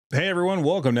Hey everyone,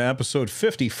 welcome to episode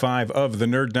 55 of the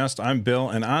NerdNest. I'm Bill,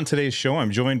 and on today's show, I'm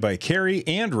joined by Carrie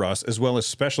and Russ, as well as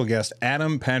special guest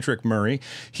Adam Patrick Murray.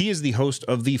 He is the host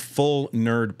of the Full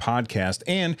Nerd podcast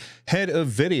and head of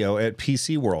video at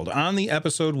PC World. On the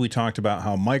episode, we talked about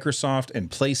how Microsoft and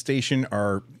PlayStation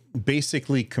are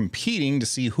basically competing to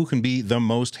see who can be the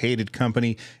most hated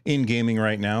company in gaming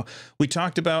right now. We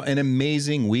talked about an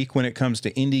amazing week when it comes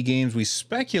to indie games. We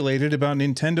speculated about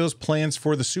Nintendo's plans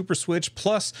for the Super Switch,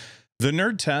 plus the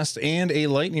nerd test and a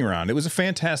lightning round. It was a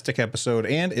fantastic episode,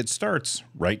 and it starts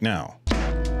right now.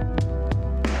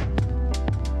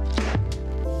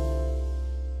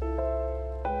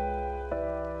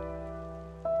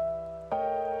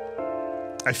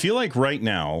 I feel like right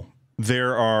now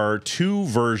there are two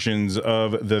versions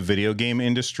of the video game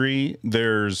industry.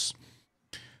 There's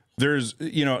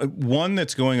one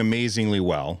that's going amazingly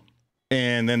well,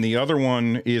 and then the other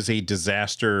one is a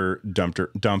disaster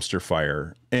dumpster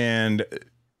fire. And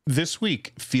this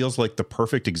week feels like the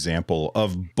perfect example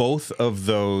of both of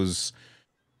those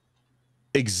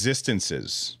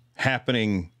existences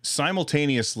happening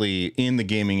simultaneously in the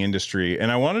gaming industry.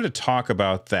 And I wanted to talk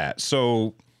about that.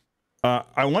 So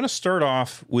I want to start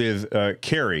off with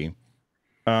Carrie.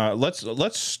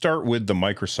 Let's start with the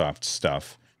Microsoft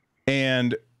stuff,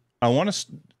 and I want to.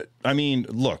 I mean,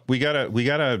 look, we gotta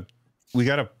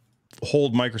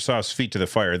hold Microsoft's feet to the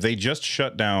fire. They just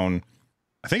shut down,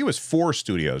 I think it was 4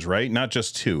 studios, right? Not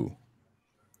just 2.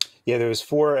 Yeah, there was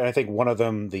 4, and I think one of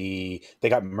them they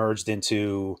got merged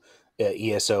into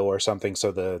ESO or something.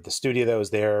 So the studio that was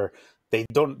there.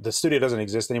 The studio doesn't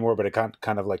exist anymore, but it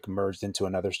kind of like merged into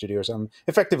another studio or something.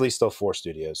 Effectively still 4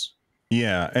 studios.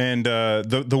 Yeah. And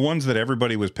the ones that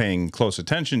everybody was paying close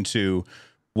attention to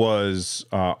was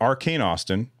Arcane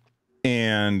Austin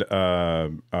and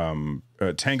Tango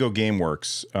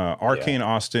Gameworks. Arcane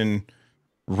Austin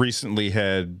recently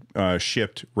had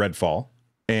shipped Redfall,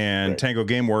 and right. Tango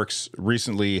Gameworks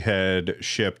recently had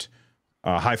shipped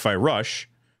Hi-Fi Rush,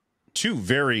 2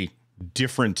 very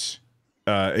different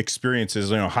experiences.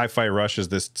 Hi-Fi Rush is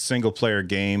this single player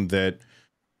game that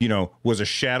was a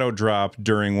shadow drop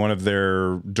during one of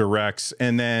their directs,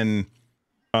 and then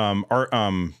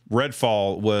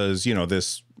Redfall was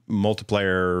this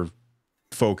multiplayer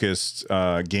focused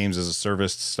games as a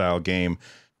service style game,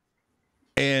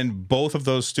 and both of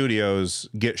those studios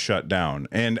get shut down.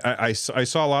 And I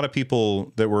saw a lot of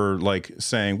people that were like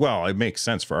saying, well, it makes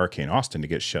sense for Arcane Austin to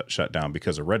get shut down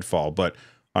because of Redfall, but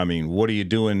I mean, what are you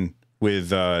doing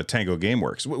with Tango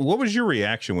Gameworks? What was your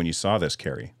reaction when you saw this,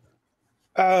 Carrie?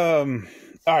 All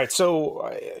right,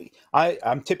 so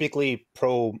I'm typically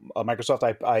pro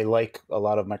Microsoft. I like a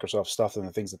lot of Microsoft stuff and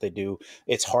the things that they do.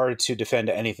 It's hard to defend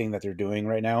anything that they're doing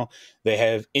right now. They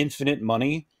have infinite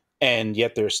money, and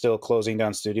yet they're still closing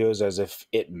down studios as if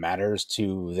it matters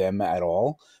to them at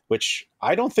all, which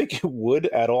I don't think it would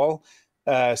at all.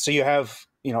 So you have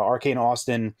Arcane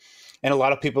Austin. And a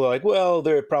lot of people are like, well,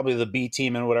 they're probably the B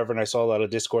team and whatever. And I saw a lot of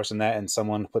discourse on that, and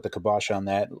someone put the kibosh on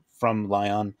that from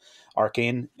Lion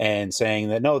Arcane and saying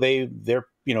that no, they're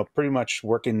pretty much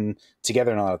working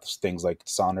together in a lot of things like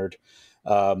Dishonored.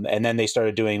 And then they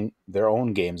started doing their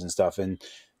own games and stuff. And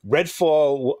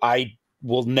Redfall, I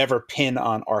will never pin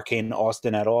on Arcane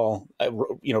Austin at all.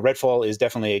 Redfall is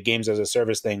definitely a games as a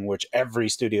service thing, which every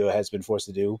studio has been forced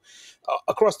to do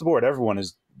across the board. Everyone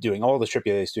is doing, all the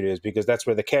AAA studios, because that's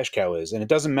where the cash cow is. And it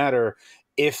doesn't matter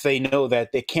if they know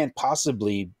that they can't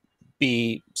possibly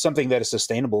be something that is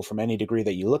sustainable from any degree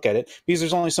that you look at it, because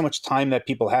there's only so much time that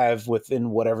people have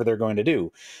within whatever they're going to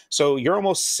do. So you're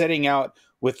almost setting out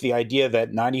with the idea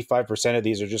that 95% of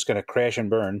these are just going to crash and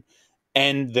burn.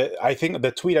 And I think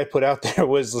the tweet I put out there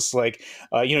was just like,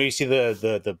 you see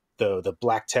the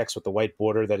black text with the white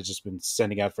border that has just been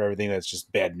sending out for everything that's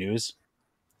just bad news.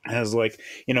 And I was like,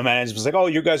 management was like, oh,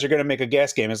 you guys are going to make a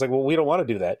gas game. It's like, well, we don't want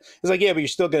to do that. It's like, yeah, but you're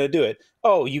still going to do it.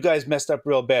 Oh, you guys messed up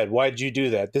real bad. Why did you do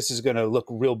that? This is going to look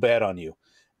real bad on you.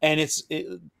 And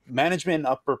management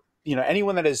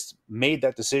anyone that has made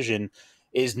that decision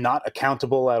is not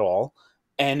accountable at all.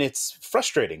 And it's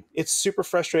frustrating. It's super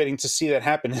frustrating to see that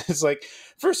happen. It's like,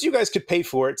 first, you guys could pay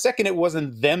for it. Second, it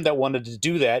wasn't them that wanted to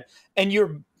do that. And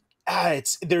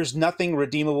there's nothing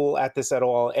redeemable at this at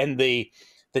all. And the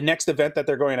next event that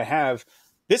they're going to have,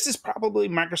 this is probably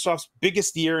Microsoft's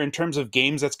biggest year in terms of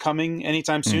games that's coming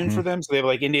anytime soon for them. So they have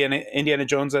like Indiana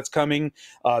Jones that's coming.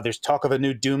 There's talk of a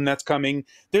new Doom that's coming.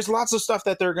 There's lots of stuff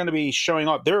that they're going to be showing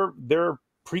off. Their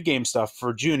pregame stuff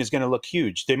for June is going to look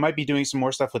huge. They might be doing some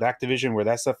more stuff with Activision where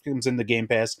that stuff comes in the Game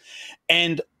Pass.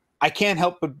 And I can't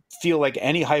help but feel like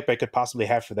any hype I could possibly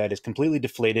have for that is completely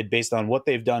deflated based on what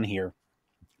they've done here.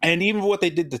 And even what they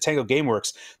did to Tango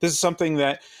GameWorks, this is something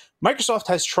that Microsoft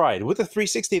has tried. With the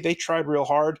 360, they tried real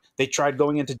hard. They tried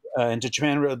going into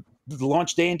Japan. The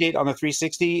launch day and date on the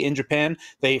 360 in Japan,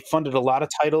 they funded a lot of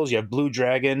titles. You have Blue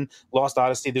Dragon, Lost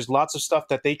Odyssey. There's lots of stuff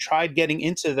that they tried getting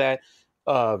into that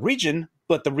region,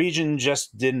 but the region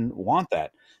just didn't want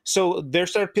that. So they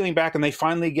started peeling back, and they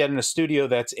finally get in a studio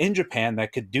that's in Japan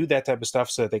that could do that type of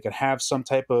stuff, so that they could have some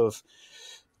type of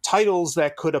titles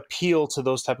that could appeal to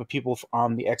those type of people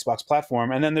on the Xbox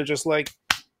platform. And then they're just like,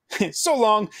 so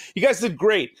long, you guys did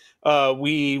great.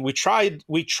 We tried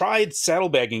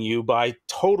saddlebagging you by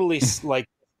totally like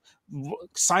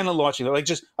silent launching. They're like,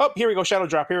 just, oh, here we go, shadow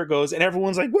drop, here it goes, and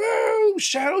everyone's like, whoa,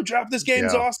 shadow drop, this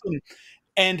game's awesome.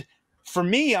 And for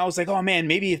me, I was like, oh man,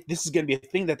 maybe if this is going to be a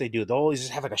thing that they do, they'll always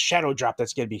just have like a shadow drop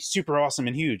that's going to be super awesome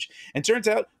and huge. And turns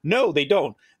out, no, they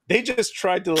don't. They just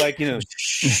tried to, like,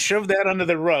 shove that under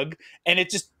the rug, and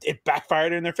it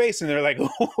backfired in their face. And they're like,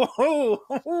 what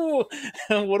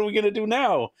are we going to do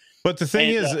now? But the thing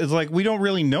is like, we don't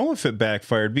really know if it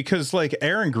backfired, because like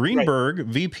Aaron Greenberg, right,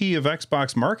 VP of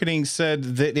Xbox marketing,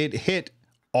 said that it hit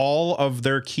all of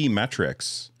their key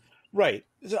metrics. Right.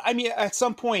 I mean, at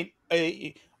some point,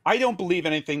 I don't believe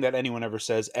anything that anyone ever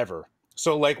says ever.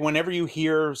 So like whenever you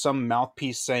hear some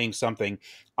mouthpiece saying something,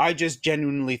 I just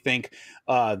genuinely think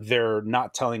they're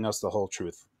not telling us the whole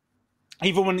truth.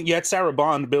 Even when you had Sarah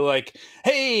Bond be like,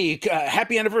 hey,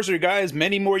 happy anniversary, guys,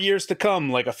 many more years to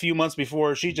come, like a few months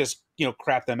before she just,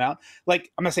 crapped them out.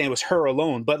 Like, I'm not saying it was her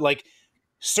alone, but like,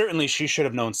 certainly she should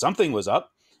have known something was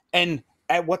up. And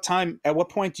at what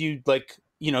point do you like,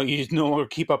 you no longer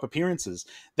keep up appearances?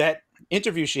 That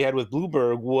interview she had with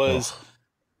Bloomberg was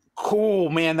cool,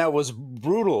 man. That was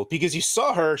brutal, because you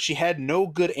saw her, she had no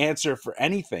good answer for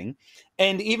anything.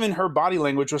 And even her body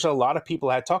language, which a lot of people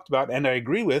had talked about, and I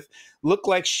agree with, looked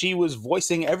like she was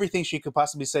voicing everything she could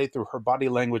possibly say through her body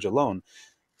language alone.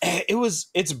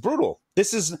 It's brutal.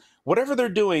 This is, whatever they're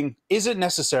doing isn't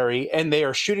necessary, and they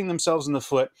are shooting themselves in the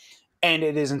foot. And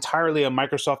it is entirely a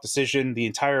Microsoft decision. The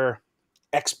entire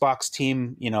Xbox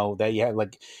team, that you had,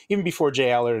 like, even before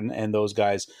Jay Allard and those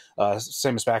guys,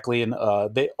 Seamus Backley, and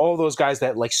all those guys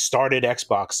that like started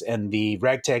Xbox, and the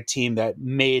ragtag team that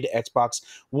made Xbox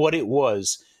what it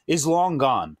was, is long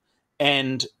gone.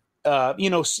 And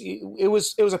it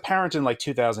was apparent in like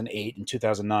 2008 and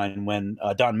 2009 when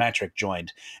Don Matrick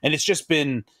joined, and it's just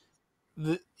been,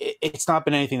 it's not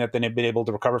been anything that they've been able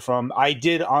to recover from. I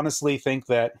did honestly think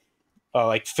that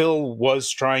like Phil was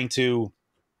trying to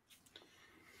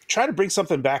bring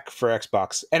something back for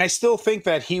Xbox, and I still think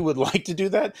that he would like to do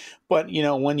that. But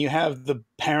when you have the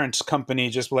parent company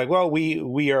just like, well,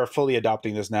 we are fully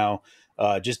adopting this now,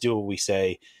 just do what we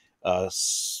say,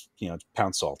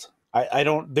 pound salt. I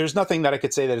don't, there's nothing that I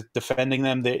could say that is defending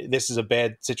them. This is a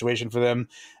bad situation for them,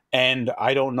 and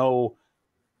I don't know.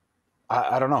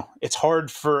 I don't know. It's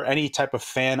hard for any type of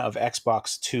fan of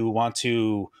Xbox to want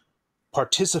to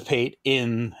participate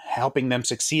in helping them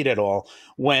succeed at all,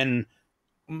 when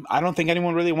I don't think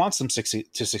anyone really wants them to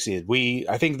succeed.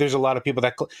 I think there's a lot of people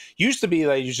that used to be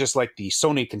like, just like the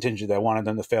Sony contingent that wanted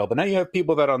them to fail, but now you have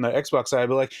people that on the Xbox side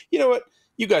be like, you know what,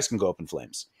 you guys can go up in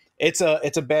flames. It's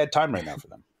a bad time right now for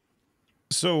them.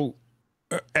 So,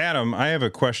 Adam, I have a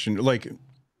question. Like,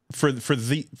 for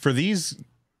these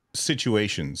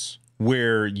situations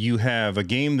where you have a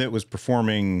game that was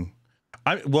performing,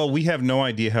 we have no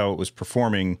idea how it was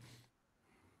performing,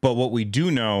 but what we do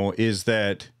know is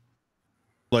that,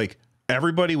 like,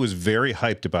 everybody was very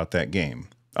hyped about that game,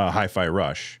 Hi-Fi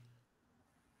Rush,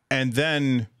 and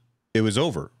then it was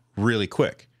over really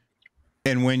quick.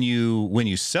 And when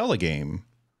you sell a game,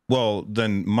 well,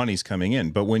 then money's coming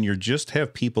in. But when you just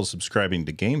have people subscribing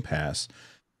to Game Pass,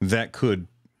 that could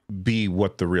be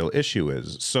what the real issue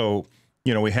is. So,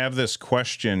 we have this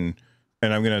question,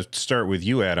 and I'm going to start with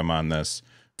you, Adam, on this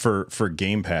for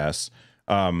Game Pass.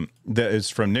 That is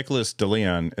from Nicholas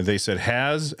DeLeon. They said,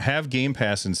 have Game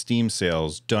Pass and Steam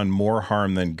sales done more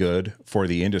harm than good for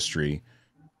the industry?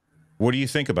 What do you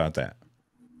think about that?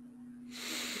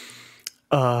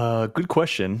 Good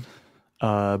question.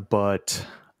 But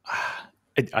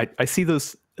I see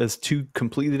those as two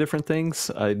completely different things.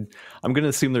 I'm going to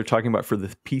assume they're talking about for the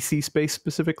PC space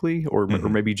specifically, or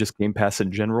maybe just Game Pass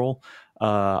in general.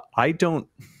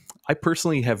 I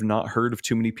personally have not heard of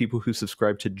too many people who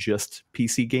subscribe to just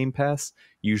PC Game Pass.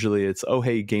 Usually it's, oh,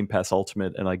 hey, Game Pass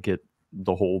Ultimate, and I get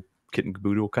the whole kit and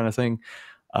caboodle kind of thing.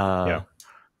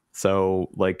 So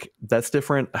like, that's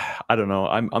different. I don't know.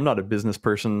 I'm not a business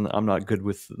person. I'm not good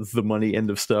with the money end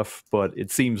of stuff, but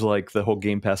it seems like the whole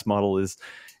Game Pass model is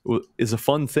a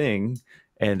fun thing.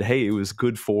 And hey, it was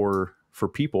good for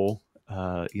people.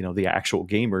 the actual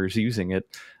gamers using it,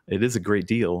 it is a great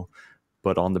deal.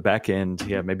 But on the back end,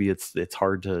 yeah, maybe it's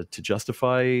hard to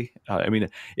justify. I mean,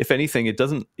 if anything, it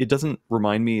doesn't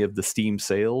remind me of the Steam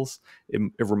sales.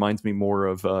 It reminds me more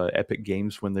of Epic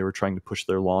Games when they were trying to push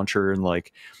their launcher and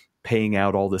like paying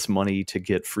out all this money to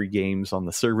get free games on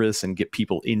the service and get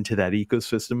people into that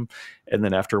ecosystem. And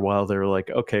then after a while, they're like,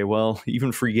 okay, well,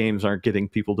 even free games aren't getting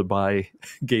people to buy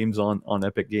games on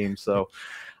Epic Games. So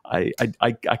I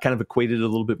kind of equated it a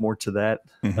little bit more to that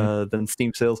than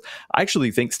Steam sales. I actually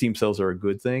think Steam sales are a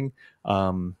good thing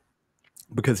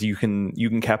because you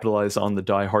can capitalize on the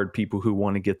diehard people who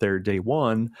want to get there day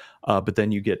one, but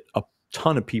then you get a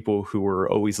ton of people who are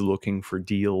always looking for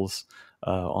deals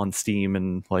on Steam,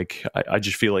 and like I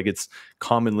just feel like it's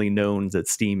commonly known that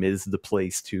Steam is the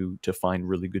place to find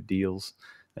really good deals,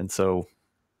 and so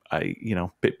I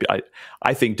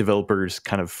think developers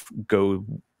kind of go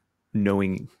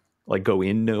knowing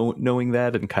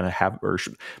that and kind of have, or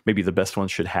maybe the best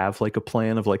ones should have like a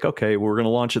plan of like, okay, we're going to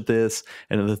launch at this,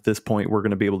 and at this point we're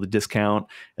going to be able to discount,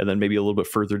 and then maybe a little bit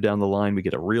further down the line we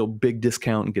get a real big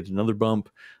discount and get another bump.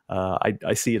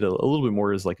 I see it a little bit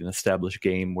more as like an established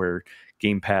game where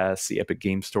Game Pass, the Epic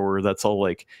Game Store, that's all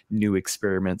like new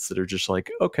experiments that are just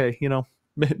like, okay,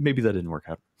 maybe that didn't work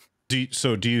out.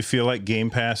 Do you feel like Game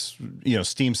Pass,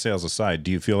 Steam sales aside,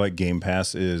 do you feel like Game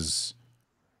Pass is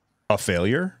a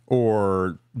failure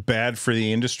or bad for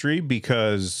the industry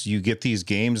because you get these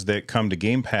games that come to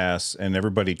Game Pass and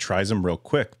everybody tries them real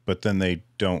quick, but then they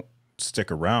don't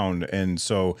stick around, and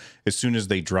so as soon as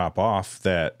they drop off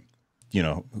that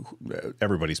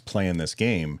everybody's playing this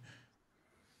game,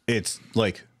 it's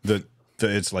like the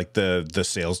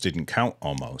sales didn't count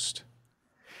almost.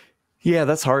 Yeah,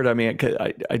 that's hard. I mean,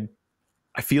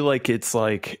 I feel like it's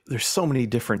like there's so many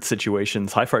different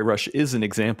situations. Hi-Fi Rush is an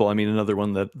example. I mean, another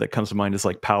one that comes to mind is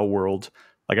like Power World.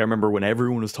 Like I remember when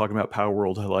everyone was talking about Power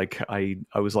World, like I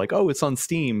was like, oh, it's on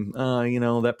Steam,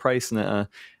 that price, and then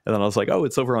I was like, oh,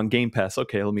 it's over on Game Pass.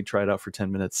 Okay, let me try it out for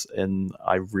 10 minutes, and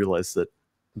I realized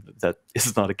that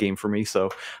is not a game for me, so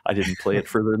I didn't play it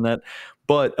further than that.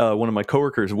 But one of my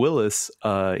coworkers, Willis,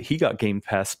 he got Game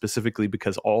Pass specifically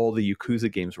because all the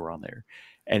Yakuza games were on there,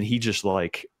 and he just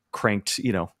like cranked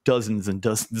dozens and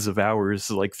dozens of hours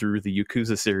like through the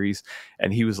Yakuza series,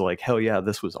 and he was like, hell yeah,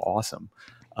 this was awesome.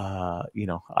 I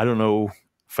don't know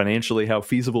financially how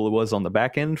feasible it was on the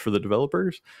back end for the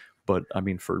developers, but I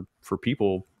mean for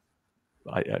people,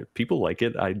 people like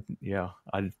it. I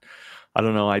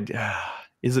don't know.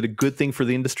 Is it a good thing for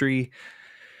the industry?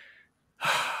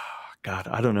 God,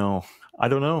 I don't know.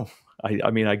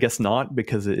 I mean, I guess not,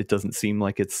 because it doesn't seem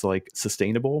like it's like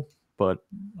sustainable, but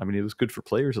I mean, it was good for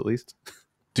players at least.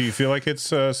 Do you feel like it's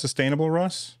sustainable,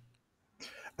 Russ?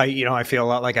 I feel a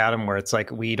lot like Adam, where it's like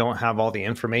we don't have all the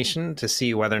information to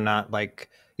see whether or not,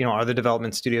 like, are the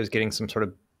development studios getting some sort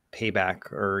of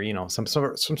payback or some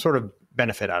sort of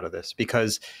benefit out of this,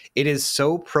 because it is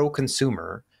so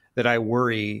pro-consumer that I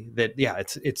worry that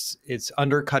it's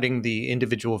undercutting the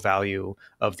individual value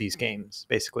of these games.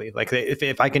 Basically, like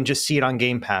if I can just see it on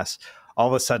Game Pass, all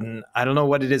of a sudden I don't know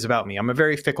what it is about me. I'm a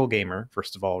very fickle gamer,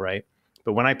 first of all, right?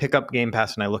 But when I pick up Game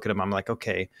Pass and I look at them, I'm like,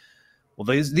 okay, well,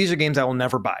 these are games I will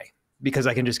never buy because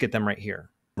I can just get them right here.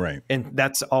 Right. And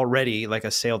that's already like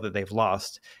a sale that they've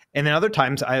lost. And then other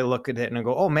times I look at it and I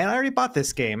go, oh man, I already bought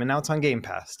this game and now it's on Game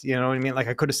Pass. You know what I mean? Like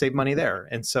I could have saved money there.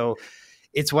 And so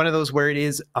it's one of those where it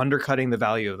is undercutting the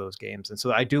value of those games. And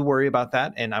so I do worry about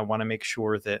that. And I want to make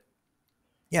sure that,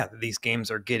 these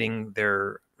games are getting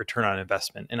their return on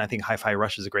investment. And I think Hi-Fi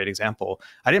Rush is a great example.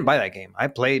 I didn't buy that game. I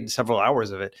played several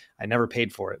hours of it. I never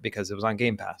paid for it because it was on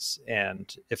Game Pass.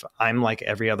 And if I'm like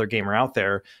every other gamer out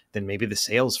there, then maybe the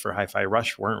sales for Hi-Fi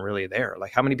Rush weren't really there.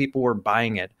 Like how many people were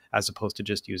buying it as opposed to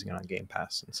just using it on Game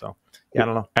Pass? And so, I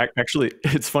don't know. Actually,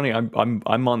 it's funny. I'm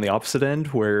on the opposite end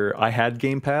where I had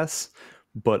Game Pass,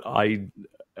 but I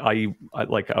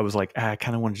was like, I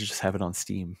kind of wanted to just have it on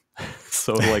Steam.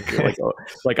 So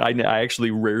I actually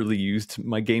rarely used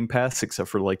my Game Pass except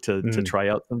for like to try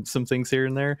out some things here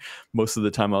and there. Most of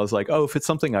the time I was like, oh, if it's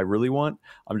something I really want,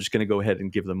 I'm just going to go ahead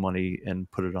and give them money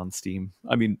and put it on Steam.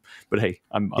 I mean, but hey,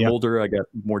 I'm older. I got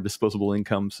more disposable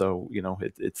income. So,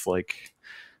 it's like,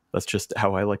 that's just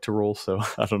how I like to roll. So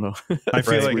I don't know. I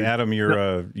feel like Adam,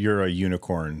 you're a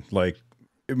unicorn. Like,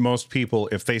 most people,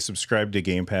 if they subscribe to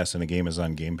Game Pass and a game is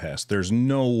on Game Pass, there's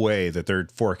no way that they're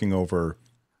forking over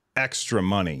extra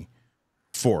money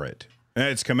for it. And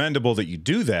it's commendable that you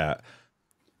do that,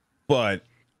 but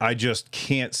I just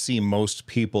can't see most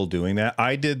people doing that.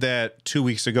 I did that 2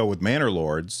 weeks ago with Manor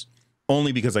Lords,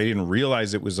 only because I didn't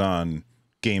realize it was on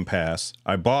Game Pass.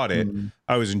 I bought it.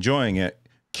 I was enjoying it.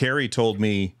 Carrie told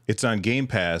me it's on Game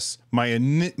Pass, my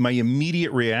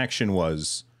immediate reaction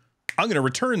was, I'm going to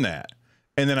return that.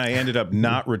 And then I ended up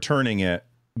not returning it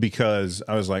because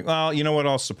I was like, well, you know what?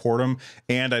 I'll support them.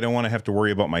 And I don't want to have to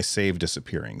worry about my save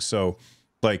disappearing. So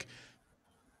like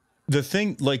the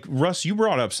thing, like Russ, you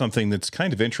brought up something that's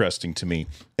kind of interesting to me.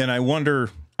 And I wonder,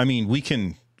 I mean, we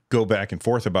can go back and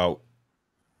forth about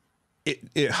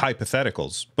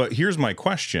hypotheticals, but here's my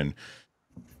question.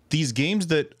 These games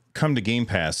that come to Game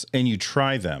Pass and you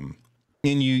try them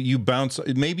and you bounce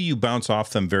off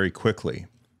them very quickly.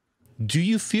 Do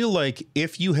you feel like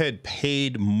if you had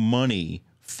paid money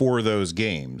for those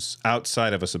games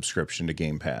outside of a subscription to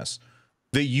Game Pass,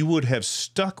 that you would have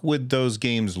stuck with those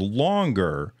games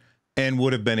longer and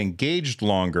would have been engaged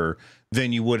longer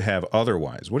than you would have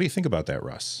otherwise? What do you think about that,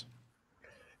 Russ?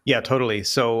 Yeah, totally.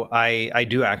 So I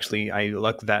do actually, I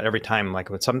look at that every time. Like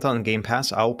when something's on Game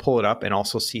Pass, I'll pull it up and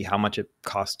also see how much it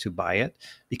costs to buy it.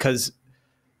 Because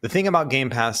the thing about Game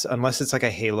Pass, unless it's like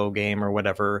a Halo game or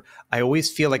whatever, I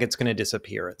always feel like it's going to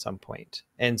disappear at some point.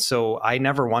 And so I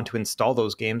never want to install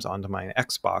those games onto my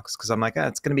Xbox because I'm like,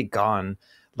 it's going to be gone.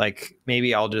 Like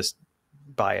maybe I'll just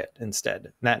buy it instead.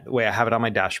 And that way I have it on my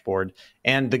dashboard.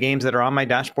 And the games that are on my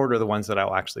dashboard are the ones that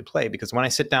I'll actually play. Because when I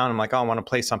sit down, I'm like, oh, I want to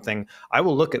play something. I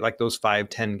will look at like those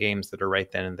 5-10 games that are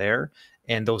right then and there.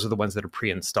 And those are the ones that are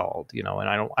pre-installed, you know, and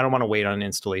I don't want to wait on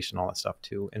installation, all that stuff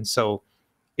too. And so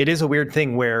it is a weird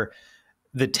thing where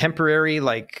the temporary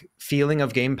like feeling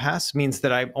of Game Pass means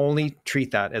that I only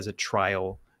treat that as a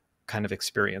trial kind of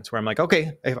experience where I'm like,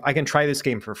 okay, if I can try this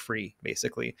game for free,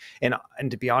 basically. And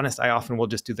to be honest, I often will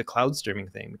just do the cloud streaming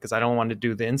thing because I don't want to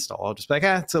do the install. I'll just be like,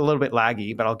 it's a little bit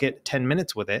laggy, but I'll get 10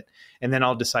 minutes with it. And then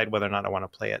I'll decide whether or not I want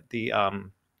to play it.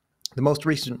 The most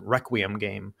recent Requiem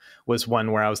game was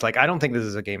one where I was like, I don't think this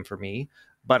is a game for me,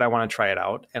 but I want to try it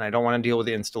out and I don't want to deal with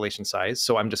the installation size.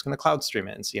 So I'm just going to cloud stream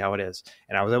it and see how it is.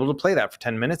 And I was able to play that for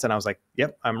 10 minutes and I was like,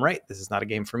 yep, I'm right. This is not a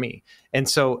game for me. And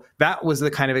so that was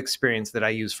the kind of experience that I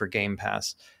use for Game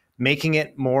Pass, making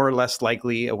it more or less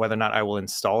likely whether or not I will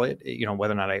install it, you know,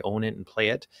 whether or not I own it and play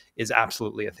it is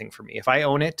absolutely a thing for me. If I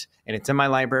own it and it's in my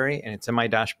library and it's in my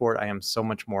dashboard, I am so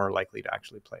much more likely to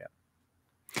actually play it.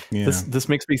 Yeah. This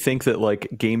makes me think that like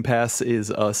Game Pass is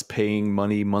us paying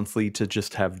money monthly to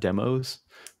just have demos.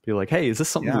 Be like, hey, is this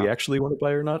something we actually want to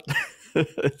buy or not?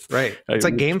 Right. It's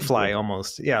like GameFly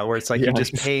almost. Yeah, where it's like you're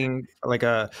just paying like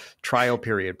a trial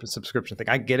period for subscription thing.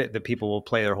 I get it that people will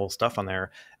play their whole stuff on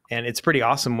there. And it's pretty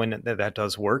awesome when that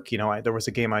does work. You know, there was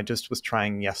a game I just was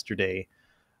trying yesterday.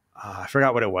 I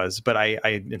forgot what it was, but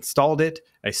I installed it.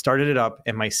 I started it up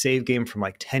and my save game from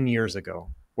like 10 years ago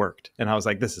worked. And I was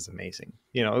like, this is amazing.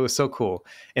 You know, it was so cool.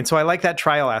 And so I like that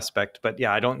trial aspect, but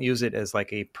yeah, I don't use it as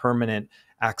like a permanent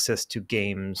access to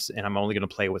games and I'm only going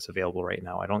to play what's available right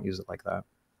now. I don't use it like that.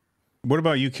 What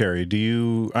about you, Carrie? Do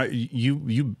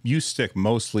you stick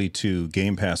mostly to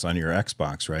Game Pass on your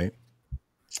Xbox, right?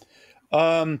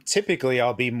 Typically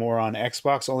I'll be more on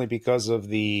Xbox only because of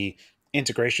the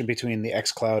integration between the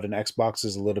xCloud and Xbox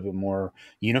is a little bit more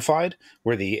unified,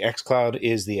 where the xCloud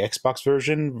is the Xbox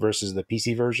version versus the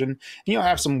PC version. And you'll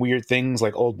have some weird things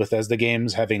like old Bethesda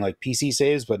games having like PC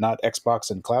saves, but not Xbox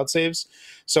and cloud saves.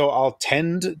 So I'll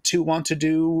tend to want to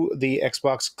do the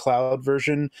Xbox cloud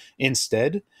version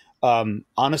instead.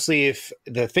 Honestly, if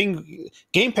the thing,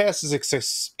 Game Pass is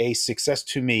a success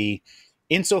to me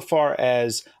insofar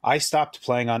as I stopped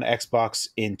playing on Xbox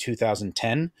in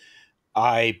 2010.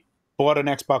 I bought an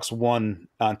Xbox One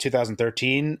in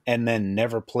 2013 and then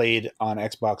never played on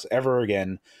Xbox ever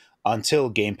again until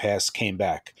Game Pass came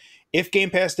back. If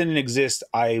Game Pass didn't exist,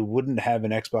 I wouldn't have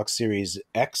an Xbox Series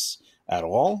X at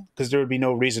all because there would be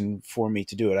no reason for me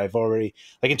to do it. I've already,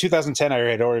 like in 2010, I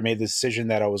had already made the decision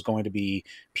that I was going to be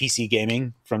PC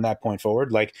gaming from that point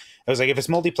forward. Like I was like, if it's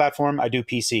multi-platform, I do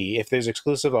PC. If there's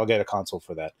exclusive, I'll get a console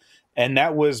for that. And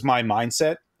that was my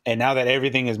mindset. And now that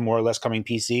everything is more or less coming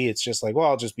PC, it's just like, well,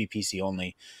 I'll just be PC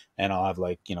only, and I'll have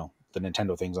like, you know, the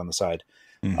Nintendo things on the side.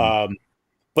 Mm-hmm.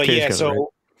 But yeah,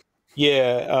 so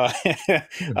yeah,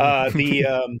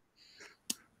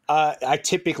 I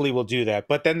typically will do that.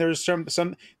 But then there's some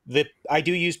that I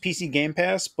do use PC Game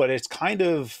Pass, but it's kind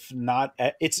of not.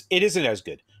 It isn't as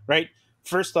good, right?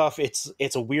 First off, it's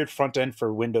a weird front end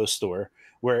for Windows Store,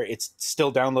 where it's still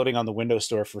downloading on the Windows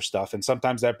Store for stuff. And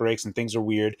sometimes that breaks and things are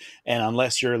weird. And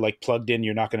unless you're like plugged in,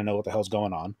 you're not going to know what the hell's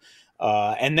going on.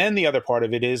 And then the other part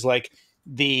of it is like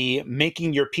the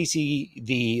making your PC,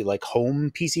 the like home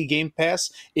PC Game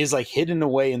Pass is like hidden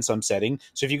away in some setting.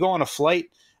 So if you go on a flight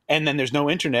and then there's no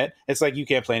internet, it's like you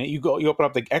can't play it. You open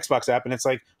up the Xbox app, and it's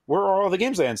like, where are all the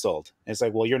games I installed? And it's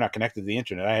like, well, you're not connected to the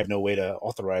internet. I have no way to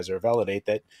authorize or validate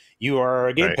that you are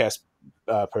a Game Pass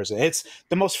person. It's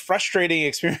the most frustrating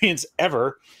experience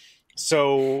ever.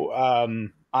 So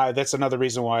that's another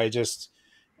reason why on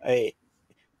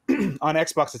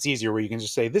Xbox it's easier, where you can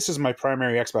just say, this is my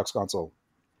primary Xbox console.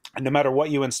 And no matter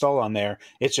what you install on there,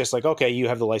 it's just like, okay, you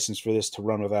have the license for this to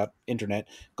run without internet.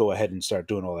 Go ahead and start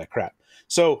doing all that crap.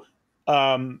 So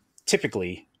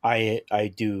typically,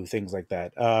 I do things like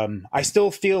that. I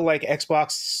still feel like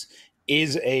Xbox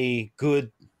is I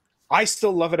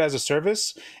still love it as a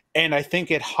service, and I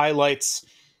think it highlights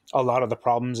a lot of the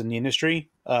problems in the industry.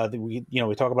 We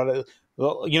talk about it.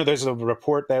 Well, there's a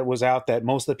report that was out that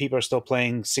most of the people are still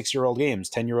playing 6-year-old games,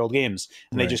 10-year-old games,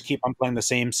 and they just keep on playing the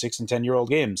same 6 and 10-year-old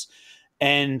games.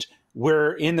 And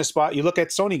we're in the spot. You look at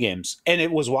Sony games, and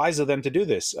it was wise of them to do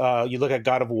this. You look at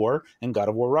God of War and God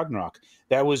of War Ragnarok.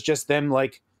 That was just them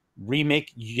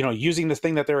using the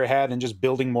thing that they had and just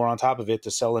building more on top of it to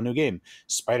sell a new game.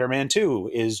 Spider-Man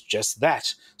 2 is just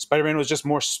that. Spider-Man was just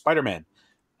more Spider-Man.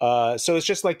 So it's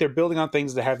just like they're building on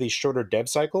things that have these shorter dev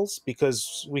cycles,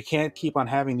 because we can't keep on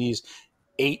having these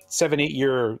 7-8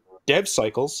 year dev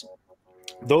cycles.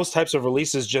 Those types of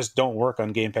releases just don't work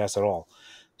on Game Pass at all.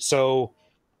 So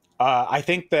I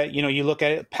think that, you look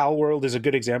at it, Pal World is a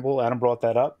good example. Adam brought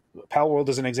that up. Pal World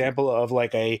is an example of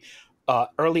like a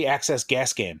early access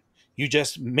gas game. You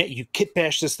kit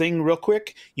bash this thing real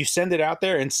quick, you send it out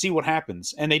there and see what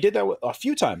happens. And they did that a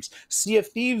few times. Sea of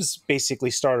Thieves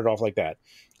basically started off like that.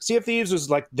 Sea of Thieves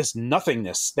was like this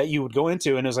nothingness that you would go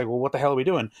into, and it was like, well, what the hell are we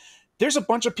doing? There's a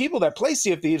bunch of people that play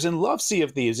Sea of Thieves and love Sea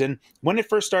of Thieves. And when it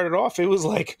first started off, it was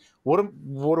like, what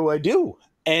do I do?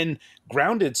 And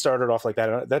Grounded started off like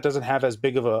that. That doesn't have as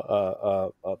big of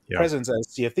a presence as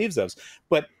Sea of Thieves does.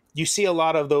 But you see a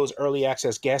lot of those early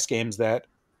access gas games that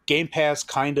Game Pass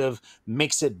kind of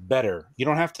makes it better. You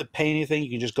don't have to pay anything. You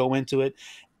can just go into it.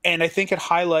 And I think it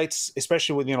highlights,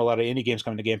 especially with a lot of indie games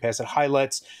coming to Game Pass, it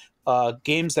highlights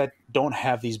games that don't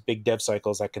have these big dev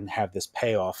cycles that can have this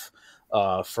payoff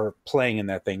for playing in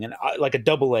that thing. And like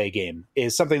a AA game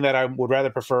is something that I would rather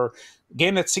prefer. A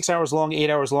game that's 6 hours long, 8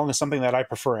 hours long is something that I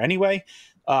prefer anyway.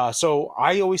 So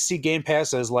I always see Game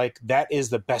Pass as like, that is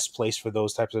the best place for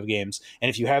those types of games. And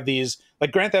if you have these,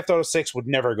 like Grand Theft Auto 6 would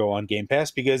never go on Game Pass,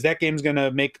 because that game's going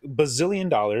to make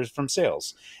 $bazillion from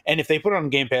sales. And if they put it on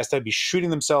Game Pass, they'd be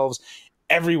shooting themselves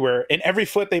everywhere, in every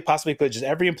foot they possibly could. Just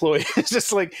every employee. It's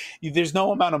just like, there's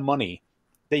no amount of money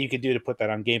that you could do to put that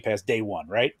on Game Pass day one,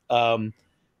 right?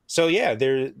 So yeah,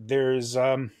 there's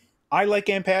I like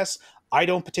Game Pass. I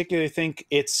don't particularly think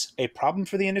it's a problem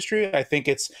for the industry. I think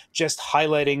it's just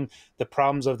highlighting the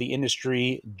problems of the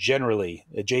industry generally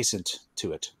adjacent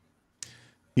to it.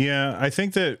 Yeah, I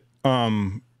think that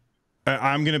I'm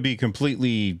going to be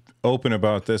completely open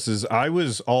about this. Is I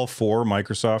was all for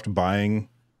Microsoft buying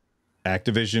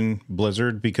Activision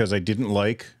Blizzard, because I didn't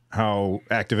like how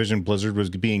Activision Blizzard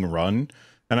was being run.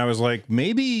 And I was like,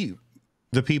 maybe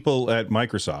the people at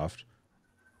Microsoft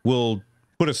will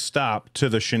put a stop to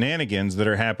the shenanigans that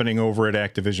are happening over at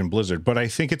Activision Blizzard. But I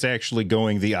think it's actually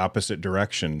going the opposite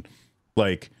direction.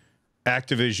 Like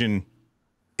Activision,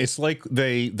 it's like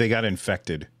they got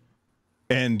infected,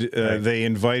 and they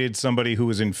invited somebody who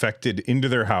was infected into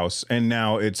their house, and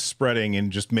now it's spreading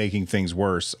and just making things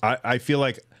worse. I feel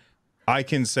like I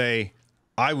can say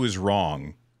I was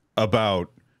wrong about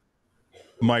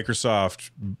Microsoft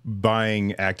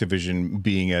buying Activision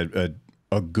being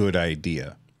a good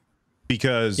idea,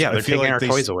 because they're I feel taking like our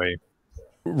toys away.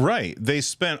 Right. They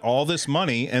spent all this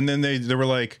money, and then they were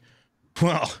like,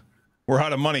 well, we're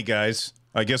out of money, guys.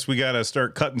 I guess we got to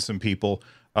start cutting some people.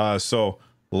 So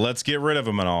let's get rid of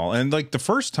them and all. And like the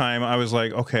first time I was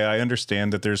like, okay, I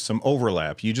understand that there's some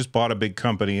overlap. You just bought a big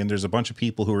company, and there's a bunch of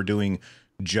people who are doing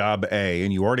job A,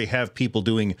 and you already have people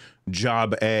doing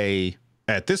job A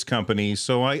at this company.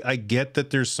 So I get that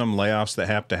there's some layoffs that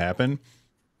have to happen.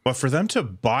 But for them to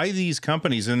buy these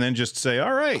companies and then just say,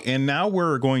 all right, and now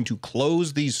we're going to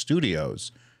close these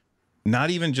studios,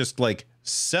 not even just like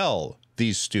sell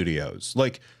these studios.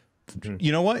 Like,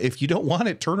 you know what? If you don't want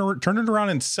it, turn it around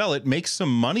and sell it, make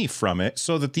some money from it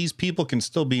so that these people can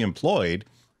still be employed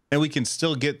and we can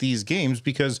still get these games,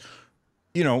 because,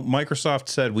 Microsoft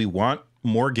said we want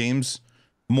more games,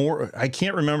 more. I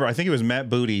can't remember. I think it was Matt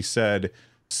Booty said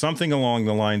something along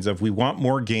the lines of, we want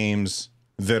more games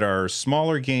that are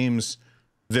smaller games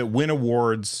that win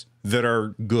awards that are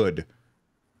good.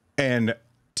 And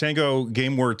Tango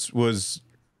Gameworks was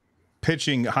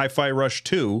pitching Hi-Fi Rush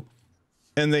 2,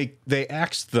 and they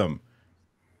axed them.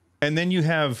 And then you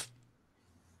have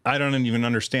I don't even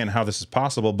understand how this is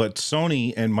possible, but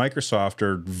Sony and Microsoft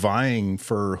are vying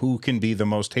for who can be the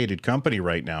most hated company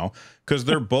right now because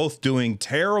they're both doing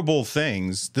terrible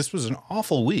things. This was an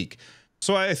awful week.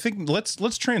 So I think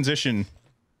let's transition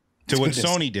to what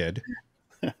Sony did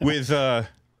with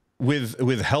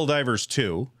Helldivers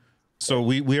 2. So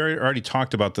we already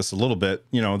talked about this a little bit.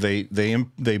 You know,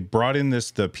 they brought in the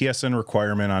PSN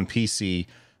requirement on PC,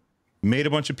 made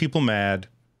a bunch of people mad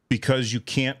because you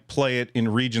can't play it in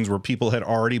regions where people had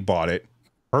already bought it.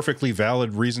 Perfectly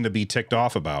valid reason to be ticked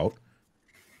off about.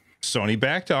 Sony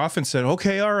backed off and said,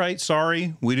 "Okay, all right,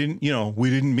 sorry, we didn't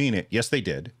mean it." Yes, they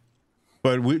did,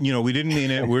 but we didn't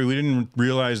mean it. We didn't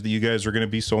realize that you guys are going to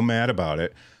be so mad about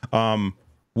it.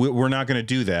 We're not going to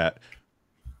do that.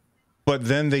 But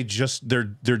then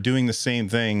they're doing the same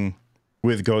thing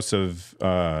with Ghosts of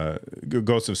Tsushima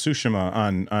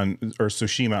or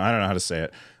Tsushima. I don't know how to say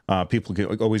it. People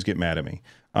always get mad at me.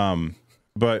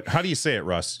 But how do you say it,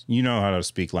 Russ? You know how to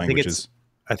speak languages.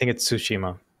 I think it's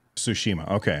Tsushima. Tsushima.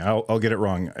 Okay, I'll get it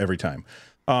wrong every time.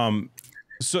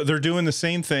 So they're doing the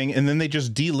same thing, and then they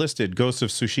just delisted Ghosts of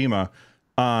Tsushima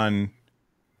on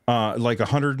like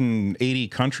 180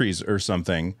 countries or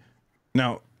something.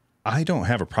 Now, I don't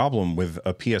have a problem with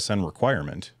a PSN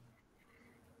requirement,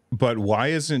 but why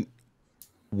isn't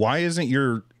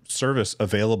your service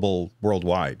available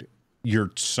worldwide? You're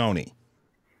Sony.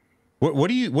 What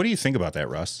do you think about that,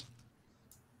 Russ?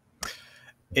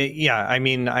 Yeah, I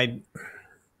mean,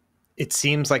 it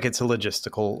seems like it's a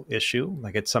logistical issue,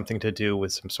 like it's something to do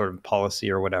with some sort of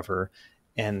policy or whatever.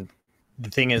 And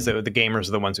the thing is that the gamers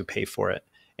are the ones who pay for it.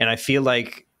 And I feel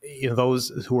like those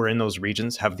who are in those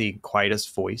regions have the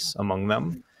quietest voice among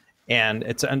them. And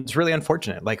it's really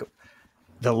unfortunate. Like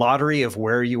the lottery of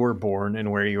where you were born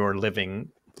and where you are living,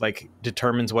 like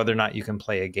determines whether or not you can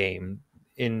play a game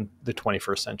in the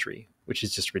 21st century, which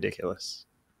is just ridiculous.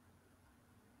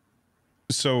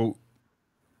 So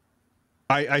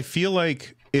I feel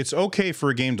like it's okay for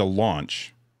a game to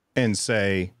launch and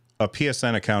say a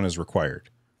PSN account is required.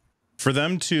 For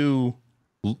them to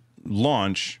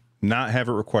launch, not have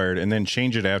it required, and then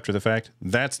change it after the fact,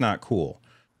 that's not cool.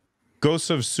 Ghosts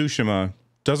of Tsushima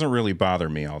doesn't really bother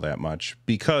me all that much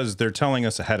because they're telling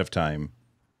us ahead of time,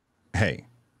 hey,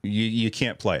 you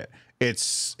can't play it.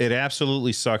 It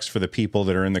absolutely sucks for the people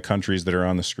that are in the countries that are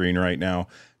on the screen right now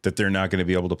that they're not going to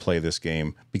be able to play this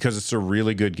game because it's a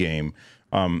really good game.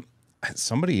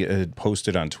 Somebody had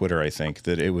posted on Twitter, I think,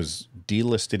 that it was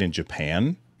delisted in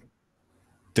Japan.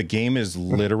 The game is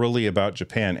literally about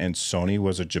Japan, and Sony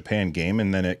was a Japan game,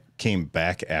 and then it came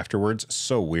back afterwards.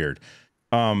 So weird.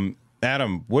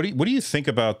 Adam, what do you think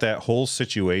about that whole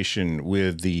situation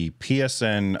with the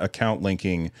PSN account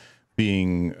linking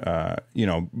being,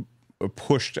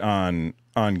 pushed on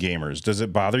gamers? Does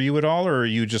it bother you at all, or are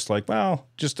you just like, well,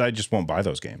 I just won't buy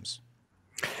those games?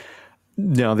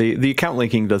 No, the account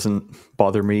linking doesn't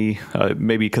bother me.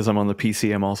 Maybe because I'm on the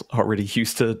PC, I'm already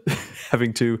used to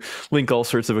having to link all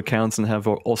sorts of accounts and have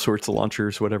all sorts of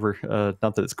launchers, whatever.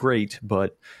 Not that it's great,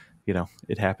 but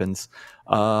it happens.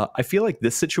 I feel like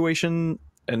this situation,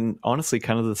 and honestly,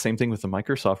 kind of the same thing with the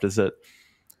Microsoft, is that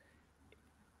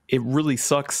it really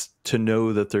sucks to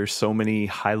know that there's so many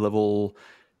high-level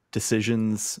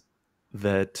decisions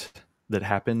that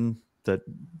happen that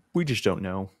we just don't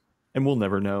know, and we'll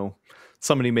never know.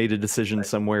 Somebody made a decision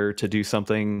somewhere to do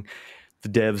something. The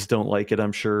devs don't like it,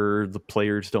 I'm sure. The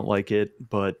players don't like it,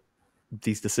 but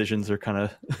these decisions are kind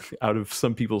of out of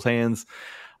some people's hands.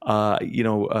 On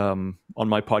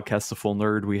my podcast, The Full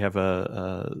Nerd, we have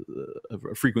a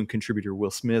frequent contributor, Will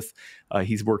Smith.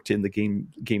 He's worked in the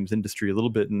games industry a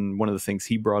little bit, and one of the things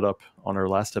he brought up on our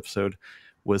last episode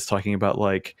was talking about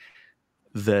like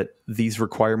that these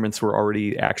requirements were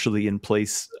already actually in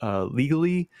place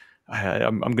legally.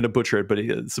 I'm going to butcher it,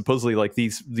 but supposedly like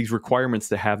these requirements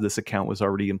to have this account was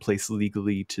already in place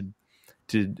legally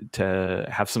to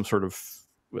have some sort of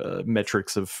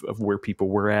metrics of where people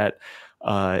were at,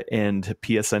 and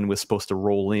PSN was supposed to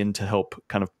roll in to help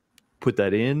kind of put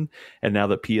that in. And now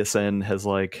that PSN has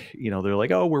they're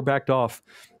like, oh, we're backed off.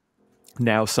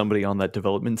 Now somebody on that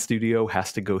development studio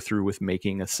has to go through with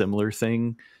making a similar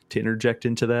thing to interject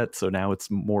into that. So now it's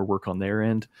more work on their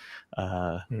end.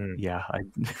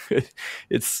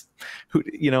 It's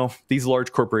these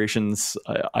large corporations.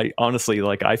 I honestly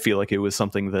I feel like it was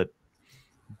something that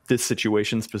this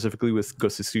situation specifically with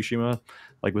Ghost of Tsushima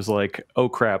was like, oh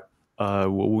crap,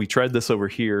 we tried this over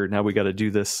here, now we got to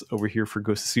do this over here for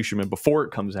Ghost of Tsushima before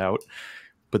it comes out.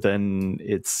 But then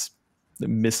it's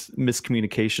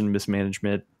miscommunication,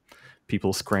 mismanagement,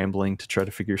 people scrambling to try to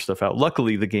figure stuff out.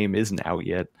 Luckily the game isn't out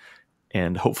yet,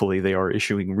 and hopefully they are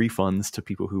issuing refunds to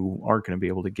people who aren't going to be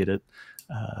able to get it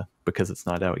because it's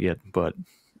not out yet. But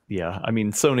yeah, I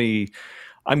mean, Sony,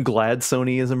 I'm glad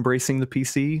Sony is embracing the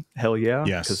PC. Hell yeah,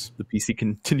 Yes, because the PC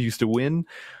continues to win.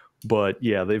 But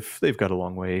yeah, they've got a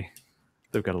long way.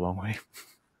 They've got a long way.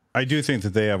 I do think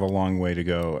that they have a long way to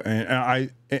go,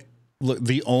 and look,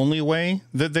 the only way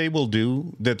that they will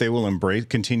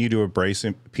continue to embrace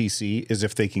PC is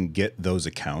if they can get those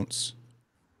accounts,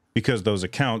 because those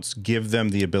accounts give them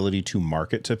the ability to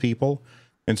market to people.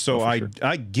 And so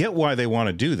I get why they want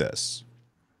to do this,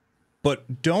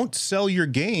 but don't sell your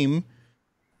game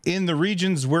in the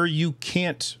regions where you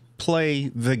can't play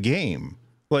the game.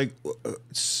 Like,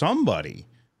 somebody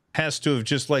has to have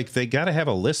just, like, they got to have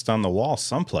a list on the wall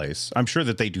someplace. I'm sure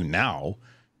that they do now,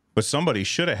 but somebody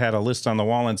should have had a list on the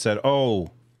wall and said,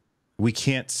 oh, we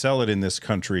can't sell it in this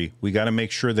country. We got to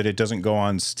make sure that it doesn't go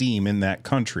on Steam in that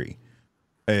country.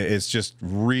 It's just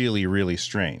really, really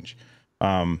strange.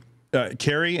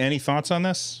 Carrie, any thoughts on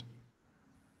this?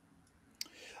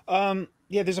 Yeah,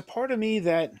 there's a part of me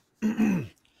that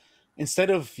instead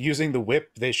of using the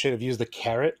whip, they should have used the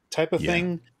carrot type of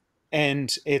thing.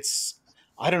 And it's,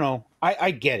 I don't know.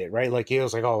 I get it, right? Like, it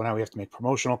was like, oh, now we have to make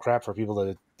promotional crap for people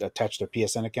to attach their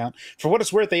PSN account. For what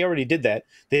it's worth, they already did that.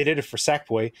 They did it for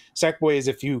Sackboy. Sackboy is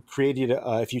if you created,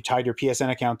 if you tied your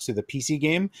PSN account to the PC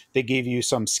game, they gave you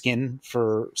some skin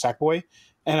for Sackboy.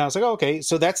 And I was like, oh, okay,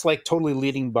 so that's like totally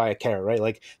leading by a carrot, right?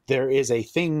 Like, there is a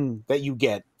thing that you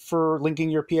get for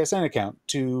linking your PSN account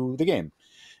to the game.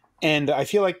 And I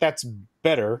feel like that's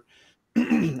better.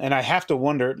 And I have to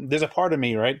wonder, there's a part of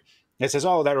me, right, that says,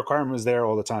 oh, that requirement was there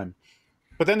all the time.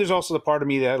 But then there's also the part of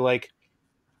me that, like,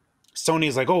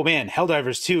 Sony's like, oh man,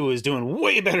 Helldivers 2 is doing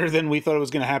way better than we thought it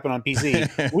was going to happen on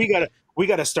PC. we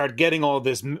gotta start getting all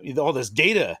this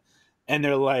data. And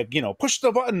they're like, you know, push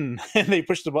the button. And they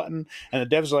push the button, and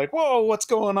the devs are like, whoa, what's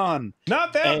going on?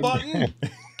 Not that button.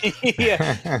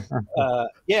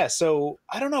 Yeah. So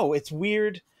I don't know. It's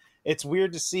weird. It's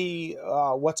weird to see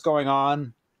what's going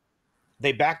on.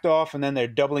 They backed off, and then they're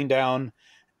doubling down.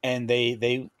 And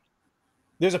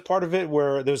there's a part of it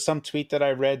where there's some tweet that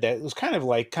I read that was kind of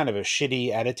a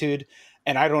shitty attitude,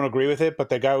 and I don't agree with it. But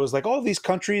the guy was like, all these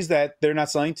countries that they're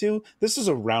not selling to, this is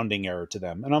a rounding error to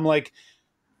them. And I'm like,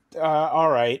 all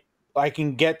right, I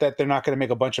can get that they're not going to make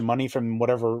a bunch of money from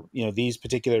whatever, you know, these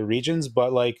particular regions,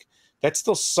 but like, that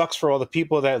still sucks for all the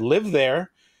people that live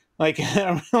there. Like,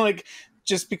 like,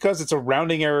 just because it's a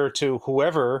rounding error to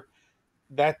whoever,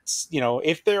 that's, you know,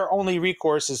 if their only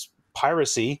recourse is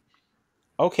piracy,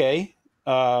 okay.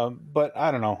 But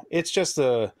I don't know. It's just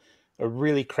a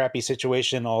really crappy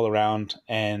situation all around.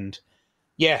 And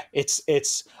yeah,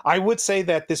 it's. I would say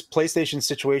that this PlayStation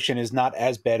situation is not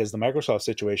as bad as the Microsoft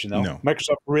situation, though. No.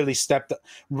 Microsoft really stepped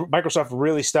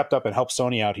up and helped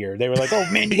Sony out here. They were like, "Oh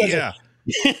man, you guys,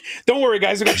 don't worry,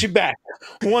 guys, I got you back.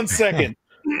 1 second."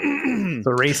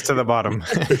 The race to the bottom.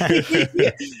 Yeah.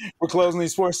 We're closing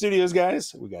these 4 studios,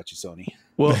 guys. We got you, Sony.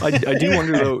 Well, I do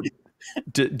wonder though.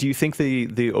 Do you think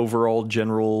the overall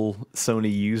general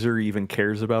Sony user even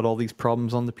cares about all these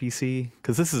problems on the PC?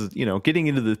 Because this is, you know, getting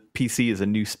into the PC is a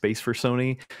new space for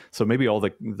Sony. So maybe all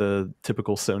the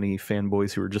typical Sony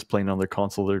fanboys who are just playing on their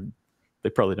console, they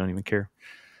probably don't even care.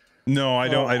 No, I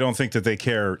don't. I don't think that they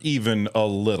care even a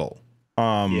little.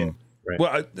 Right.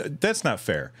 Well, that's not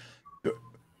fair.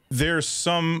 There's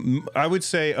some. I would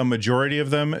say a majority of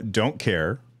them don't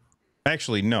care.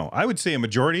 Actually, no. I would say a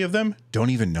majority of them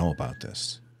don't even know about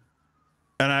this.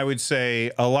 And I would say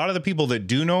a lot of the people that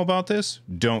do know about this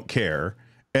don't care.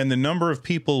 And the number of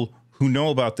people who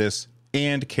know about this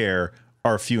and care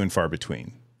are few and far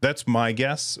between. That's my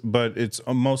guess, but it's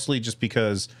mostly just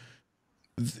because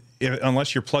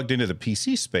unless you're plugged into the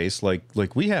PC space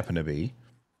like we happen to be,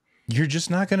 you're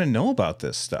just not going to know about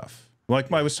this stuff.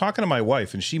 Like, I was talking to my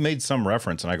wife, and she made some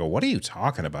reference, and I go, what are you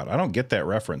talking about? I don't get that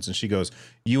reference. And she goes,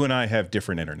 you and I have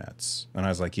different internets. And I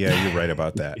was like, yeah, you're right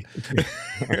about that.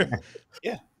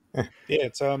 Yeah. Yeah,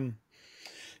 it's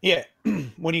yeah,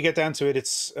 when you get down to it,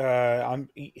 it's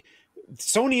Sony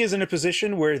is in a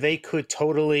position where they could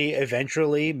totally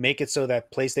eventually make it so that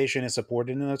PlayStation is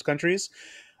supported in those countries.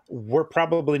 We're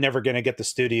probably never going to get the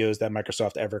studios that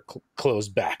Microsoft ever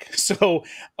closed back. So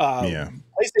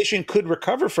PlayStation could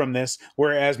recover from this,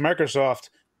 whereas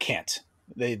Microsoft can't.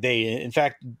 They in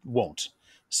fact won't.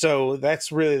 So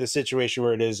that's really the situation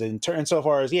where it is.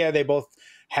 Insofar as, they both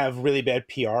have really bad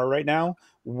PR right now.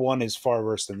 One is far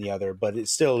worse than the other, but it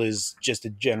still is just a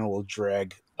general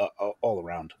drag all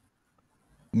around.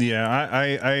 Yeah,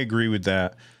 I agree with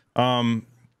that. All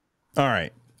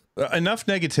right, enough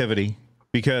negativity.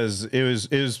 Because it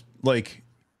was like,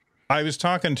 I was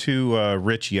talking to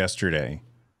Rich yesterday.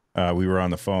 We were on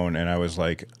the phone, and I was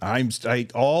like,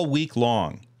 all week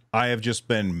long, I have just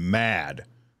been mad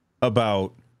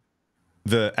about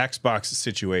the Xbox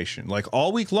situation. Like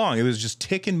all week long, it was just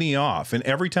ticking me off. And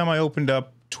every time I opened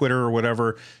up Twitter or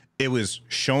whatever, it was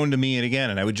shown to me and again,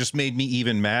 and it just made me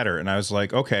even madder. And I was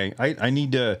like, okay, I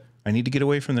need to get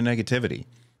away from the negativity.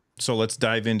 So let's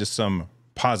dive into some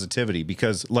positivity,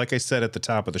 because like I said at the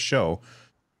top of the show,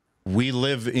 we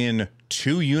live in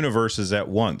two universes at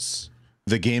once.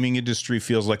 The gaming industry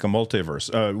feels like a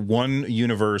multiverse. One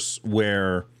universe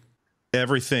where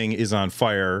everything is on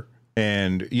fire,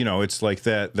 and you know, it's like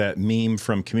that meme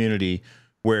from Community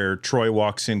where Troy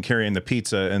walks in carrying the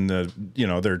pizza, and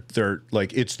they're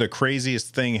like, it's the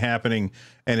craziest thing happening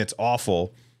and it's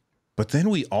awful. But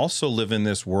then we also live in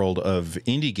this world of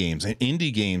indie games, and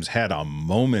indie games had a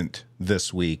moment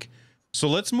this week. So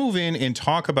let's move in and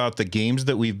talk about the games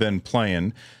that we've been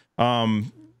playing.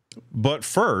 But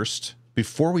first,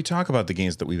 before we talk about the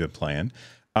games that we've been playing,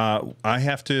 I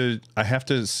have to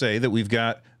say that we've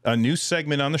got a new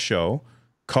segment on the show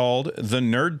called the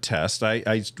Nerd Test.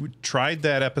 I tried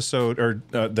that episode or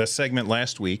the segment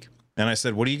last week, and I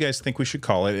said, what do you guys think we should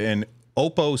call it? And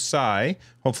Oppo Sai,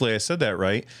 hopefully I said that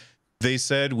right, they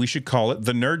said we should call it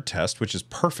the Nerd Test, which is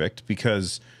perfect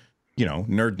because, you know,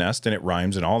 NerdNest and it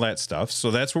rhymes and all that stuff.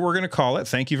 So that's what we're going to call it.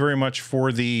 Thank you very much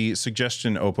for the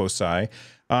suggestion, Oppo Sai.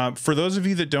 For those of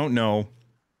you that don't know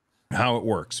how it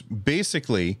works,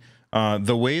 basically,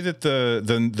 the way that the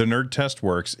Nerd Test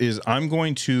works is I'm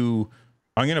going to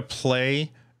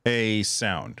play a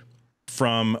sound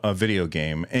from a video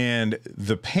game, and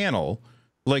the panel,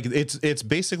 like it's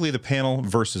basically the panel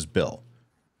versus Bill.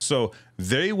 So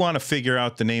they want to figure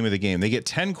out the name of the game. They get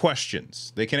 10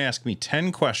 questions. They can ask me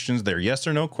 10 questions. They're yes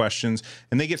or no questions,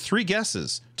 and they get 3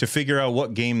 guesses to figure out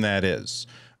what game that is.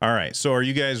 All right. So are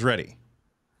you guys ready?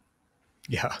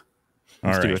 Yeah.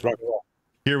 All right.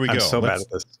 Here we go. I'm so bad at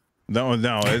this. No,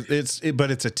 but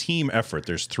it's a team effort.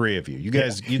 There's 3 of you. You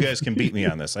guys can beat me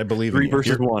on this. I believe in you. 3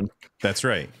 versus 1. That's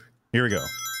right. Here we go.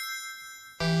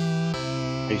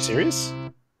 Are you serious?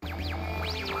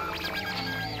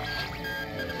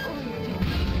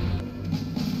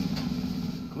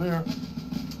 Clear.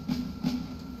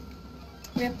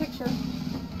 We have a picture.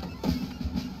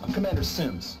 I'm Commander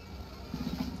Sims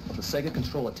of the Sega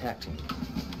Control Attack Team.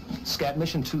 Scat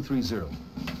Mission 230.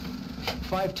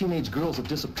 5 teenage girls have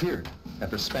disappeared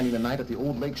after spending the night at the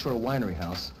old Lakeshore Winery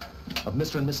house of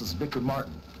Mr. and Mrs. Victor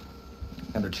Martin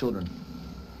and their children,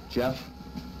 Jeff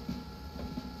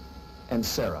and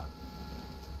Sarah.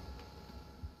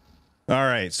 All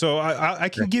right. So I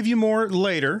can give you more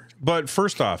later, but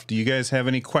first off, do you guys have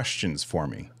any questions for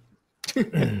me?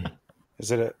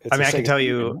 Is it I can tell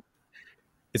you,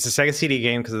 it's a Sega CD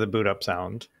game because of the boot up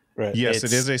sound. Right. Yes,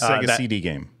 it is a Sega CD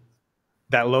game.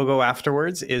 That logo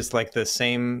afterwards is like the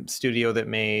same studio that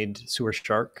made Sewer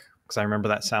Shark, because I remember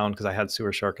that sound because I had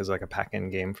Sewer Shark as like a pack-in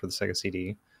game for the Sega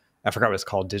CD. I forgot what it's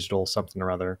called, digital something or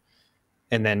other.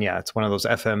 And then it's one of those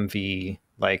FMV,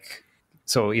 like,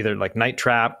 so either like Night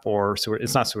Trap or Sewer.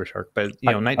 It's not Sewer Shark, but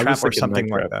Night Trap or something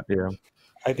like that. Yeah,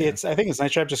 I think it's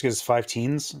Night Trap just because 5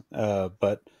 teens.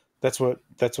 But that's what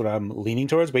I'm leaning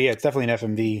towards. But yeah, it's definitely an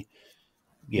FMV game.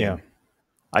 Yeah.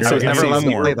 I said never let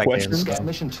me play that game. Scat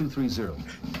Mission 230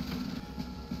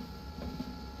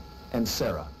 and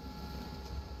Sarah.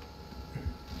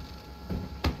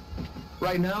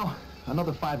 Right now,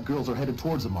 another 5 girls are headed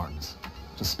towards the Martins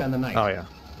to spend the night. Oh yeah.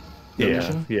 Their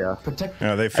mission? Yeah. Protect.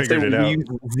 No, they figured it out. We use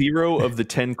 0 of the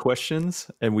 10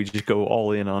 questions, and we just go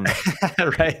all in on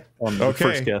Right. on the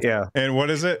first guess. Yeah. And what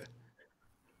is it?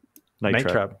 Night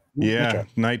Trap. Yeah,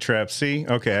 Night Trap. See?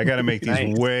 Okay, I got to make these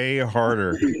Nice. way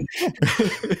harder.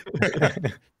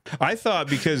 I thought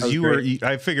because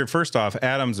I figured first off,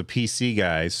 Adam's a PC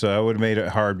guy, so I would have made it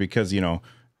hard because,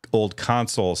 old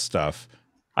console stuff.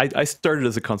 I started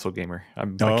as a console gamer. I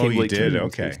Oh, came you late to did? the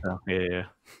Okay. stuff. Yeah.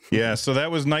 Yeah, so that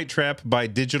was Night Trap by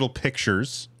Digital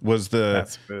Pictures was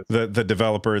the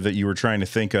developer that you were trying to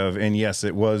think of. And yes,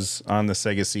 it was on the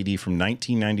Sega CD from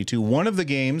 1992. One of the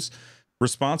games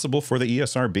responsible for the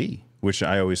ESRB, which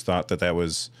I always thought that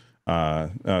was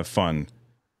fun.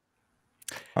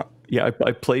 Yeah,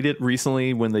 I played it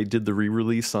recently when they did the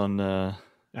re-release on a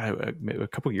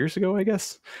couple years ago, I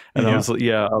guess. And I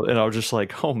was just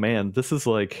like, oh man, this is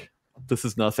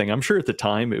nothing. I'm sure at the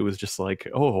time it was just like,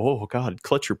 oh God,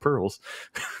 clutch your pearls.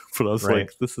 But I was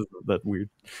like, this is that weird.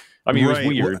 I mean, it was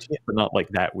weird, but not like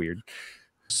that weird.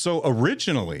 So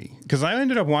originally, because I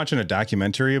ended up watching a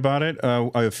documentary about it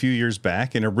a few years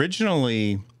back, and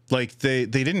originally like they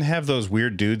didn't have those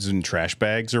weird dudes in trash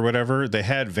bags or whatever. They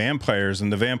had vampires,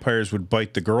 and the vampires would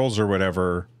bite the girls or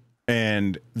whatever.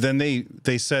 And then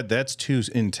they said that's too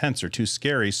intense or too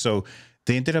scary. So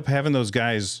they ended up having those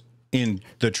guys in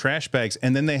the trash bags.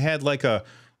 And then they had like a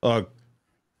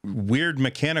weird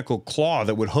mechanical claw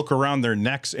that would hook around their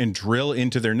necks and drill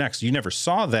into their necks. You never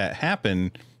saw that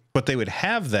happen, but they would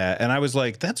have that. And I was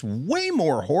like, that's way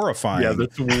more horrifying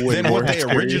than what they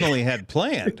originally had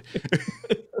planned.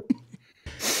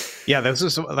 Yeah, this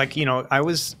was like, I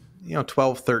was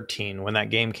 12, 13 when that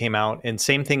game came out, and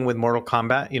same thing with Mortal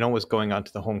Kombat, was going on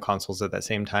to the home consoles at that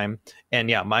same time. And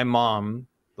yeah, my mom,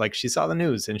 like, she saw the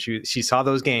news and she saw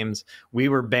those games. We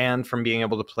were banned from being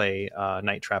able to play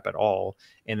Night Trap at all.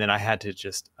 And then I had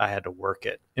to work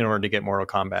it in order to get Mortal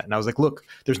Kombat. And I was like, look,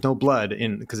 there's no blood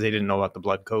in, because they didn't know about the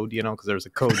blood code, because there was a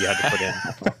code you had to put in.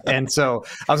 And so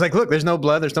I was like, look, there's no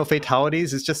blood, there's no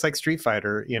fatalities. It's just like Street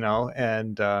Fighter,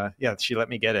 and yeah, she let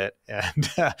me get it. And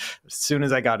as soon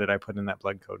as I got it, I put in that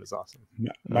blood code. Is awesome.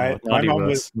 My mom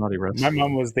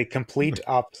was the complete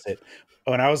opposite.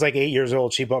 When I was like 8 years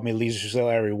old, she bought me Leisure Suit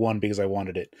Larry 1 because I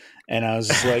wanted it. And I was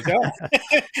just like, oh,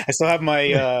 I still have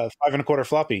my 5 1/4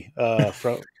 floppy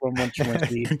from when she went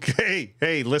to the...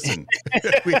 Hey, listen.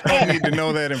 We don't need to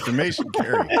know that information,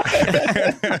 Carrie.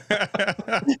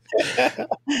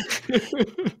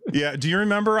 Yeah. Do you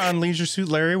remember on Leisure Suit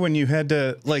Larry when you had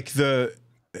to, like,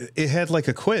 it had like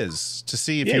a quiz to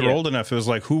see if you were old enough? It was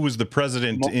like, who was the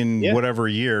president in whatever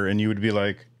year? And you would be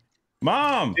like,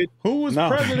 Mom, who was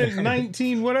president in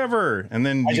 19 whatever? And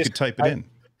then you could type it in.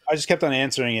 I just kept on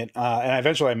answering it, and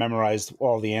eventually I memorized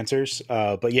all the answers.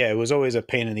 But yeah, it was always a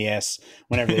pain in the ass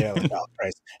whenever they were like, oh,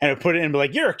 Christ. And I put it in and be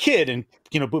like, you're a kid, and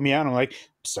boot me out. And I'm like,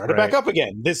 start it back up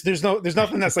again. There's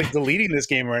nothing that's like deleting this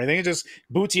game or anything. It just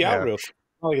boots you out real quick.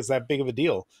 Not like it's that big of a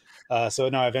deal. So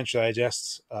no, eventually I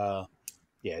just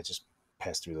just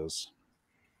passed through those.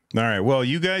 All right. Well,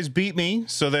 you guys beat me,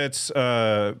 so that's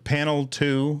panel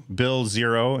 2, Bill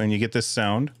 0, and you get this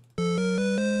sound.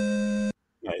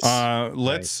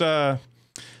 Nice.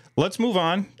 Let's move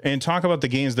on and talk about the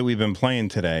games that we've been playing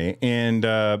today. And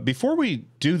before we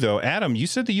do, though, Adam, you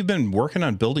said that you've been working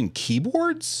on building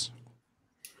keyboards.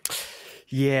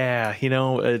 Yeah,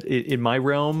 in my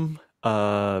realm,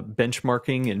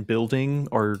 benchmarking and building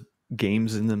are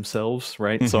games in themselves,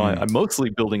 right? Mm-hmm. So I'm mostly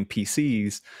building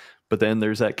PCs. But then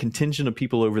there's that contingent of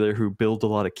people over there who build a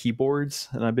lot of keyboards.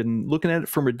 And I've been looking at it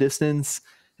from a distance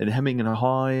and hemming and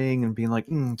hawing and being like,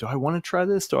 do I want to try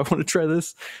this? Do I want to try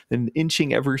this? And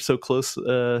inching ever so close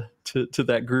to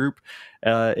that group.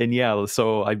 And yeah,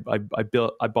 so I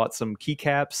bought some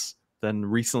keycaps. Then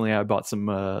recently I bought some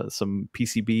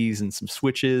PCBs and some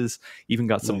switches, even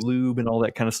got some lube and all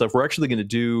that kind of stuff. We're actually going to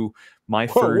do my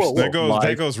first.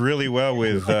 That goes really well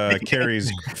with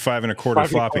Carrie's 5 1/4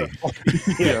 floppy.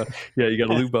 Yeah, you got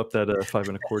to lube up that 5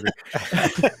 1/4.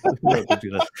 Don't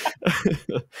do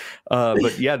that.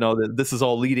 But yeah, no, this is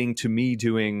all leading to me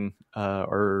doing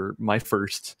my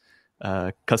first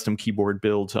custom keyboard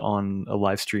build on a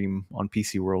live stream on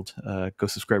PC World. Go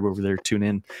subscribe over there, tune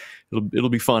in. It'll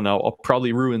be fun. I'll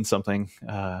probably ruin something.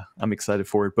 I'm excited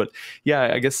for it. But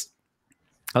yeah, I guess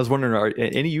I was wondering, are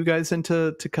any of you guys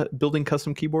into building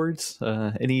custom keyboards?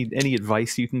 Any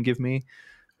advice you can give me?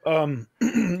 When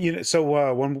we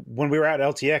were at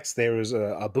LTX, there was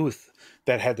a booth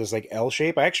that had this like L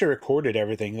shape. I actually recorded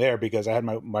everything there because I had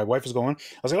my wife was going.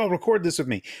 I was like, oh, record this with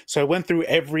me. So I went through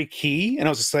every key and I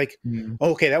was just like,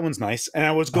 okay, that one's nice. And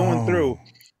I was going through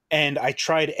and I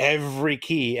tried every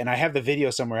key, and I have the video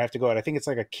somewhere. I have to go out. I think it's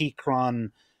like a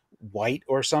Keychron white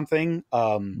or something.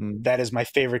 That is my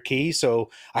favorite key. So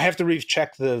I have to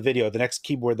recheck the video. The next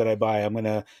keyboard that I buy, I'm going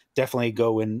to definitely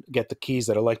go and get the keys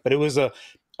that I like. But it was a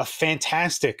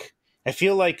fantastic. I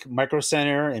feel like Micro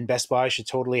Center and Best Buy should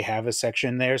totally have a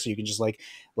section there, so you can just like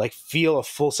feel a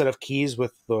full set of keys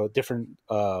with the different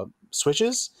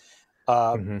switches.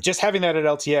 Just having that at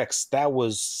LTX, that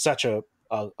was such a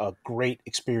great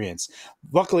experience.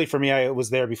 Luckily for me, I was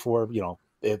there before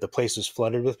the place was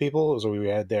flooded with people, so we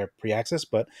had their pre-access.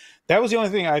 But that was the only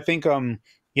thing. I think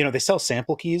they sell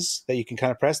sample keys that you can kind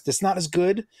of press. It's not as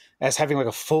good as having like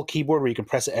a full keyboard where you can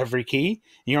press every key.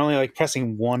 You're only like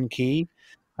pressing one key.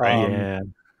 Right.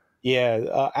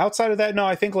 Outside of that, no,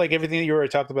 I think like everything that you already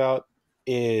talked about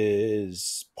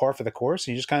is par for the course.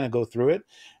 You just kind of go through it,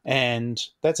 and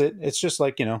that's it. It's just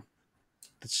like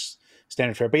it's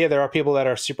standard fare. But yeah, there are people that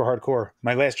are super hardcore.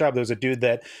 My last job, there was a dude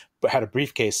that had a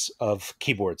briefcase of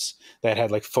keyboards that had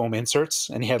like foam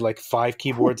inserts, and he had like 5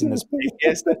 keyboards in this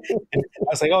briefcase. And I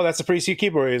was like, "Oh, that's a pretty sweet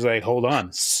keyboard." He's like, "Hold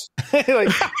on,"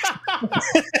 like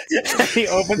he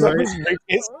opens up his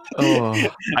briefcase.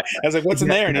 I was like, "What's in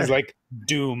there?" And he's like,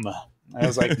 "Doom." I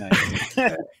was like, "Nice."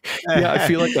 Yeah, I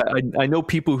feel like I know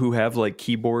people who have like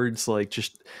keyboards, like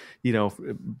just, you know,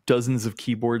 dozens of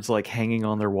keyboards like hanging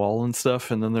on their wall and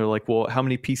stuff, and then they're like, "Well, how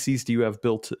many PCs do you have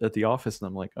built at the office?" And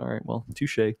I'm like, "All right, well,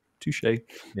 touche."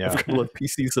 Yeah, I've got a lot of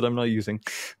PCs that I'm not using.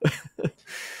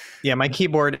 Yeah, my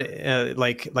keyboard,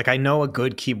 like I know a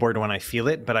good keyboard when I feel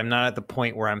it, but I'm not at the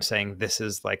point where I'm saying this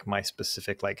is like my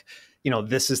specific, like, you know,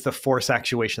 this is the force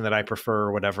actuation that I prefer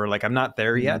or whatever. Like I'm not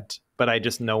there yet, but I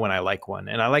just know when I like one,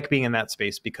 and I like being in that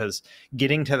space because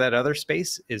getting to that other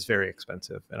space is very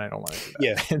expensive, and I don't want to do that.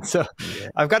 Yeah. And so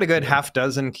I've got a good half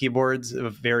dozen keyboards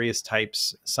of various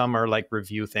types. Some are like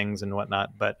review things and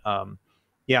whatnot, but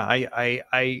yeah,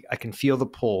 I can feel the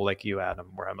pull like you, Adam,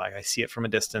 where I'm like, I see it from a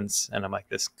distance and I'm like,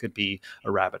 this could be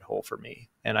a rabbit hole for me.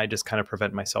 And I just kind of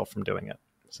prevent myself from doing it.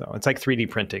 So it's like 3D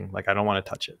printing. Like, I don't want to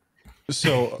touch it.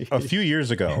 So a few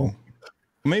years ago,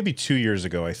 maybe 2 years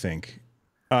ago, I think,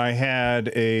 I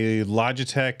had a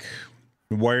Logitech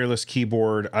wireless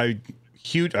keyboard. I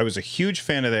was a huge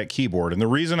fan of that keyboard. And the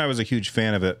reason I was a huge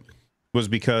fan of it was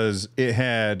because it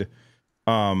had,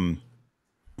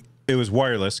 it was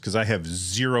wireless, because I have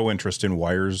zero interest in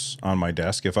wires on my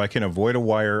desk. If I can avoid a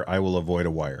wire, I will avoid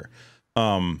a wire.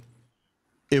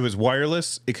 It was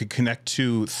wireless. It could connect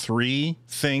to 3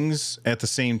 things at the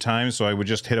same time. So I would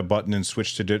just hit a button and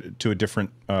switch to a different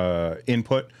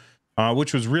input,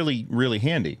 which was really, really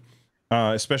handy.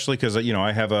 Especially because, you know,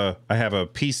 I have a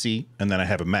PC and then I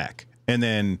have a Mac. And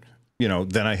then, you know,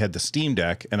 then I had the Steam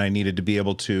Deck, and I needed to be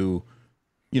able to,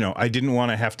 you know, I didn't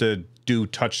want to have to do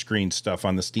touchscreen stuff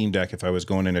on the Steam Deck if I was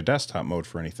going into desktop mode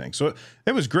for anything. So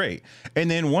it was great. And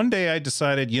then one day I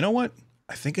decided, you know what?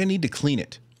 I think I need to clean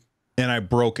it. And I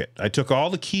broke it. I took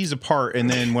all the keys apart, and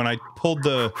then when I pulled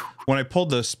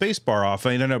the space bar off,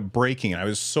 I ended up breaking it. I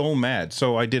was so mad.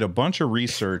 So I did a bunch of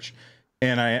research,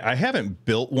 and I haven't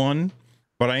built one,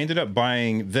 but I ended up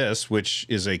buying this, which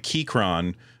is a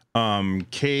Keychron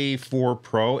K4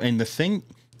 Pro. And the thing,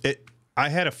 I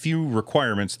had a few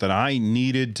requirements that I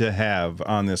needed to have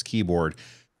on this keyboard.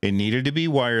 It needed to be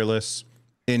wireless.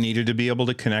 It needed to be able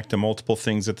to connect to multiple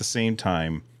things at the same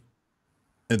time.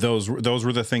 Those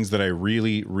were the things that I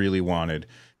really, really wanted.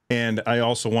 And I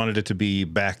also wanted it to be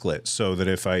backlit, so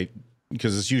that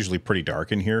because it's usually pretty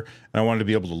dark in here, and I wanted to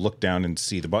be able to look down and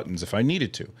see the buttons if I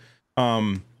needed to.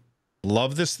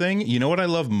 Love this thing. You know what I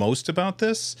love most about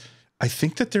this? I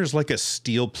think that there's like a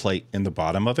steel plate in the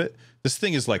bottom of it. This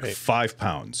thing is like 5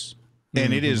 pounds,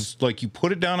 and it is like, you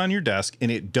put it down on your desk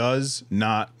and it does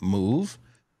not move.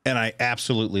 And I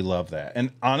absolutely love that.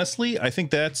 And honestly, I think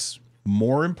that's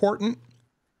more important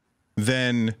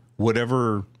than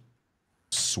whatever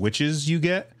switches you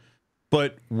get.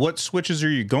 But what switches are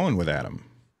you going with, Adam?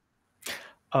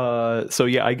 So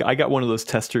yeah, I got one of those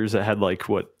testers that had like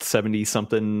 70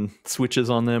 something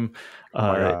switches on them,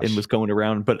 and was going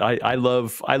around. But I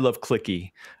love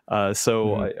clicky. I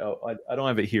don't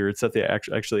have it here. It's at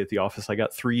actually at the office. I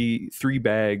got three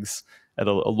bags at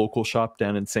a local shop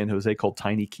down in San Jose called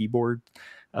Tiny Keyboard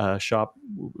Shop.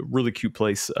 Really cute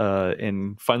place.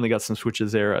 And finally got some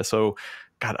switches there. So,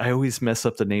 God, I always mess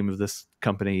up the name of this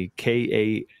company.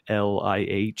 KALIH.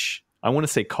 I want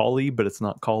to say Kali, but it's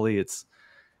not Kali. It's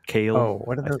Kale. Oh,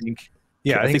 what are those?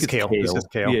 I think it's Kale. This is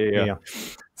Kale. Yeah.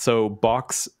 So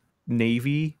Box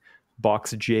Navy,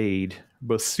 Box Jade,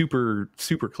 both super,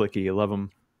 super clicky. I love them.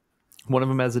 One of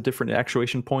them has a different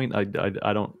actuation point. I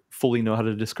don't fully know how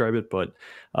to describe it, but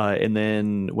and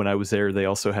then when I was there, they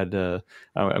also had I'm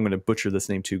going to butcher this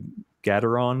name too.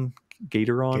 Gatoron.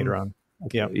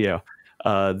 Yeah.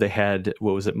 They had,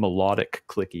 what was it? Melodic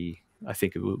clicky, I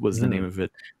think it was the name of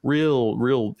it.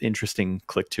 Real interesting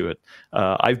click to it.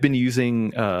 I've been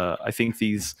using, I think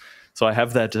these. So I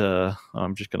have that.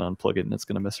 I'm just going to unplug it, and it's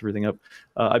going to mess everything up.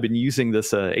 I've been using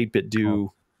this 8-bit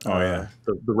Do. The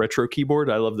retro keyboard.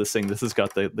 I love this thing. This has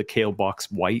got the Kale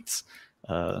Box whites.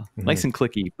 Nice and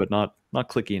clicky, but not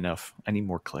clicky enough. I need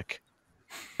more click.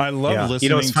 I love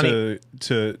listening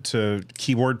to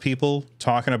keyboard people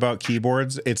talking about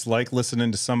keyboards. It's like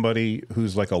listening to somebody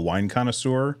who's like a wine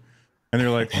connoisseur, and they're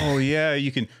like, "Oh yeah,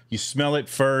 you smell it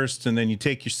first, and then you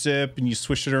take your sip and you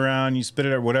swish it around, you spit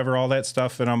it or whatever, all that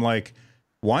stuff." And I'm like,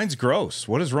 "Wine's gross.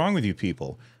 What is wrong with you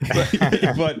people?"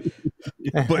 But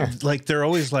like, they're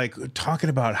always like talking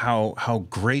about how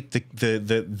great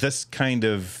the this kind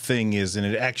of thing is, and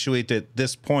it actuates at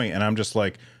this point, and I'm just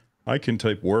like, I can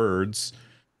type words.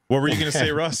 What were you going to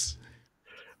say, Russ?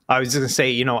 I was just gonna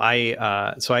say,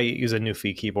 so I use a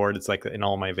Newfie keyboard. It's like in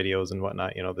all my videos and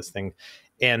whatnot, this thing.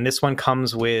 And this one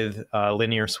comes with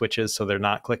linear switches, so they're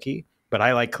not clicky. But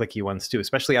I like clicky ones too,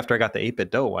 especially after I got the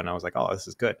 8-bit Do one. I was like, oh, this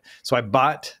is good. So I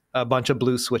bought a bunch of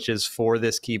blue switches for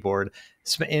this keyboard.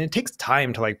 And it takes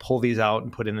time to like pull these out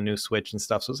and put in the new switch and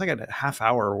stuff. So it's like a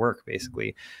half-hour work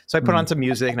basically. So I put on some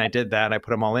music and I did that. I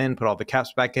put them all in, put all the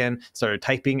caps back in, started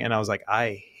typing, and I was like,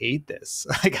 I hate this.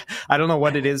 Like, I don't know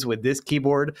what it is with this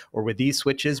keyboard or with these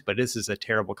switches, but this is a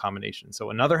terrible combination. So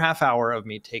another half hour of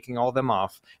me taking all them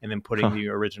off and then putting the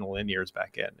original linears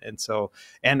back in.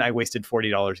 And I wasted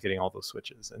 $40 getting all those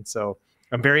switches. And so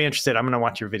I'm very interested. I'm going to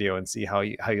watch your video and see how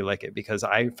you like it, because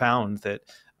I found that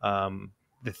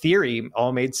the theory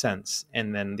all made sense,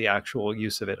 and then the actual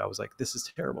use of it, I was like, this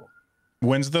is terrible.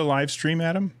 When's the live stream,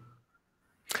 Adam?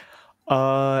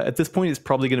 At this point, it's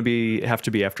probably going to have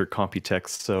to be after Computex,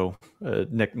 so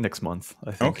next month,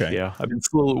 I think. Okay. Yeah, I've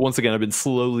been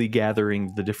slowly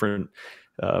gathering the different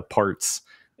parts,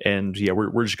 and yeah,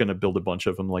 we're just going to build a bunch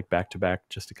of them like back to back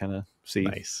just to kind of see.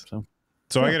 Nice.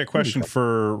 So I got a question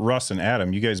for Russ and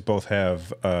Adam. You guys both have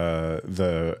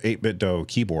the 8-bit Do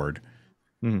keyboard.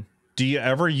 Mm-hmm. Do you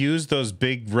ever use those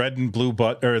big red and blue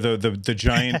or the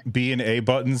giant B and A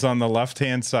buttons on the left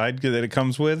hand side that it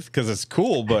comes with? Because it's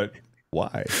cool, but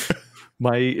why?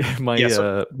 My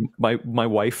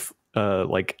wife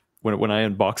like when I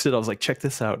unboxed it, I was like, check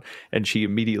this out, and she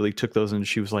immediately took those and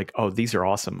she was like, oh, these are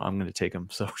awesome. I'm going to take them.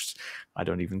 So I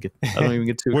don't even get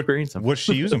to experience them. What's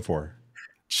she use them for?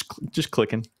 Just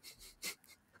clicking.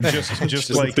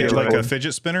 Just like a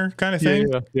fidget spinner kind of thing.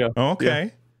 Yeah. Oh,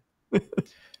 okay. Yeah.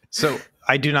 So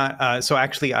I do not. So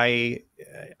actually, I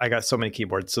got so many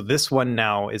keyboards. So this one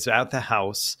now is at the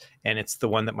house, and it's the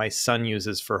one that my son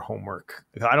uses for homework.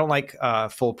 I don't like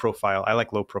full profile. I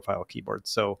like low profile keyboards.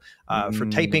 So for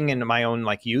typing into my own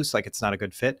like use, like it's not a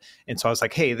good fit. And so I was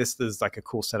like, hey, this is like a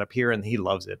cool setup here, and he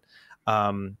loves it.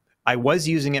 I was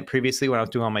using it previously when I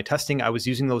was doing all my testing. I was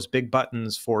using those big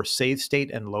buttons for save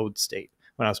state and load state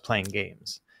when I was playing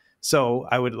games. So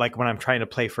I would, like when I'm trying to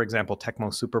play, for example,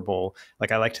 Tecmo Super Bowl,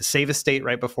 like I like to save a state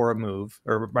right before a move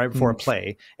or right before a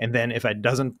play. And then if it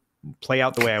doesn't play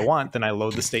out the way I want, then I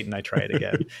load the state and I try it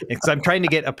again. Because I'm trying to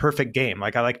get a perfect game.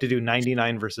 Like I like to do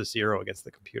 99 versus 0 against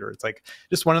the computer. It's like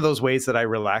just one of those ways that I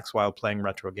relax while playing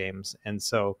retro games. And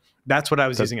so that's what I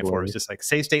was using it for. It's just like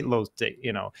save state, load state,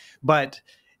 But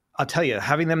I'll tell you,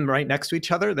 having them right next to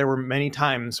each other, there were many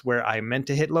times where I meant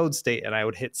to hit load state and I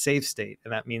would hit save state.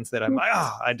 And that means that I'm like,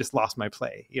 I just lost my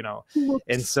play,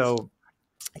 And so,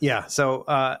 yeah, so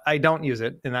I don't use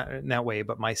it in that way,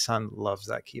 but my son loves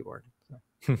that keyboard.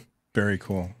 So. Very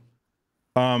cool.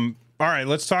 All right,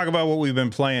 let's talk about what we've been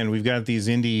playing. We've got these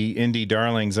indie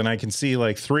darlings, and I can see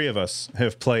like 3 of us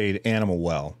have played Animal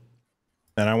Well.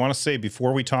 And I want to say,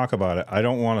 before we talk about it, I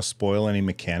don't want to spoil any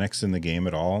mechanics in the game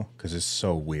at all, because it's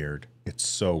so weird. It's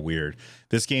so weird.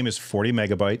 This game is 40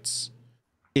 megabytes.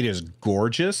 It is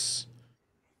gorgeous.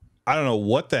 I don't know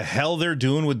what the hell they're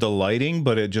doing with the lighting,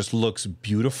 but it just looks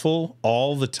beautiful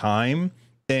all the time.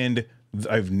 And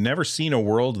I've never seen a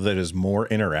world that is more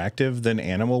interactive than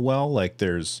Animal Well. Like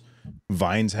there's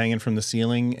vines hanging from the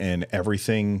ceiling, and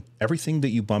everything that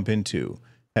you bump into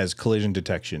has collision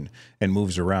detection and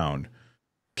moves around.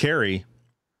 Carrie,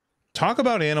 talk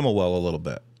about Animal Well a little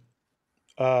bit.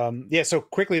 Yeah, so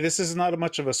quickly, this is not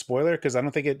much of a spoiler because I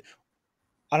don't think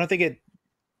it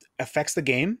affects the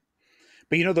game.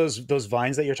 But those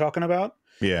vines that you're talking about?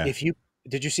 Yeah.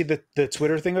 Did you see the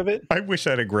Twitter thing of it? I wish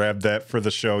I'd have grabbed that for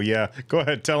the show. Yeah. Go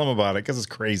ahead, tell them about it, because it's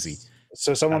crazy.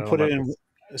 So someone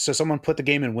put the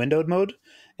game in windowed mode,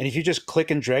 and if you just click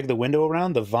and drag the window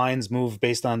around, the vines move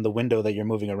based on the window that you're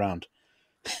moving around.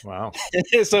 Wow.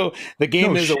 So the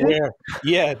game is aware.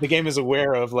 Yeah, the game is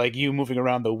aware of like you moving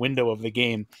around the window of the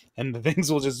game, and the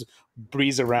things will just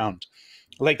breeze around.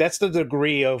 Like that's the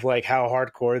degree of like how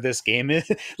hardcore this game is.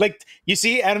 Like you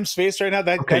see Adam's face right now.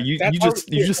 You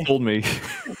just told me.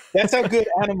 That's how good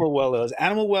Animal Well is.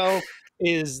 Animal Well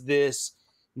is this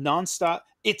nonstop.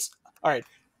 It's all right.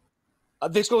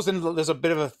 This goes into, there's a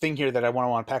bit of a thing here that I want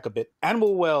to unpack a bit.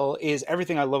 Animal Well is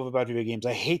everything I love about video games.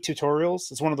 I hate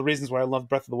tutorials. It's one of the reasons why I love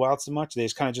Breath of the Wild so much. They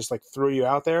just kind of just like throw you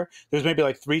out there. There's maybe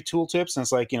like 3 tooltips, and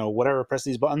it's like, whatever, press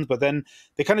these buttons. But then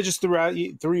they kind of just threw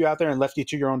you out there and left you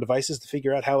to your own devices to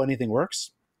figure out how anything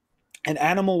works. And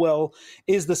Animal Well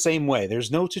is the same way. There's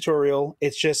no tutorial.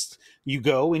 It's just you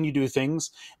go and you do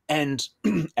things. And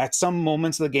at some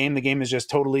moments of the game is just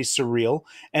totally surreal.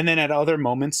 And then at other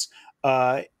moments,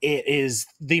 it is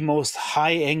the most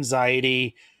high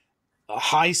anxiety,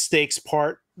 high stakes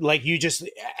part. Like you just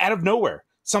out of nowhere,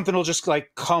 something will just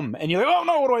like come and you're like, oh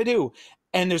no, what do I do?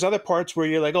 And there's other parts where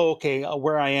you're like, oh, okay,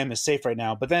 where I am is safe right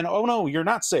now. But then, oh no, you're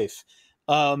not safe.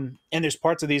 And there's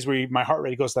parts of these where my heart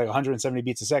rate goes to like 170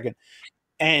 beats a second.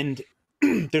 And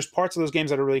there's parts of those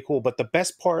games that are really cool. But the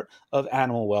best part of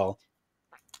Animal Well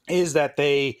is that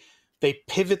they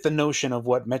pivot the notion of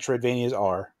what Metroidvanias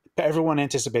are. Everyone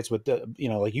anticipates with the,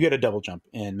 like you get a double jump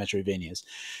in Metroidvanias.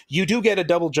 You do get a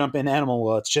double jump in Animal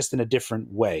Well. It's just in a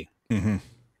different way. Mm-hmm.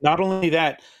 Not only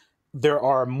that, there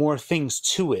are more things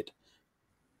to it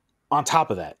on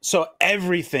top of that. So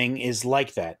everything is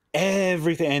like that.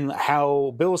 Everything, and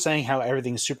how Bill was saying how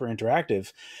everything's super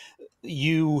interactive.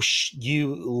 You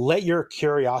let your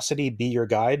curiosity be your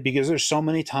guide, because there's so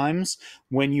many times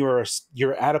when you're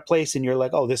at a place and you're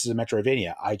like, oh, this is a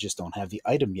Metroidvania. I just don't have the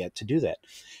item yet to do that.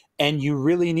 And you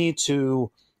really need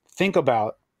to think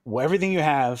about everything you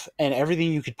have and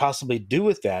everything you could possibly do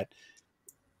with that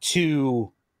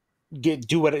to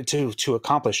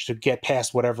accomplish, to get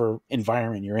past whatever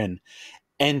environment you're in.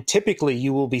 And typically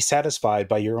you will be satisfied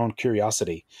by your own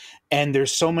curiosity. And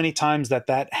there's so many times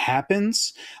that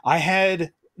happens. I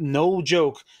had, no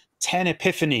joke, 10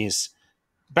 epiphanies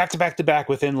back to back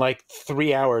within like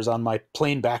 3 hours on my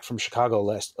plane back from Chicago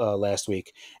last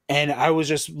week. And I was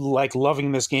just like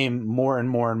loving this game more and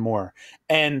more and more.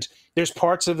 And there's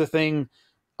parts of the thing,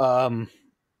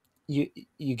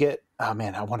 you get, oh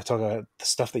man, I want to talk about the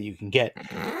stuff that you can get.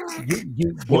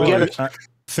 You get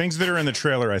things that are in the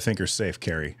trailer, I think, are safe,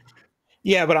 Carrie.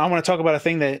 Yeah, but I want to talk about a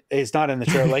thing that is not in the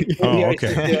trailer. Like,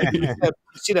 okay. You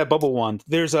see that bubble wand.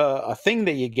 There's a thing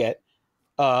that you get,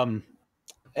 and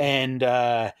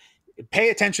pay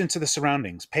attention to the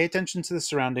surroundings. Pay attention to the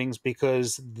surroundings,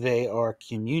 because they are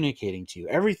communicating to you.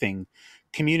 Everything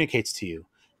communicates to you.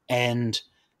 And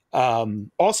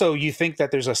also, you think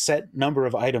that there's a set number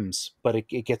of items, but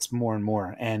it gets more and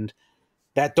more. And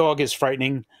that dog is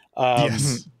frightening.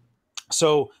 Yes.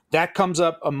 So that comes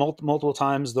up multiple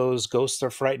times. Those ghosts are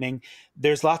frightening.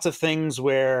 There's lots of things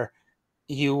where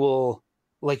you'll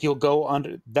go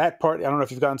under that part. I don't know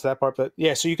if you've gotten to that part, but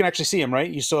yeah, so you can actually see him,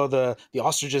 right? You saw the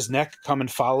ostrich's neck come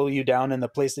and follow you down in the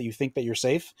place that you think that you're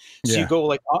safe. So you go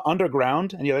like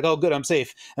underground and you're like, oh, good, I'm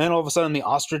safe. And then all of a sudden the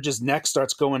ostrich's neck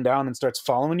starts going down and starts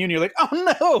following you. And you're like, oh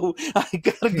no, I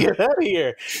gotta get out of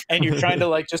here. And you're trying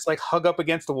to just hug up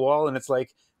against the wall, and it's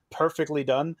like perfectly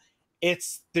done.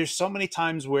 There's so many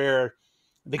times where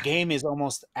the game is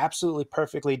almost absolutely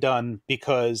perfectly done,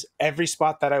 because every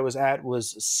spot that I was at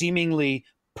was seemingly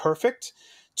perfect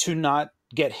to not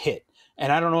get hit.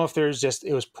 And I don't know if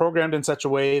it was programmed in such a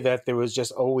way that there was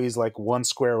just always like one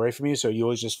square away from you. So you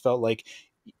always just felt like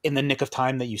in the nick of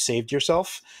time that you saved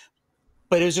yourself.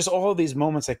 But it was just all of these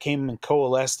moments that came and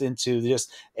coalesced into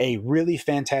just a really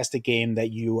fantastic game that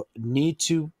you need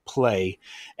to play.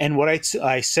 And what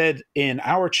I said in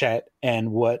our chat,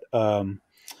 and what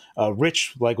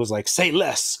Rich was like, say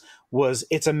less, was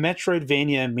it's a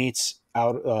Metroidvania meets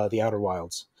the Outer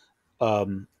Wilds.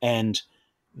 And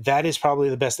that is probably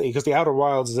the best thing, because the Outer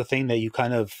Wilds is a thing that you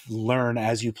kind of learn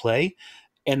as you play.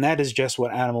 And that is just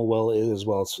what Animal Well is as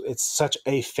well. It's such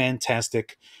a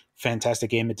fantastic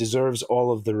game. It deserves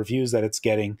all of the reviews that it's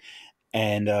getting.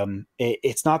 And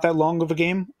it's not that long of a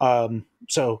game.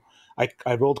 So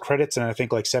I rolled credits in I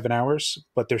think like 7 hours,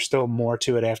 but there's still more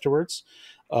to it afterwards.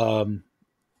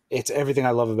 It's everything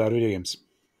I love about video games.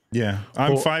 Yeah,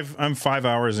 I'm 5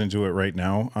 hours into it right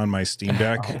now on my Steam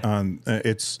Deck.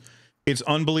 It's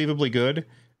unbelievably good.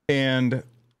 And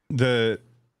the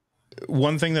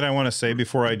one thing that I want to say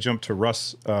before I jump to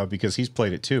Russ, because he's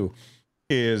played it too,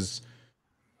 is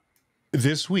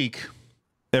this week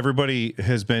everybody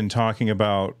has been talking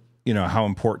about, how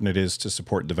important it is to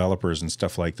support developers and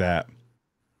stuff like that.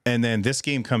 And then this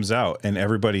game comes out and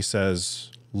everybody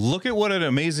says, look at what an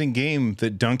amazing game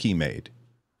that Donkey made.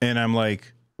 And I'm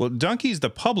like, well, Donkey's the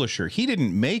publisher. He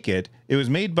didn't make it. It was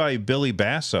made by Billy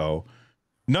Basso.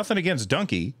 Nothing against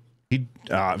Donkey. He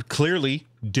clearly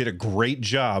did a great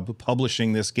job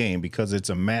publishing this game because it's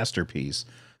a masterpiece.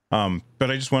 But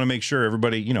I just want to make sure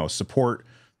everybody, support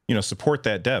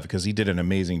that dev, because he did an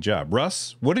amazing job.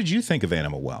 Russ, what did you think of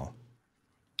Animal Well?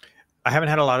 I haven't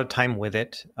had a lot of time with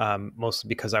it, mostly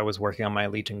because I was working on my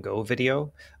Legion Go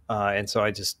video. And so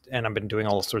I've been doing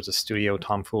all sorts of studio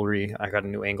tomfoolery. I got a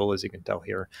new angle, as you can tell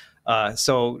here.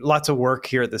 So lots of work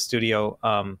here at the studio.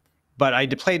 But I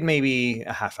played maybe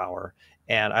a half hour,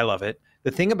 and I love it.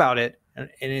 The thing about it, and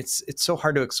it's so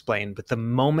hard to explain, but the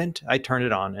moment I turned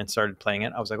it on and started playing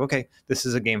it, I was like, okay, this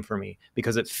is a game for me,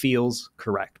 because it feels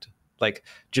correct. Like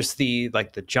just the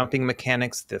jumping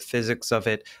mechanics, the physics of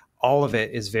it, all of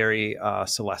it is very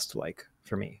Celeste-like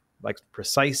for me. like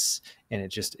precise, and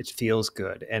it feels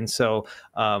good. And so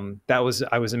I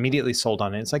was immediately sold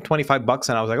on it. It's like $25,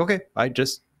 and I was like, okay,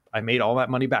 I made all that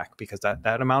money back, because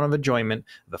that amount of enjoyment,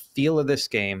 the feel of this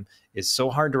game is so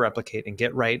hard to replicate and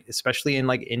get right, especially in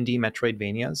like indie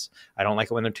Metroidvanias. I don't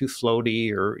like it when they're too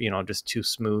floaty or, just too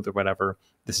smooth or whatever.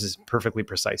 This is perfectly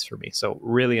precise for me. So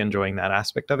really enjoying that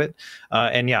aspect of it.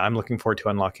 And yeah, I'm looking forward to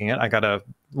unlocking it. I got a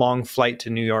long flight to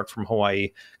New York from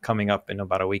Hawaii coming up in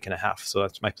about a week and a half. So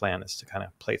that's my plan, is to kind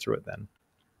of play through it then.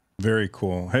 Very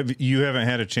cool. You haven't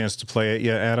had a chance to play it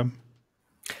yet, Adam?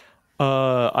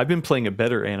 I've been playing a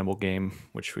better animal game,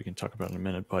 which we can talk about in a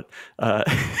minute. But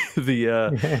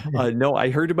no,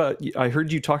 I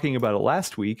heard you talking about it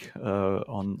last week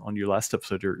on your last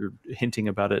episode. You're hinting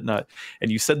about it,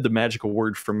 and you said the magical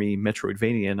word for me,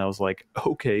 Metroidvania, and I was like,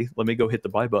 okay, let me go hit the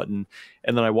buy button.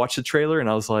 And then I watched the trailer, and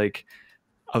I was like,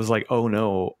 oh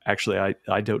no, actually,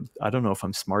 I don't know if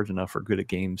I'm smart enough or good at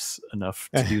games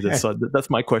enough to do this. So that's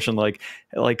my question. Like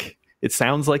it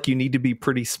sounds like you need to be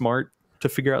pretty smart to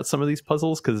figure out some of these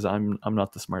puzzles, because I'm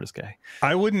not the smartest guy.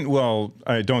 I wouldn't. Well,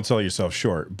 don't sell yourself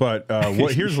short. But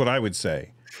here's what I would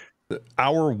say: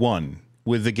 hour one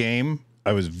with the game,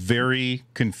 I was very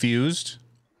confused,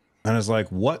 and I was like,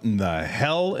 "What in the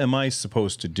hell am I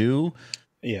supposed to do?"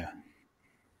 Yeah.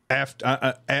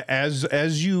 After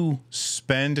as you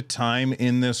spend time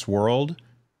in this world,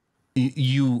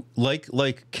 you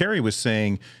like Carrie was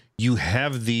saying, you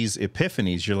have these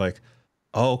epiphanies. You're like,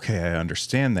 okay, I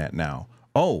understand that now.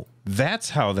 Oh,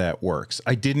 that's how that works.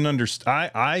 I didn't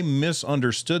understand. I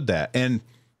misunderstood that. And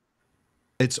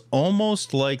it's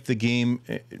almost like the game,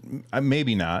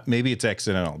 maybe not, maybe it's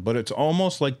accidental, but it's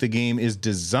almost like the game is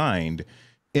designed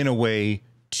in a way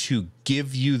to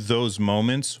give you those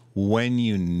moments when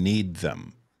you need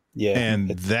them. Yeah.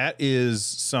 And that is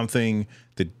something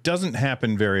that doesn't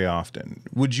happen very often.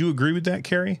 Would you agree with that,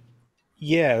 Carrie?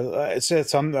 Yeah, I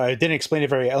didn't explain it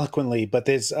very eloquently, but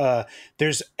there's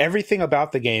everything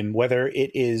about the game, whether it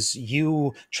is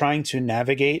you trying to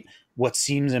navigate what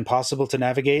seems impossible to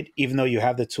navigate, even though you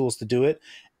have the tools to do it,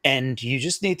 and you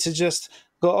just need to just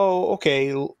go, oh,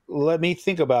 okay, let me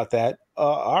think about that.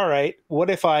 All right, what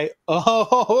if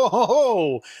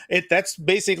that's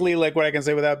basically like what I can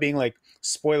say without being like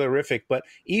spoilerific, but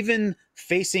even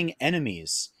facing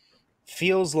enemies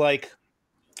feels like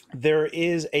there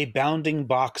is a bounding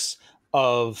box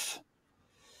of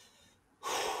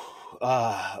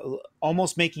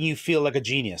almost making you feel like a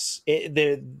genius.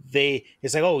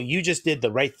 It's like, oh, you just did the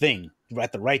right thing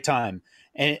at the right time.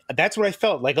 And that's what I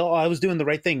felt like. Oh, I was doing the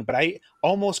right thing, but I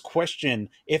almost question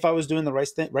if I was doing the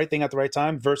right thing at the right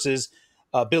time versus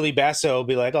Billy Basso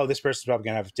be like, oh, this person's probably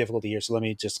gonna have difficulty here, so let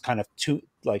me just kind of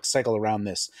cycle around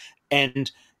this.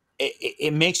 And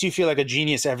it makes you feel like a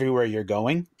genius everywhere you're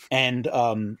going, and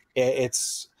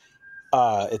it's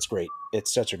great.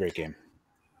 It's such a great game.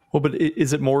 Well, but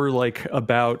is it more like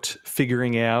about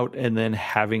figuring out and then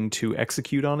having to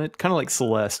execute on it? Kind of like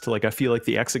Celeste. Like I feel like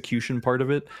the execution part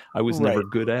of it, I was never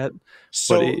good at.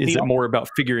 So but is it more about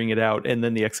figuring it out and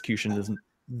then the execution isn't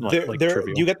trivial?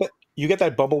 You get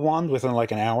that bubble wand within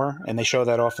like an hour, and they show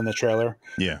that off in the trailer.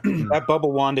 Yeah. That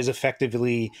bubble wand is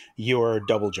effectively your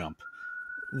double jump.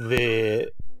 I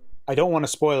don't want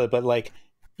to spoil it, but like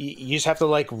you just have to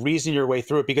like reason your way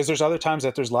through it, because there's other times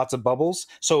that there's lots of bubbles.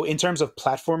 So in terms of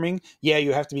platforming, yeah,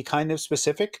 you have to be kind of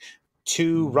specific.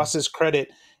 To Russ's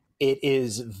credit, it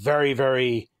is very,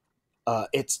 very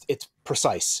it's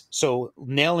precise. So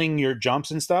nailing your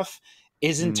jumps and stuff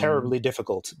isn't terribly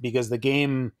difficult, because the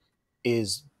game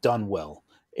is done well,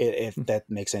 if that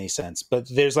makes any sense. But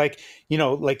there's like,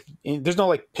 there's no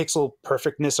like pixel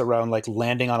perfectness around like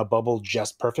landing on a bubble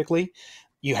just perfectly.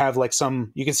 You have like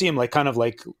you can see him like kind of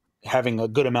like having a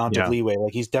good amount of leeway.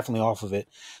 Like he's definitely off of it.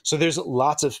 So there's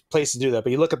lots of places to do that.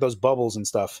 But you look at those bubbles and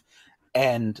stuff,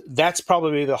 and that's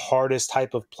probably the hardest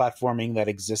type of platforming that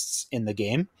exists in the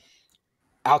game.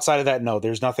 Outside of that, no,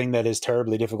 there's nothing that is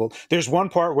terribly difficult. There's one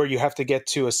part where you have to get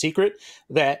to a secret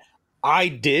that I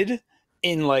did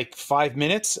in like 5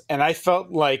 minutes, and I felt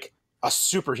like a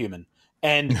superhuman.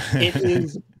 And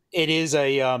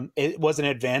it was an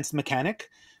advanced mechanic,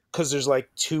 because there's like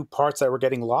two parts that were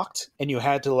getting locked, and you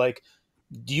had to like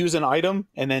use an item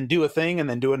and then do a thing and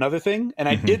then do another thing. And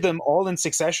I did them all in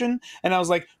succession. And I was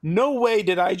like, no way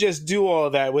did I just do all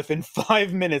of that within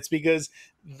 5 minutes, because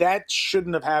that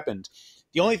shouldn't have happened.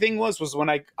 The only thing was when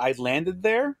I landed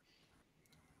there,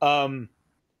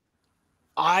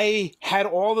 I had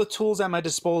all the tools at my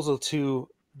disposal to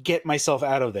get myself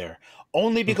out of there,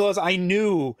 only because I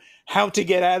knew how to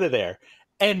get out of there.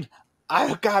 And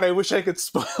God, I wish I could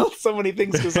spoil so many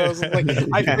things because I was like,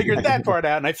 I figured that part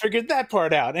out and I figured that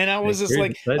part out. And I was just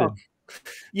like, oh.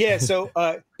 Yeah. So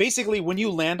basically, when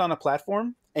you land on a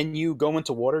platform and you go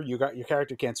into water, your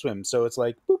character can't swim. So it's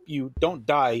like, boop, you don't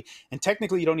die. And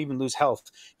technically, you don't even lose health.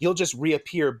 You'll just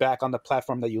reappear back on the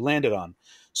platform that you landed on.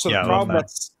 So the problem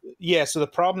so the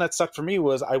problem that sucked for me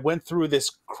was I went through this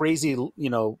crazy,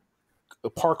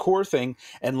 parkour thing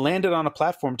and landed on a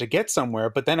platform to get somewhere,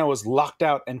 but then I was locked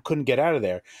out and couldn't get out of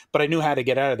there, but I knew how to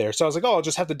get out of there. So I was like, oh, I'll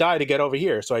just have to die to get over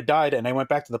here. So I died and I went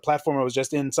back to the platform. I was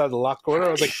just inside the locked corridor.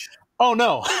 I was like, oh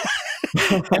no.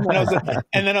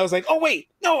 and then I was like, oh wait,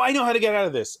 no, I know how to get out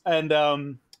of this. And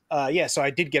so I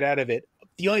did get out of it.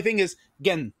 The only thing is,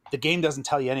 again, the game doesn't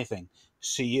tell you anything.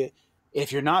 So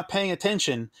if you're not paying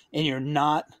attention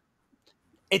and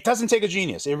it doesn't take a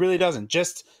genius. It really doesn't.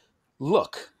 Just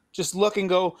look and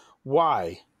go,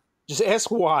 why? Just ask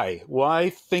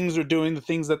why things are doing the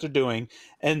things that they're doing.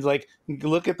 And like,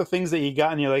 look at the things that you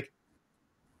got and you're like,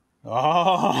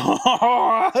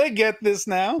 oh, I get this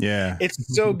now. Yeah.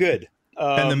 It's so good.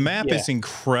 And the map is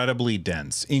incredibly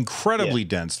dense,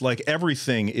 dense. Like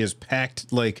everything is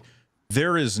packed. Like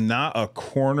there is not a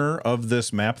corner of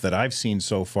this map that I've seen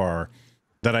so far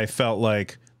that I felt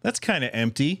like that's kind of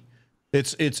empty.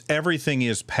 It's everything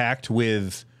is packed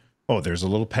with, oh, there's a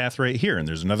little path right here, and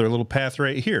there's another little path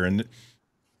right here, and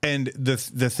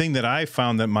the thing that I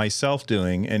found that myself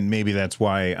doing, and maybe that's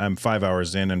why I'm 5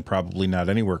 hours in and probably not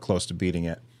anywhere close to beating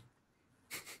it.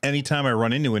 Anytime I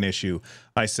run into an issue,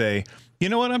 I say, you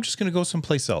know what, I'm just going to go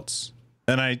someplace else,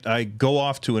 and I go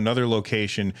off to another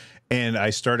location and I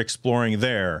start exploring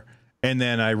there, and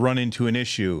then I run into an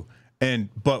issue.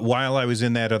 But while I was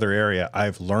in that other area,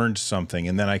 I've learned something,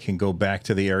 and then I can go back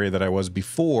to the area that I was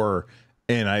before,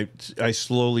 and I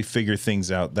slowly figure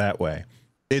things out that way.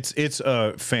 It's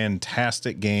a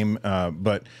fantastic game,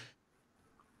 but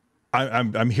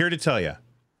I'm here to tell you,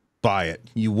 buy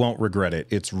it. You won't regret it.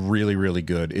 It's really, really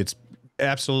good. It's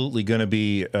absolutely going to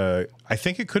be. I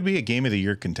think it could be a Game of the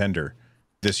Year contender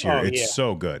this year. It's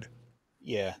so good.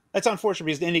 Yeah, that's unfortunate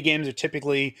because the indie games are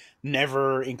typically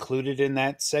never included in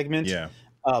that segment. Yeah.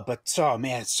 But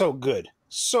man, it's so good.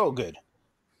 So good.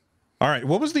 All right.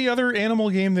 What was the other animal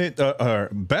game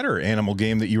better animal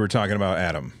game that you were talking about,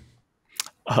 Adam?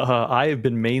 I have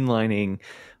been mainlining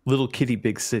Little Kitty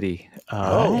Big City.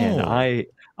 And I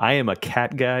am a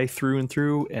cat guy through and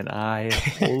through, and I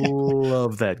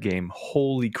love that game.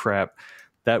 Holy crap.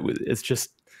 It's just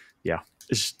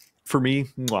for me,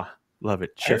 mwah. Love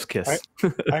it. Chef's kiss. I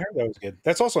heard that was good.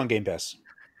 That's also on Game Pass.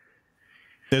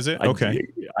 Is it? Okay.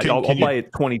 I'll buy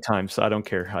it 20 times. I don't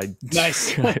care.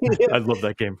 Nice. I love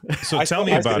that game. So tell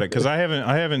me about it, because I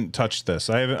haven't touched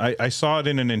this. I saw it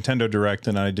in a Nintendo Direct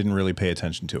and I didn't really pay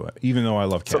attention to it, even though I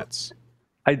love cats.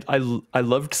 I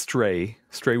loved Stray.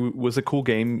 Stray was a cool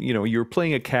game. You were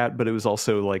playing a cat, but it was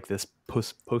also like this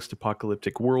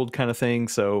post-apocalyptic world kind of thing.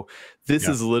 So this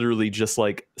is literally just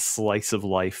like slice of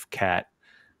life cat.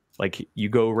 Like you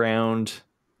go around,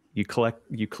 you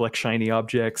collect shiny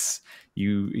objects,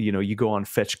 you go on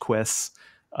fetch quests,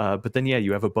 but then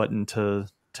you have a button to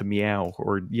meow,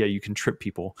 or you can trip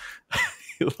people.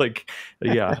 I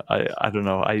don't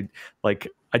know.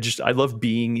 I love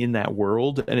being in that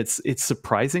world, and it's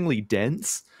surprisingly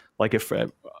dense. Like I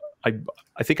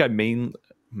think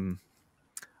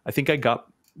I got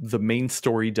the main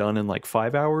story done in like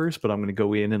 5 hours, but I'm going to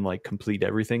go in and like complete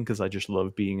everything because I just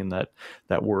love being in that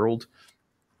world.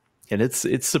 And it's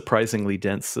surprisingly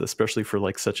dense, especially for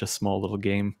like such a small little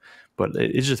game, but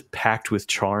it's just packed with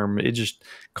charm. It just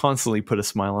constantly put a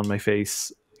smile on my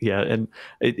face. Yeah, and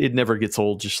it never gets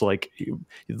old. Just like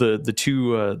the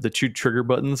two trigger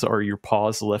buttons are your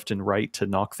paws left and right to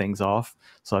knock things off.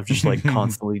 So I'm just like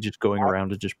constantly just going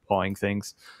around and just pawing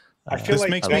things. I feel this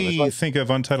makes me think of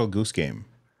Untitled Goose Game.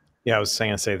 Yeah, I was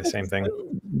going to say the same thing.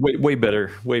 Way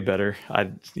better.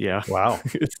 Wow.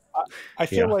 I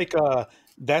feel like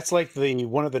that's like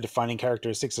one of the defining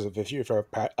characteristics of if you're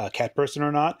a cat person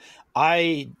or not.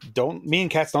 Me and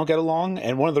cats don't get along,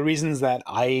 and one of the reasons that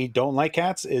I don't like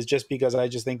cats is just because I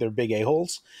just think they're big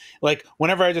a-holes. Like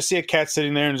whenever I just see a cat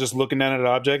sitting there and just looking down at an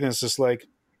object, and it's just like,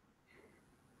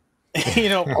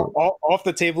 off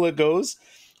the table it goes.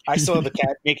 I saw the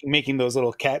cat making those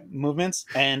little cat movements,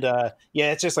 and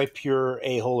it's just like pure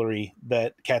a-holery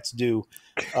that cats do.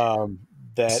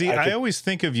 I always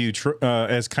think of you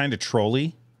as kind of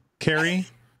trolly, Carrie.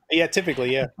 Yeah,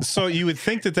 typically, yeah. So you would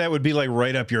think that would be like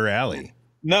right up your alley.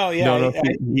 No, yeah, No,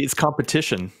 he's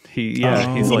competition. He's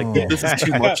like, Oh. this is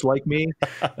too much like me.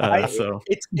 I So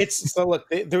it's so look.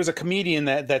 There was a comedian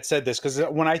that said this, because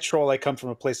when I troll, I come from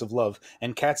a place of love,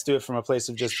 and cats do it from a place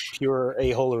of just pure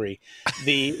a-holery.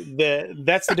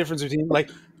 That's the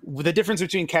difference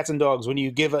between cats and dogs. When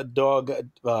you give a dog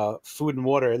food and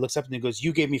water, it looks up and it goes,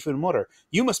 "You gave me food and water.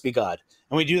 You must be God."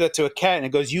 And we do that to a cat, and it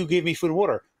goes, "You gave me food and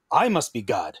water. I must be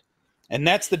God." And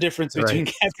that's the difference between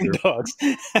Right. cats and dogs.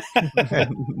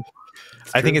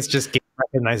 I think it's just game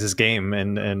recognizes game,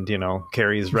 and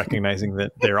Carrie's recognizing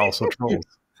that they're also trolls.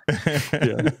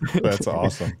 That's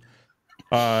awesome.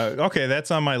 Okay,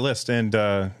 that's on my list, and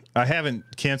I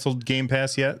haven't canceled Game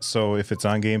Pass yet, so if it's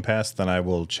on Game Pass, then I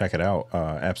will check it out.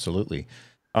 Absolutely.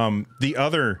 The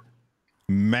other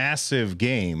massive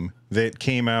game that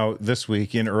came out this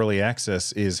week in early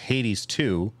access is Hades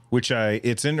 2, which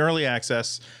it's in early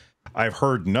access. I've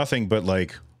heard nothing but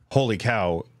like, holy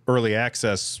cow, early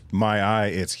access, my eye,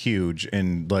 it's huge,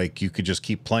 and like you could just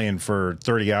keep playing for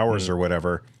 30 hours or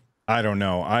whatever. I don't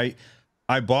know.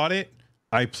 I bought it,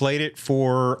 I played it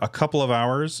for a couple of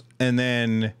hours, and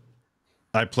then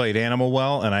I played Animal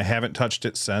Well, and I haven't touched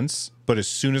it since. But as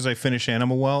soon as I finish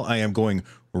Animal Well, I am going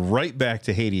right back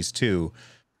to Hades 2.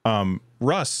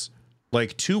 Russ,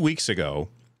 like 2 weeks ago,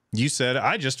 you said,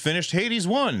 I just finished Hades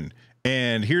 1,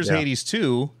 and here's Hades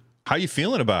 2. How you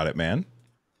feeling about it, man?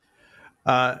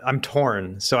 I'm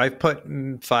torn. So I've put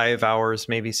 5 hours,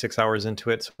 maybe 6 hours into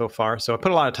it so far. So I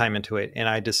put a lot of time into it, and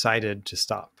I decided to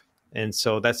stop. And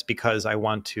so that's because I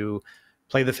want to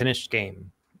play the finished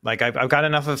game. Like I've got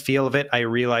enough of a feel of it. I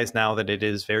realize now that it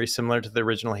is very similar to the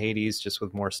original Hades, just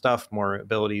with more stuff, more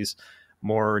abilities,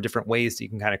 more different ways that you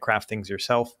can kind of craft things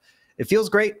yourself. It feels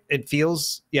great. It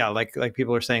feels, like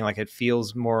people are saying, like it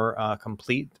feels more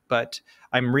complete. But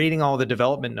I'm reading all the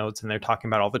development notes, and they're talking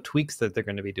about all the tweaks that they're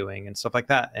going to be doing and stuff like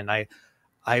that. And I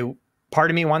part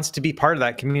of me wants to be part of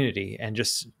that community and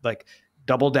just like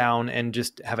double down and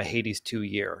just have a Hades 2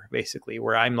 year, basically,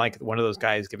 where I'm like one of those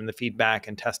guys giving the feedback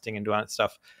and testing and doing that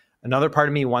stuff. Another part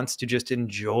of me wants to just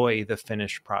enjoy the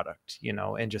finished product,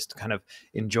 and just kind of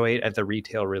enjoy it at the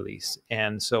retail release.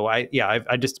 And so I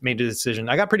just made a decision.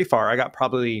 I got pretty far. I got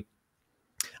probably,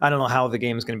 I don't know how the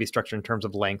game is going to be structured in terms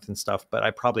of length and stuff, but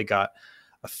I probably got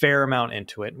a fair amount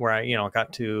into it where I,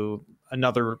 got to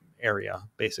another area,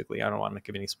 basically. I don't want to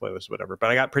give any spoilers, whatever, but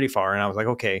I got pretty far, and I was like,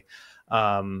 okay,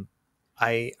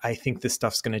 I think this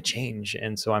stuff's going to change.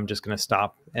 And so I'm just going to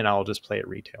stop, and I'll just play it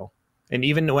retail. And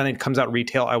even when it comes out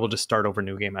retail, I will just start over a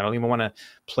new game. I don't even want to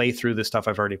play through the stuff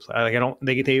I've already played.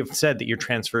 Like they've said that your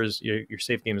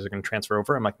save games are going to transfer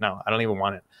over. I'm like, no, I don't even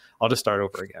want it. I'll just start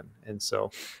over again. And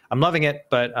so I'm loving it,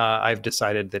 but I've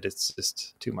decided that it's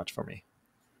just too much for me.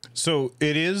 So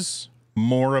it is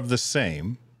more of the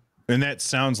same. And that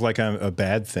sounds like a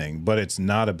bad thing, but it's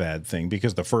not a bad thing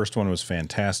because the first one was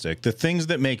fantastic. The things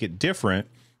that make it different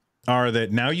are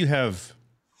that now you have,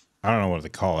 I don't know what they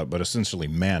call it, but essentially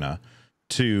mana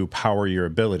to power your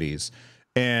abilities.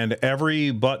 And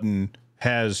every button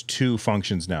has two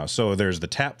functions now. So there's the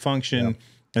tap function,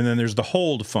 and then there's the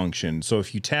hold function. So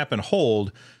if you tap and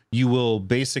hold, you will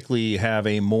basically have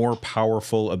a more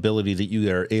powerful ability that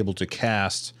you are able to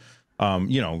cast,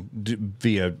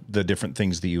 via the different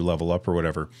things that you level up or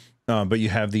whatever. But you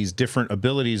have these different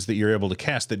abilities that you're able to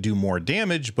cast that do more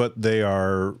damage, but they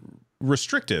are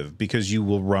restrictive because you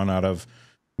will run out of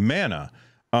mana.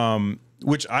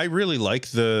 Which I really like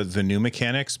the new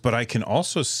mechanics, but I can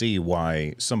also see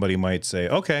why somebody might say,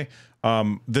 okay,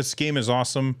 this game is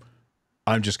awesome.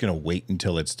 I'm just going to wait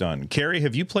until it's done. Carrie,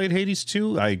 have you played Hades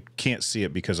 2? I can't see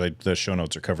it because the show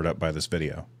notes are covered up by this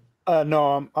video.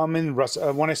 No, I'm in Rust.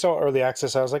 When I saw early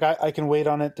access, I was like, I can wait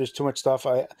on it. There's too much stuff.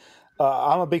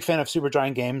 I'm a big fan of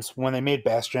Supergiant Games. When they made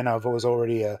Bastion, I was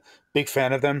already a big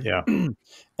fan of them. Yeah.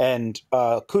 And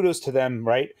kudos to them,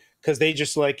 right? Because they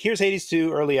just like, here's Hades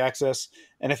 2 early access,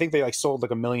 and I think they like sold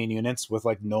like 1 million units with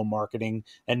like no marketing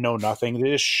and no nothing. They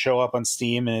just show up on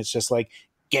Steam, and it's just like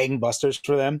gangbusters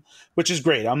for them, which is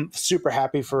great. I'm super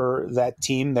happy for that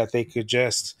team that they could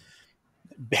just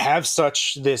have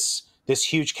such this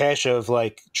huge cache of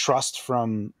like trust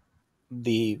from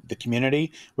the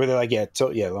community where they're like,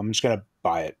 I'm just gonna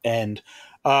buy it, and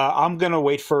I'm gonna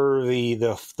wait for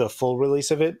the full release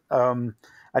of it.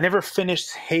 I never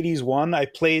finished Hades 1. I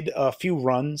played a few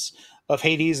runs of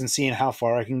Hades and seeing how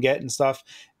far I can get and stuff.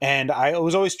 And I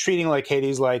was always treating like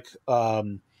Hades like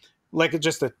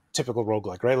just a typical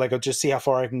roguelike, right? Like I'll just see how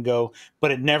far I can go,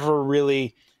 but it never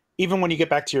really even when you get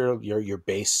back to your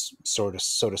base, sort of,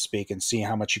 so to speak, and see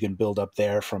how much you can build up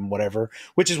there from whatever,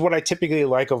 which is what I typically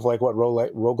like of like what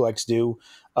roguelikes do.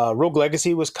 Rogue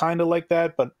Legacy was kind of like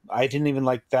that, but I didn't even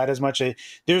like that as much.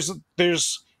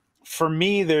 There's for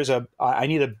me, I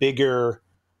need a bigger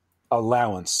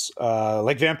allowance,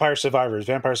 like Vampire Survivors.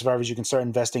 You can start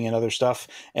investing in other stuff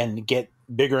and get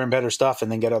bigger and better stuff,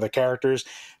 and then get other characters.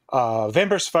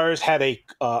 Vampire Survivors had a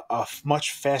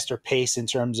much faster pace in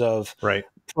terms of Right.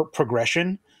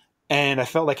 progression, and I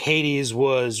felt like Hades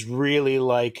was really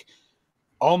like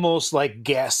almost like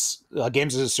games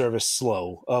as a service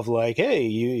slow, of like, hey,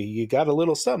 you got a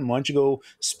little something, why don't you go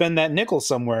spend that nickel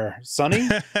somewhere, sonny?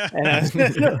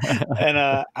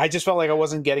 And I just felt like I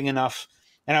wasn't getting enough.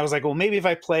 And I was like, well, maybe if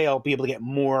I play, I'll be able to get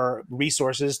more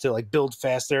resources to like build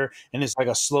faster. And it's like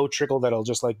a slow trickle that'll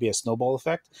just like be a snowball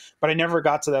effect. But I never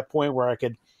got to that point where I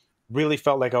could really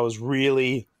felt like I was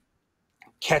really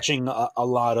catching a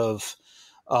lot of,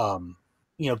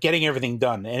 getting everything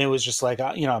done. And it was just like,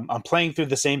 I'm playing through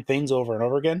the same things over and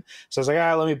over again. So I was like,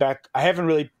 let me back. I haven't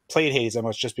really played Hades that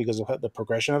much just because of the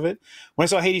progression of it. When I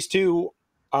saw Hades 2,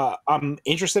 I'm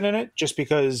interested in it just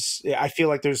because I feel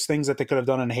like there's things that they could have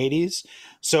done in Hades.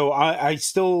 So I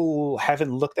still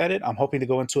haven't looked at it. I'm hoping to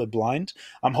go into it blind.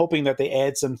 I'm hoping that they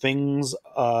add some things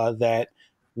that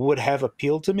would have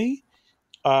appealed to me.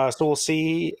 So we'll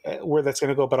see where that's going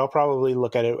to go, but I'll probably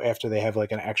look at it after they have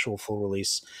like an actual full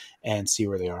release and see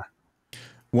where they are.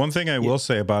 One thing I will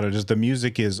say about it is the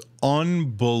music is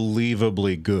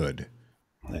unbelievably good.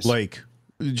 Nice. Like,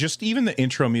 just even the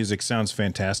intro music sounds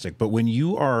fantastic, but when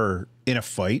you are in a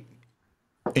fight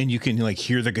and you can like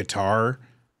hear the guitar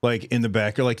like in the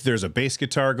back, or like there's a bass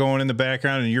guitar going in the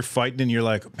background and you're fighting and you're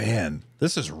like, man,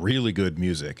 this is really good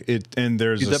music. And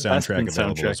there's a soundtrack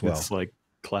available as well. It's like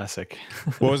classic.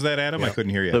 What was that, Adam? I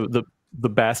couldn't hear you. The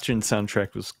Bastion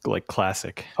soundtrack was like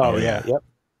classic. Oh yeah. Yep.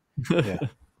 Yeah.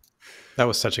 That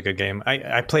was such a good game.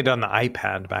 I played it on the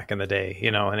iPad back in the day,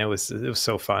 and it was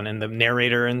so fun. And the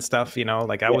narrator and stuff,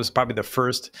 like I was probably the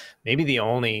first, maybe the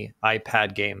only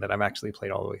iPad game that I've actually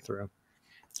played all the way through.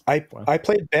 I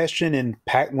played Bastion in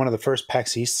one of the first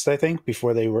PAX Easts, I think,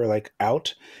 before they were like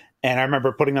out. And I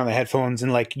remember putting on the headphones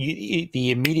and like the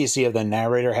immediacy of the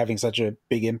narrator having such a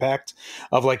big impact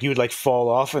of like you would like fall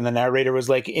off and the narrator was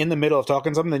like in the middle of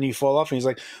talking something, then you fall off and he's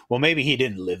like, well, maybe he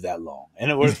didn't live that long.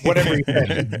 And it was whatever he said.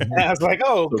 And I was like,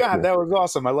 oh, so God, cool. That was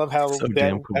awesome. I love how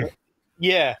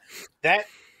that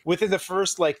within the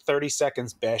first like 30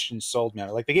 seconds, Bastion sold me on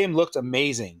it. Like the game looked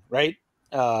amazing, right?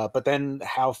 But then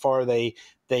how far they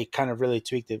kind of really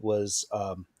tweaked it was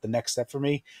the next step for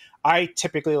me. I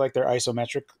typically like their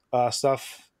isometric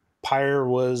stuff. Pyre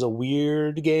was a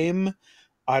weird game.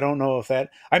 I don't know if that.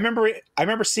 I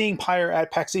remember seeing Pyre at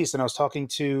PAX East, and I was talking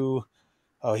to.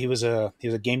 Oh, he was a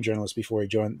game journalist before he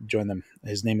joined them.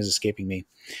 His name is escaping me.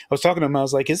 I was talking to him. I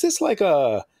was like, "Is this like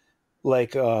a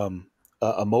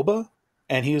MOBA?"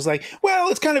 And he was like, well,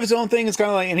 it's kind of its own thing. It's kind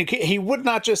of like, and he would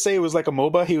not just say it was like a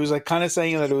MOBA. He was like kind of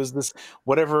saying that it was this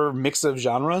whatever mix of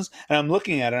genres. And I'm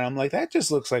looking at it and I'm like, that just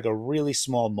looks like a really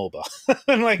small MOBA.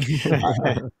 And like,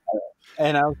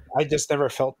 I just never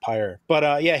felt Pyre.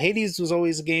 But Hades was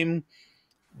always a game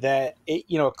that it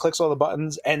clicks all the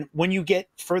buttons. And when you get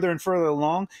further and further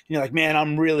along, you're like, man,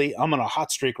 I'm on a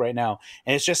hot streak right now.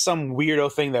 And it's just some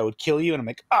weirdo thing that would kill you. And I'm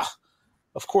like,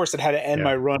 of course it had to end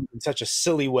my run in such a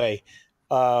silly way.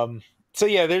 So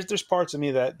yeah, there's parts of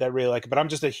me that really like it, but I'm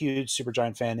just a huge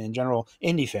Supergiant fan in general,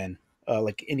 indie fan,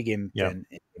 like indie game fan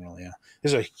in general. Yeah,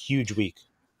 this is a huge week.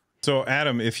 So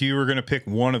Adam, if you were going to pick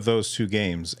one of those two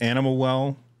games, Animal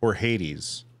Well or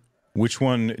Hades, which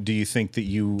one do you think that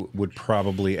you would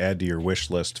probably add to your wish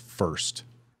list first?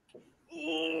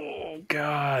 Oh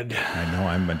God, I know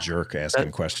I'm a jerk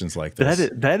asking questions like this.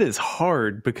 That is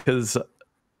hard because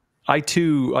I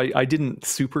didn't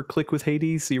super click with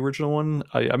Hades, the original one.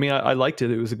 I mean, I liked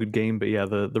it. It was a good game, but yeah,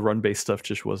 the run-based stuff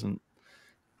just wasn't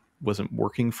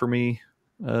working for me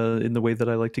in the way that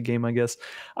I liked a game, I guess.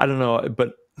 I don't know,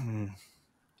 but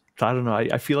I don't know.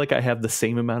 I feel like I have the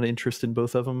same amount of interest in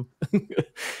both of them.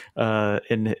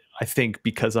 And I think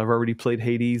because I've already played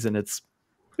Hades and it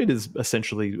is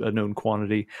essentially a known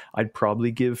quantity, I'd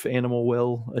probably give Animal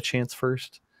Well a chance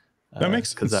first. That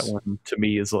makes sense. Because that one to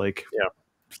me is like,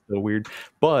 so weird.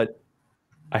 But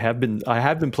I have been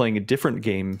playing a different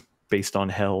game based on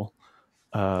Hell.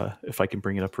 If I can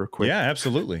bring it up real quick. Yeah,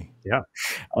 absolutely. Yeah.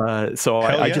 So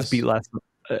I just beat I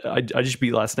just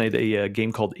beat last night a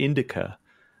game called Indica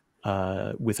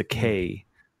with a K,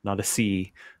 not a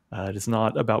C. It is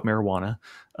not about marijuana.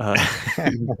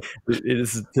 It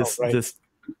is this.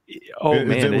 Oh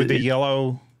man, with the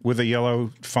yellow with a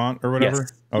yellow font or whatever?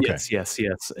 Yes,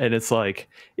 yes. And it's like,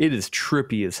 it is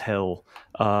trippy as hell.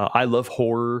 I love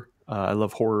horror. I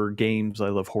love horror games. I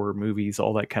love horror movies,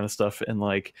 all that kind of stuff. And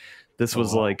like, this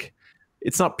was like,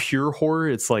 it's not pure horror.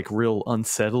 It's like real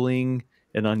unsettling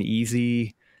and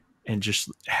uneasy and just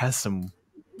has some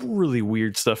really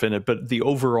weird stuff in it. But the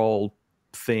overall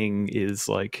thing is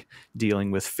like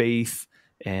dealing with faith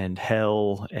and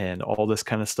hell and all this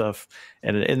kind of stuff,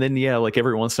 and then yeah, like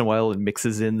every once in a while it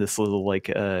mixes in this little like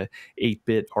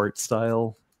 8-bit art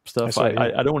style stuff.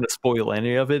 I don't want to spoil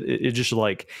any of it. It's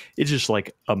just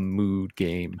like a mood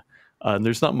game.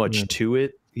 There's not much to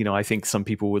it. You know, I think some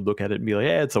people would look at it and be like,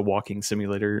 yeah, it's a walking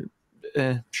simulator.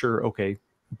 Sure, okay,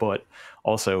 but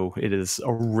also it is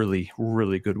a really,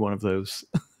 really good one of those.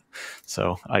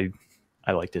 So I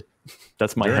liked it.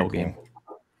 That's my hell game.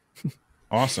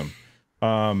 Awesome.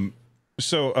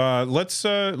 So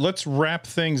let's wrap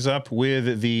things up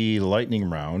with the lightning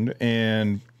round.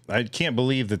 And I can't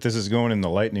believe that this is going in the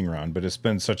lightning round, but it's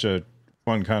been such a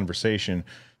fun conversation.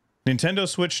 Nintendo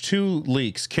Switch 2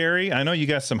 leaks. Carrie, I know you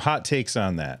got some hot takes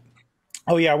on that.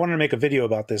 Oh yeah, I wanted to make a video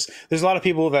about this. There's a lot of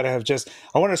people that have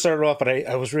I want to start it off, but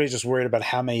I was really just worried about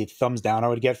how many thumbs down I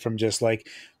would get from just like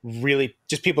really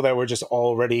just people that were just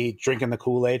already drinking the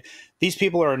Kool-Aid. These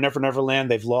people are in Never Land.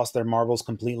 They've lost their marbles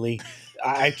completely.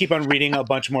 I keep on reading a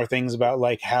bunch more things about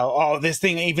like how, this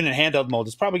thing, even in handheld mode,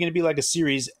 is probably going to be like a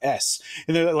Series S.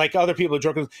 And they're like other people are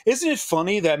joking. Isn't it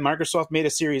funny that Microsoft made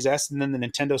a Series S and then the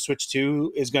Nintendo Switch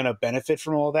 2 is going to benefit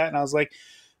from all that? And I was like,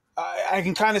 I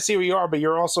can kind of see where you are, but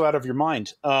you're also out of your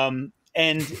mind. And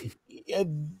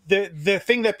the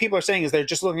thing that people are saying is they're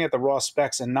just looking at the raw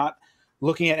specs and not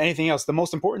looking at anything else. The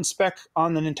most important spec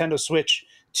on the Nintendo Switch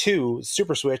 2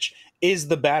 Super Switch is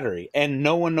the battery, and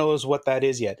no one knows what that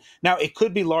is yet. Now, it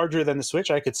could be larger than the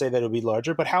Switch. I could say that it would be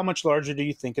larger, but how much larger do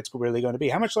you think it's really going to be?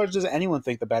 How much larger does anyone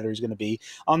think the battery is going to be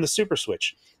on the Super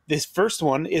Switch? This first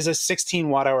one is a 16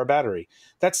 watt-hour battery.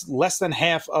 That's less than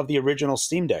half of the original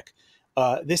Steam Deck.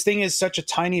 This thing is such a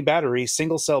tiny battery,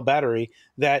 single cell battery,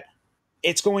 that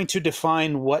it's going to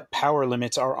define what power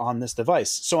limits are on this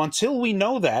device. So until we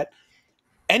know that,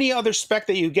 any other spec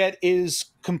that you get is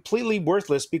completely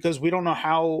worthless because we don't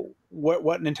know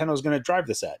what Nintendo is going to drive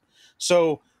this at.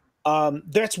 So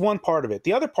that's one part of it.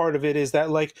 The other part of it is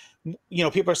that, like, you know,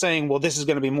 people are saying, well, this is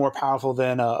going to be more powerful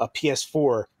than a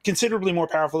PS4, considerably more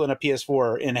powerful than a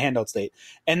PS4 in a handheld state.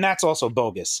 And that's also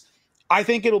bogus. I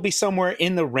think it'll be somewhere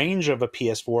in the range of a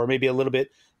PS4, maybe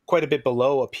quite a bit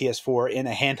below a PS4 in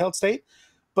a handheld state.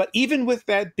 But even with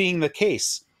that being the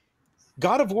case,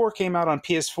 God of War came out on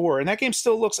PS4, and that game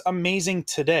still looks amazing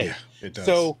today. Yeah, it does.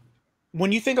 So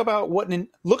when you think about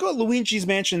look at Luigi's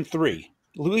Mansion 3.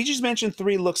 Luigi's Mansion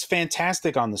 3 looks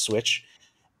fantastic on the Switch.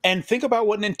 And think about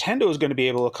what Nintendo is going to be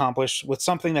able to accomplish with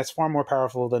something that's far more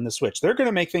powerful than the Switch. They're going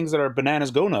to make things that are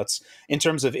bananas go nuts in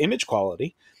terms of image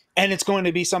quality. And it's going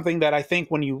to be something that I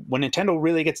think when Nintendo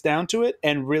really gets down to it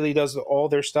and really does all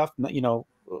their stuff, you know,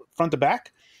 front to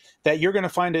back, that you're going to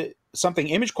find something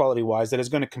image quality wise that is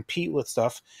going to compete with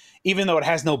stuff, even though it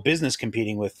has no business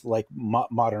competing with like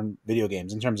modern video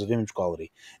games in terms of image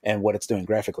quality and what it's doing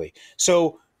graphically.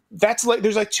 So that's like,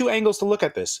 there's like two angles to look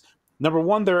at this. Number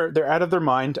one, they're out of their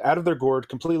mind, out of their gourd,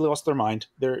 completely lost their mind.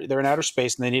 They're in outer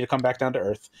space and they need to come back down to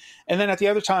Earth. And then at the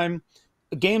other time,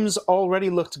 games already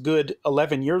looked good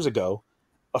 11 years ago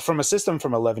from a system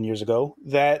from 11 years ago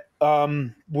that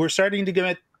we're starting to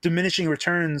get diminishing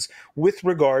returns with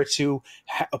regard to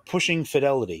pushing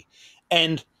fidelity.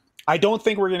 And I don't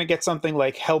think we're going to get something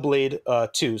like Hellblade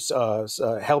 2,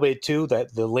 Hellblade 2,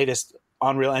 that the latest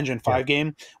Unreal Engine 5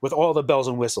 game with all the bells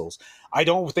and whistles. I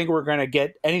don't think we're going to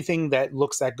get anything that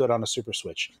looks that good on a Super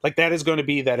Switch. Like, that is going to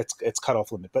be that it's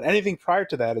cutoff limit. But anything prior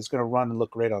to that is going to run and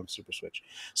look great on the Super Switch.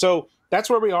 So that's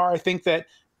where we are. I think that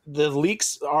the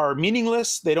leaks are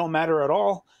meaningless. They don't matter at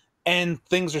all. And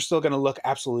things are still going to look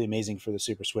absolutely amazing for the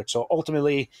Super Switch. So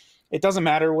ultimately, it doesn't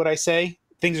matter what I say.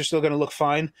 Things are still going to look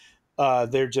fine.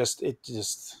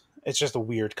 It's just a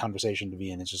weird conversation to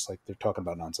be in. It's just like they're talking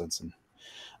about nonsense, and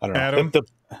I don't know. Adam?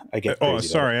 I get Oh,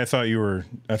 sorry. I thought you were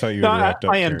no, wrapped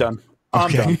up. I am done.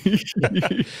 I'm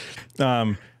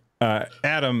done.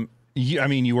 Adam,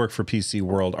 you work for PC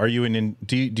World. Are you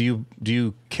do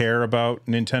you care about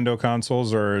Nintendo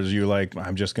consoles, or is you like,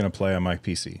 I'm just going to play on my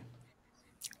PC?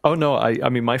 Oh no, I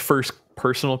mean my first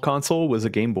personal console was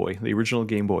a Game Boy, the original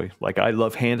Game Boy. Like, I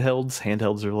love handhelds.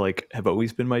 Handhelds are like, have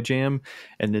always been my jam.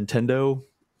 And Nintendo,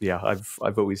 yeah,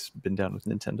 I've always been down with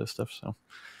Nintendo stuff. So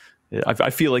yeah,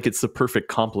 I feel like it's the perfect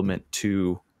complement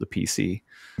to the PC.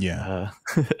 Yeah.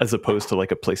 As opposed to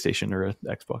like a PlayStation or an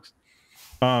Xbox.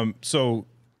 So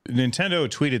Nintendo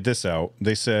tweeted this out.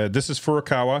 They said, "This is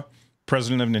Furukawa,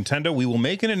 president of Nintendo. We will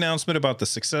make an announcement about the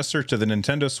successor to the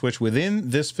Nintendo Switch within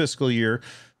this fiscal year."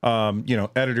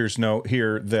 Editor's note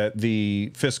here that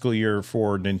the fiscal year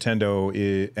for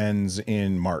Nintendo ends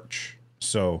in March,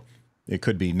 so it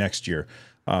could be next year,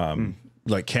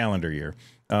 like calendar year.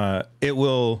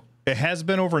 It has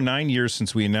been over 9 years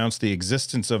since we announced the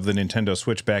existence of the Nintendo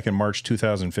Switch back in March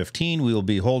 2015. We will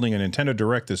be holding a Nintendo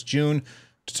Direct this June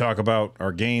to talk about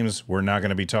our games. We're not going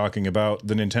to be talking about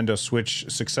the Nintendo Switch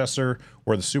successor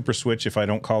or the Super Switch. If I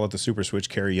don't call it the Super Switch,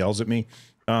 Carrie yells at me.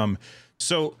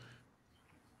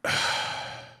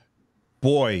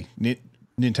 Boy,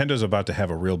 Nintendo's about to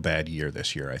have a real bad year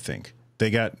this year, I think.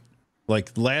 They got,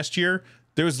 like, last year,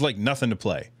 there was, like, nothing to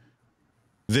play.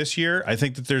 This year, I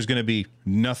think that there's going to be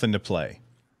nothing to play.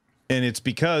 And it's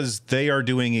because they are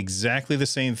doing exactly the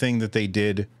same thing that they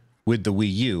did with the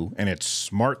Wii U, and it's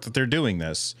smart that they're doing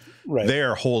this. Right. They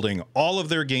are holding all of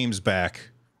their games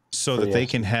back so that they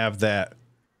can have that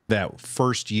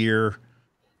first year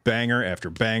banger after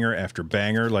banger after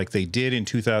banger like they did in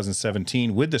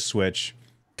 2017 with the Switch,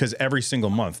 because every single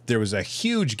month there was a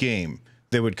huge game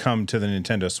that would come to the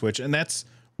Nintendo Switch, and that's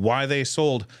why they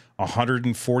sold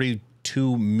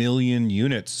 142 million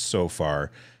units so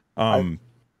far. Go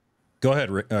ahead,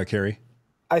 Carrie.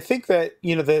 I think that,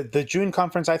 the June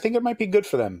conference, I think it might be good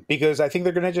for them, because I think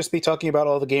they're going to just be talking about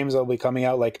all the games that will be coming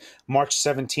out like March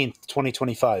 17th,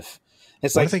 2025.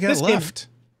 It's what like if they got left?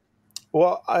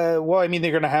 Well, I mean,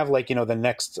 they're going to have like, the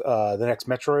next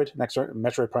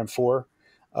Metroid Prime 4.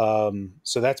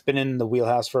 So that's been in the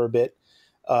wheelhouse for a bit.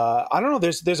 I don't know.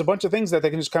 There's a bunch of things that they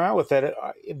can just come out with that.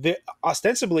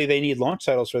 Ostensibly, they need launch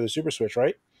titles for the Super Switch,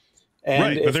 right?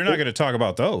 Right, but they're not going to talk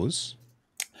about those.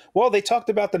 Well, they talked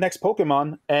about the next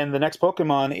Pokemon, and the next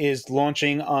Pokemon is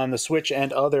launching on the Switch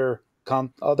and other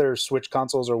Switch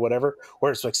consoles or whatever,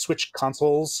 or it's like Switch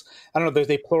consoles. I don't know.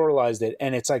 They pluralized it,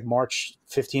 and it's like March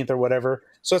 15th or whatever.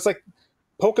 So it's like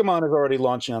Pokemon is already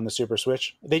launching on the Super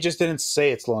Switch. They just didn't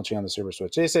say it's launching on the Super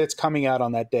Switch. They said it's coming out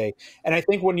on that day. And I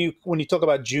think when you talk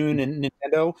about June and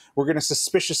Nintendo, we're going to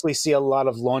suspiciously see a lot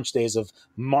of launch days of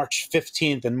March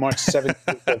 15th and March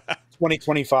 17th of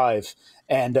 2025.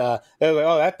 And they're like,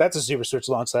 oh, that's a Super Switch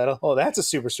launch title. Oh, that's a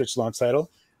Super Switch launch title.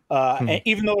 And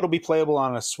even though it'll be playable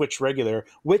on a Switch regular,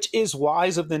 which is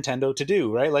wise of Nintendo to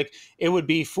do, right? Like, it would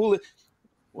be foolish.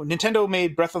 Nintendo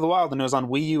made Breath of the Wild and it was on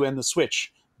Wii U and the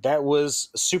Switch. That was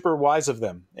super wise of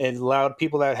them. It allowed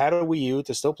people that had a Wii U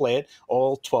to still play it,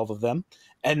 all 12 of them.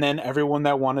 And then everyone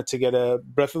that wanted to get a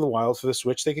Breath of the Wild for the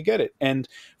Switch, they could get it. And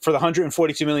for the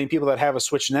 142 million people that have a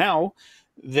Switch now,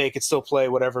 they could still play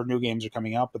whatever new games are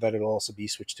coming out, but that it'll also be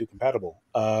Switch 2 compatible.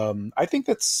 I think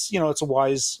that's, it's a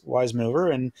wise maneuver,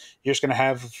 and you're just going to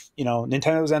have,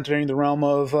 Nintendo's entering the realm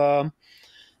of,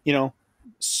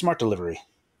 smart delivery.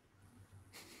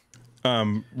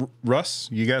 Russ,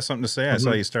 you got something to say? I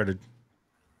saw you started.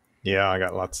 Yeah, I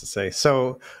got lots to say.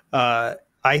 So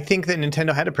I think that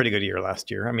Nintendo had a pretty good year last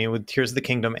year. I mean, with Tears of the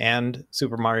Kingdom and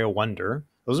Super Mario Wonder,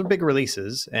 those are big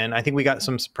releases. And I think we got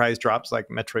some surprise drops like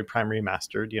Metroid Prime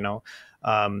Remastered,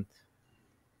 when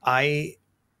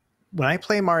I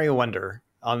play Mario Wonder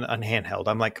on handheld,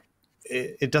 I'm like,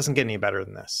 it doesn't get any better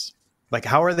than this. Like,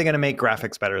 how are they going to make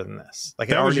graphics better than this? Like,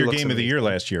 that was your game of the year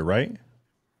last year, right?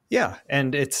 Yeah,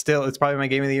 and it's probably my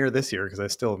game of the year this year because I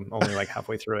still am only like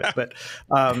halfway through it. But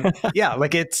yeah,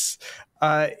 like it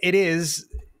is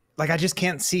like I just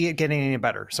can't see it getting any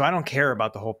better. So I don't care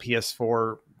about the whole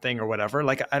PS4 thing or whatever.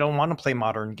 Like, I don't want to play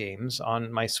modern games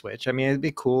on my Switch. I mean, it'd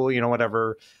be cool,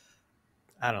 whatever.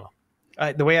 I don't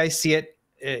know. The way I see it,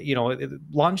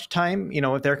 launch time.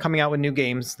 If they're coming out with new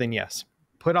games, then yes.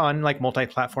 Put on like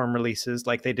multi-platform releases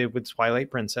like they did with Twilight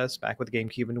Princess back with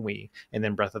GameCube and Wii, and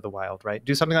then Breath of the Wild, right?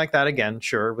 Do something like that again,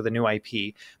 sure, with a new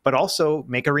IP, but also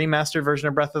make a remastered version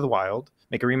of Breath of the Wild,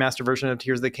 make a remastered version of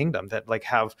Tears of the Kingdom that like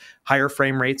have higher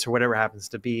frame rates or whatever happens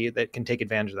to be that can take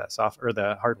advantage of that software or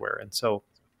the hardware. And so,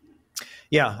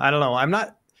 yeah, I don't know.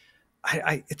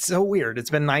 It's so weird.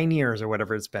 It's been 9 years or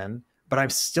whatever it's been, but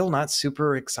I'm still not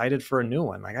super excited for a new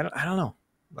one. Like, I don't know.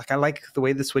 Like, I like the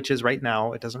way the Switch is right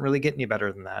now. It doesn't really get any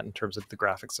better than that in terms of the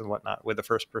graphics and whatnot with the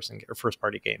first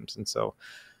party games. And so,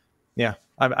 yeah,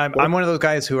 I'm one of those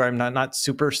guys who I'm not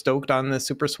super stoked on the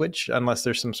Super Switch unless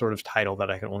there's some sort of title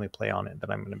that I can only play on it that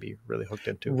I'm going to be really hooked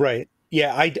into. Right.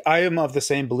 Yeah, I am of the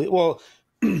same belief. Well,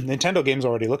 Nintendo games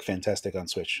already look fantastic on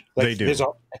Switch. Like, they do. There's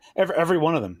every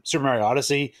one of them. Super Mario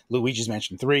Odyssey, Luigi's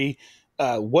Mansion 3.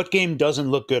 What game doesn't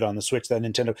look good on the Switch that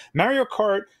Nintendo? Mario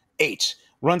Kart 8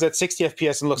 runs at 60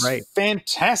 FPS and looks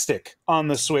fantastic on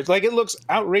the Switch. Like, it looks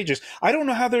outrageous. I don't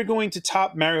know how they're going to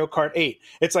top Mario Kart 8.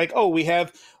 It's like, oh, we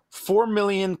have 4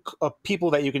 million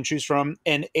people that you can choose from,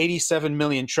 and 87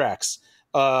 million tracks.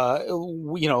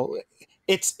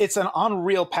 It's an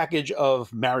unreal package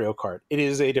of Mario Kart. It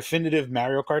is a definitive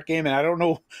Mario Kart game, and I don't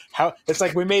know how. It's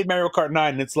like we made Mario Kart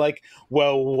 9, and it's like,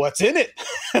 well, what's in it?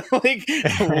 Like,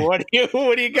 what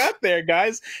do you got there,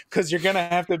 guys? Because you're gonna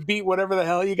have to beat whatever the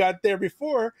hell you got there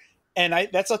before, and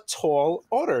that's a tall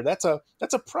order. That's a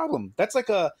problem. That's like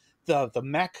the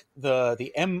Mac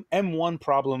the M1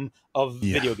 problem of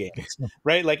video games,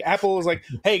 right? Like Apple was like,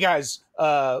 hey guys,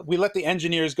 we let the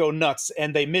engineers go nuts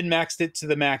and they min-maxed it to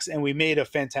the max and we made a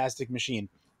fantastic machine.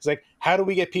 It's like, how do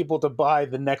we get people to buy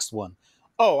the next one?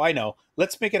 Oh, I know.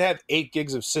 Let's make it have 8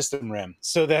 gigs of system RAM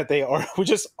so that we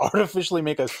just artificially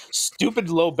make a stupid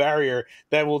low barrier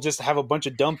that will just have a bunch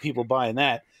of dumb people buying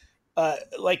that.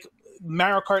 Like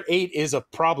Mario Kart 8 is a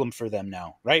problem for them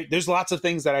now, right? There's lots of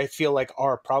things that I feel like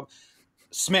are a problem.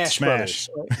 Smash Brothers.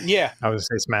 Yeah. I would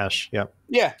say Smash. Yeah.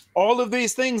 Yeah. All of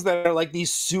these things that are like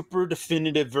these super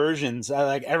definitive versions,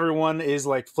 like everyone is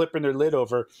like flipping their lid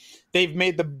over. They've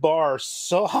made the bar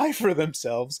so high for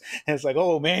themselves. And it's like,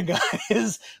 oh man,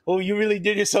 guys, you really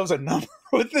did yourselves a number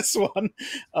with this one.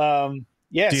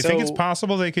 Yeah. Do you think it's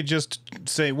possible they could just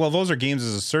say, well, those are games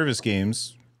as a service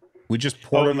games. We just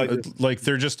port them like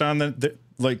they're just on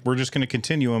like we're just going to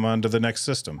continue them onto the next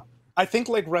system. I think,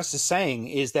 like Russ is saying,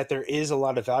 is that there is a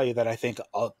lot of value that I think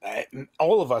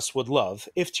all of us would love.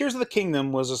 If Tears of the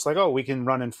Kingdom was just like, oh, we can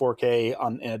run in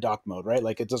 4K in a dock mode, right?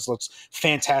 Like it just looks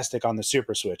fantastic on the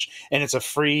Super Switch, and it's a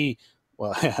free.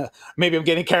 Well, maybe I'm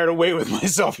getting carried away with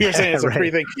myself here saying it's a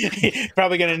free thing.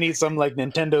 Probably going to need some like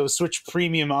Nintendo Switch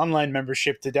Premium online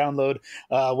membership to download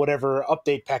whatever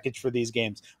update package for these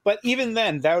games. But even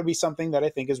then, that would be something that I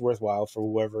think is worthwhile for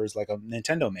whoever is like a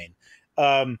Nintendo main.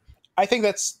 I think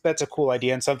that's a cool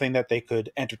idea and something that they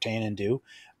could entertain and do.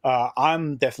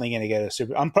 I'm definitely going to get a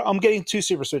Super. I'm getting 2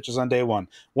 Super Switches on day one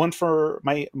for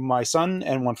my son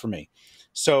and one for me.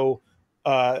 So.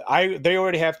 They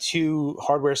already have 2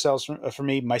 hardware cells for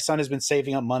me. My son has been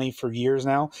saving up money for years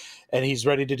now, and he's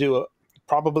ready to do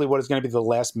probably what is going to be the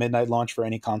last midnight launch for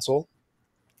any console.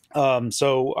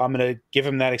 So I'm going to give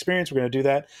him that experience. We're going to do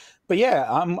that. But yeah,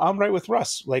 I'm right with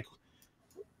Russ. Like,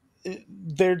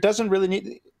 there doesn't really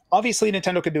need. Obviously,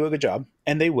 Nintendo could do a good job,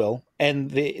 and they will. And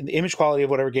the image quality of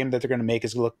whatever game that they're going to make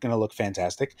is going to look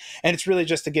fantastic. And it's really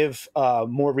just to give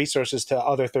more resources to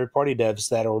other third-party devs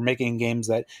that are making games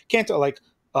that can't, like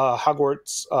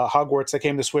Hogwarts that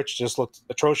came to Switch just looked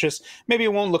atrocious. Maybe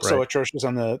it won't look so atrocious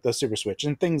on the Super Switch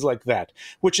and things like that,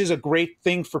 which is a great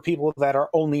thing for people that are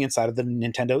only inside of the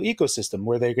Nintendo ecosystem,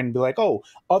 where they're going to be like, oh,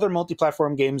 other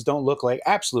multi-platform games don't look like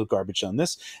absolute garbage on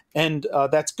this, and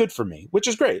that's good for me, which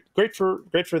is great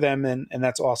for them, and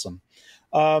that's awesome.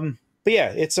 But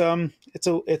yeah, it's an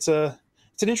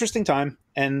interesting time,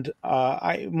 and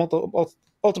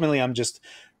ultimately I'm just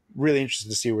really interested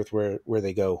to see where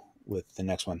they go with the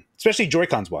next one, especially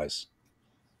Joy-Cons wise.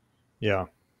 Yeah.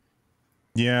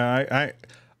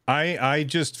 I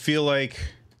just feel like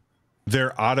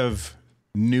they're out of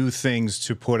new things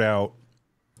to put out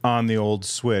on the old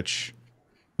Switch,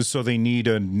 so they need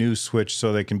a new Switch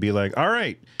so they can be like, all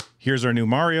right, here's our new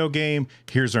Mario game,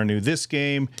 here's our new this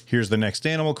game, here's the next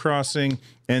Animal Crossing,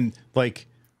 and like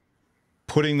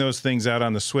putting those things out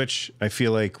on the Switch, I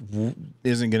feel like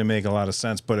isn't going to make a lot of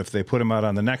sense. But if they put them out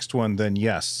on the next one, then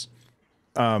yes.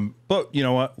 But you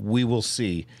know what? We will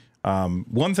see.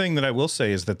 One thing that I will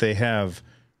say is that they have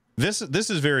this. This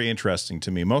is very interesting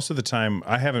to me. Most of the time,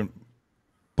 I haven't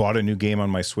bought a new game on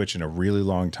my Switch in a really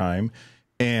long time.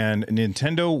 And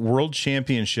Nintendo World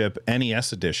Championship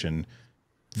NES Edition,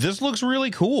 this looks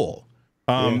really cool.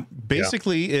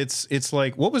 Basically, it's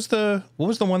like what was the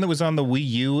one that was on the Wii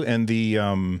U and the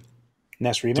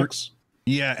NES Remix?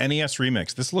 NES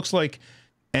Remix. This looks like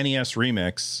NES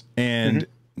Remix, and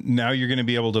now you're going to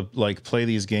be able to like play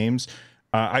these games.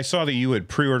 I saw that you had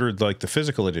pre-ordered like the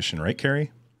physical edition, right,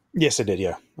 Carrie? Yes, I did.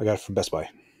 Yeah, I got it from Best Buy.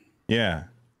 Yeah.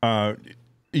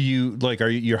 You're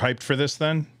hyped for this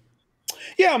then?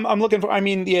 Yeah, I'm looking for. I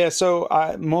mean, yeah. So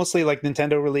mostly like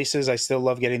Nintendo releases, I still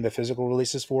love getting the physical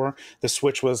releases for. The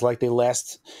Switch was like the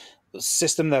last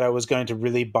system that I was going to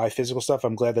really buy physical stuff.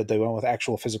 I'm glad that they went with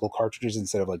actual physical cartridges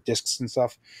instead of like discs and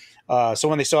stuff. So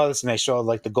when they saw this and they saw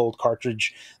like the gold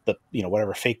cartridge, the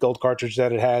whatever fake gold cartridge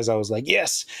that it has, I was like,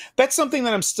 yes. That's something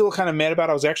that I'm still kind of mad about.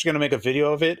 I was actually going to make a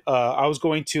video of it. I was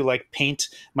going to like paint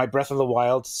my Breath of the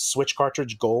Wild Switch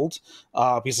cartridge gold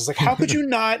because it's like, how could you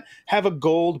not have a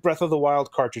gold Breath of the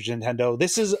Wild cartridge, Nintendo?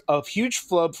 This is a huge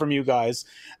flub from you guys,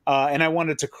 and I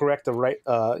wanted to correct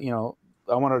the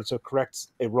wanted to correct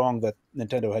a wrong that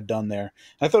Nintendo had done there.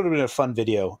 And I thought it would have been a fun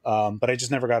video, but I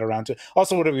just never got around to it.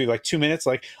 Also, would it be like 2 minutes?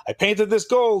 Like, I painted this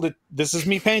gold. This is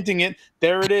me painting it.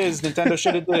 There it is. Nintendo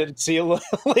should have did. See you.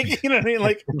 Like, you know what I mean?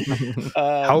 Like,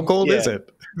 how gold is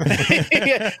it?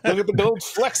 Yeah, look at the gold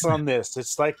flex on this.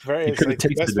 It's like very. It's like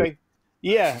the best way.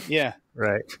 Yeah.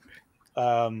 Right.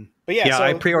 But yeah. So,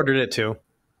 I pre-ordered it too.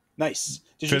 Nice.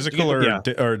 Physical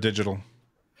or digital?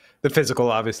 The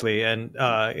physical, obviously, and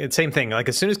it's same thing. Like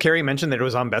as soon as Carrie mentioned that it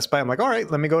was on Best Buy, I'm like, all right,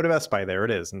 let me go to Best Buy. There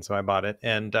it is, and so I bought it.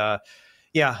 And I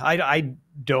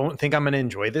don't think I'm going to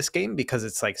enjoy this game because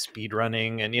it's like speed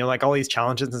running and like all these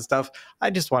challenges and stuff.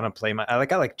 I just want to play I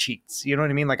like cheats. You know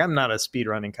what I mean? Like I'm not a speed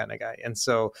running kind of guy, and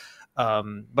so.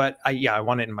 But I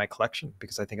want it in my collection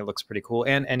because I think it looks pretty cool.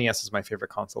 And NES is my favorite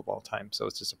console of all time, so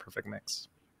it's just a perfect mix.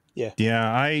 Yeah.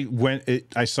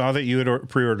 I saw that you had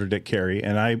pre-ordered it, Carrie,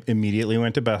 and I immediately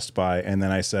went to Best Buy, and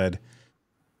then I said,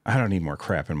 I don't need more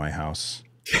crap in my house.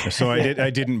 So I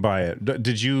didn't buy it.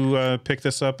 Did you pick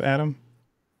this up, Adam?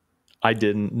 I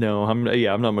didn't. No, I'm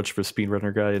not much of a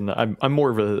speedrunner guy, and I'm more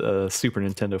of a Super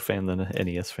Nintendo fan than an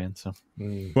NES fan. So,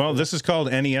 well, this is called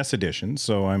NES Edition,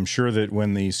 so I'm sure that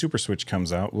when the Super Switch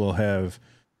comes out, we'll have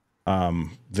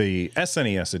the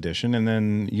SNES Edition, and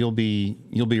then you'll be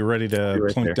ready to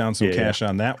plunk down some cash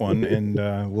on that one, and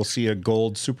we'll see a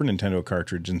gold Super Nintendo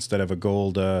cartridge instead of a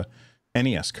gold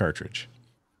NES cartridge.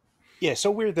 Yeah,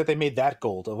 so weird that they made that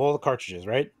gold of all the cartridges,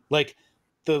 right? Like.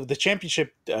 The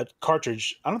championship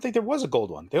cartridge, I don't think there was a gold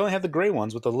one. They only had the gray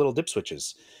ones with the little dip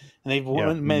switches, and they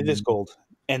made this gold.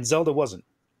 And Zelda wasn't.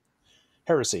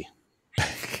 Heresy.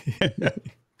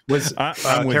 Was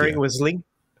Harry was Link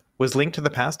to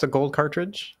the Past a gold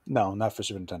cartridge? No, not for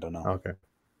Super Nintendo. No. Okay.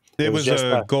 It was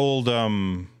a gold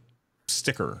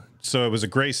sticker. So it was a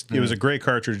gray. It was a gray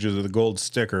cartridge with a gold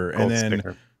sticker, and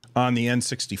then on the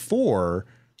N64.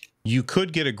 You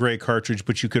could get a gray cartridge,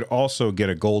 but you could also get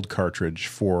a gold cartridge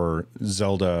for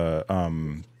Zelda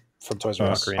from Toys R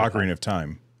Us, Ocarina of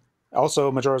Time.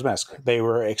 Also, Majora's Mask. They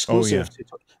were exclusive.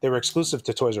 They were exclusive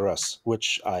to Toys R Us,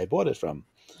 which I bought it from.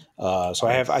 So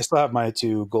I still have my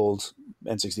 2 gold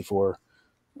N64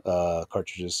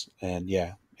 cartridges, and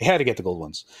I had to get the gold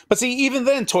ones. But see, even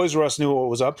then, Toys R Us knew what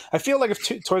was up. I feel like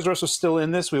if Toys R Us was still in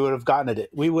this, we would have gotten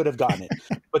it.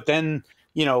 But then,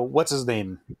 what's his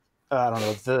name? I don't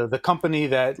know, the company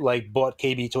that like bought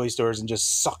KB Toy Stores and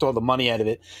just sucked all the money out of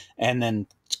it, and then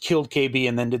killed KB,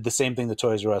 and then did the same thing to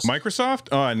Toys R Us. Microsoft?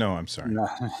 Oh no, I'm sorry. No,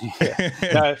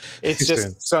 it's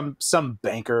just some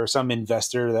banker, some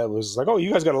investor that was like, "Oh,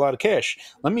 you guys got a lot of cash.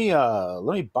 Let me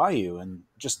buy you and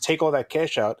just take all that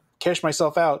cash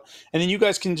myself out, and then you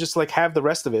guys can just like have the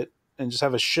rest of it and just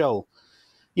have a shell."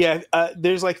 Yeah,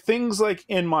 there's like things like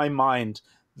in my mind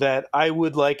that I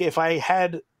would like if I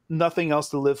had nothing else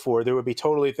to live for. There would be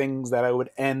totally things that I would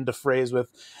end the phrase with,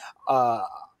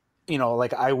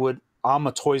 like I'm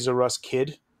a Toys R Us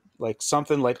kid, like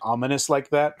something like ominous like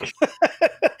that.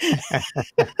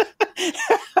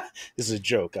 This is a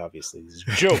joke, obviously. This is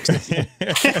jokes. I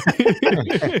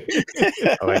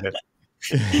like it.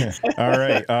 All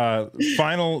right.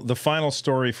 The final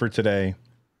story for today.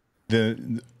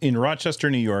 In Rochester,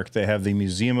 New York, they have the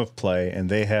Museum of Play, and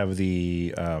they have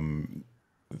the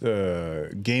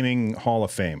Gaming Hall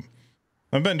of Fame.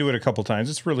 I've been to it a couple times.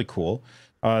 It's really cool.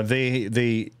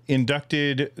 They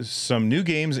inducted some new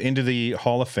games into the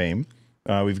Hall of Fame.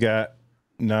 We've got,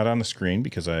 not on the screen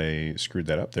because I screwed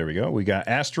that up. There we go. We got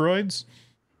Asteroids,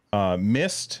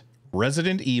 Myst,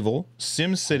 Resident Evil,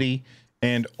 SimCity,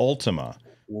 and Ultima.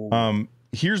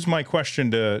 Here's my question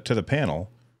to the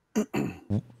panel.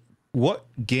 What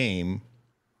game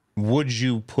would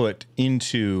you put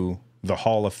into the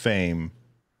Hall of Fame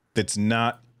that's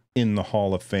not in the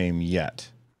Hall of Fame yet?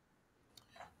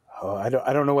 Oh, I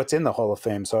don't know what's in the Hall of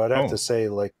Fame, so I'd have to say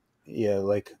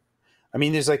I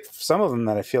mean, there's like some of them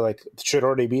that I feel like should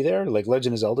already be there. Like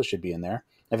Legend of Zelda should be in there.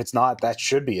 If it's not, that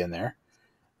should be in there.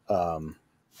 I'd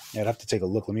have to take a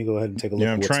look. Let me go ahead and take a look.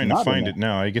 Yeah, I'm trying to find it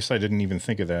now. I guess I didn't even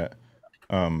think of that.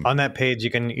 On that page,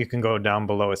 you can go down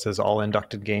below. It says all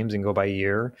inducted games and go by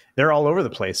year. They're all over the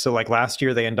place. So like last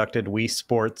year, they inducted Wii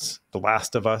Sports, The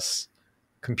Last of Us,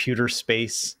 Computer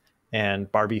Space, and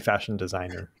Barbie Fashion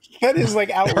Designer. That is like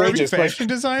outrageous. Barbie Fashion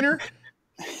Designer?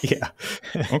 Yeah.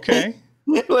 Okay.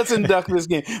 Let's induct this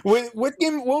game. What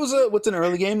game? What's an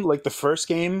early game? Like the first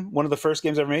game, one of the first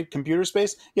games ever made, Computer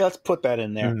Space. Yeah, let's put that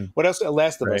in there. What else?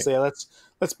 Last of Us. Yeah, let's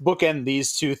bookend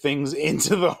these 2 things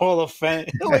into the Hall of Fame.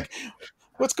 Like,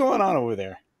 what's going on over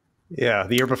there? Yeah,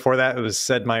 the year before that it was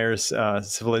Sid Meier's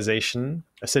Civilization,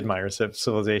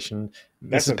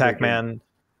 Mrs. Pac-Man,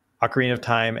 Ocarina of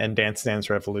Time, and Dance Dance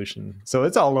Revolution. So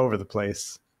it's all over the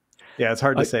place. Yeah, it's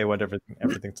hard to say what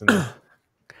everything's in there.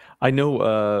 I know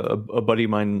a buddy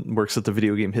of mine works at the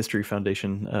Video Game History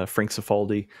Foundation, Frank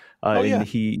Cifaldi, and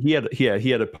he had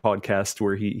a podcast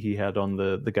where he had on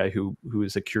the guy who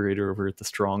is a curator over at the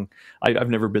Strong.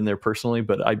 I've never been there personally,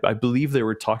 but I believe they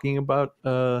were talking about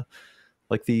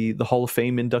like the Hall of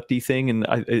Fame inductee thing, and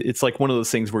it's like one of those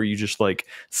things where you just like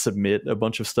submit a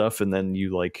bunch of stuff and then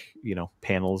you like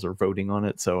panels are voting on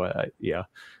it. So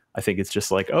I think it's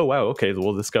just like, oh wow, okay,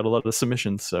 well this got a lot of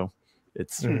submissions, so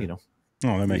it's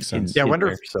Oh, that makes sense. Yeah, I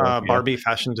wonder if Barbie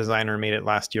fashion designer made it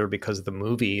last year because the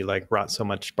movie like brought so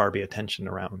much Barbie attention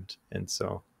around, and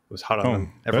so it was hot on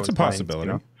them. That's a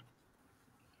possibility.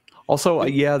 Also,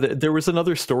 there was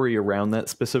another story around that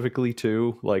specifically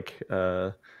too. Like,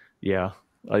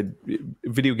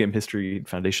 Video Game History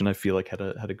Foundation, I feel like had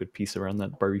a good piece around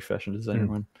that Barbie fashion designer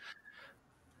one.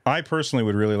 I personally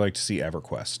would really like to see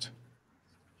EverQuest.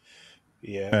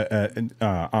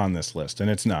 On this list, and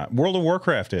it's not. World of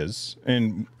Warcraft is,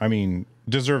 and I mean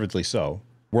deservedly so.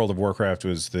 World of Warcraft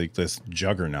was this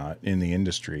juggernaut in the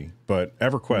industry, but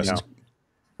EverQuest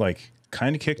like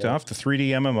kind of kicked off the 3D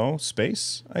MMO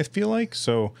space, I feel like.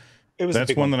 So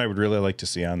that's one that I would really like to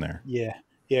see on there. Yeah,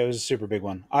 it was a super big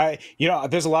one.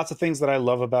 There's lots of things that I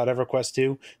love about EverQuest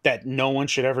 2 that no one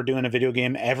should ever do in a video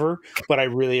game ever, but I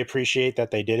really appreciate that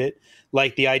they did it.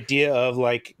 Like the idea of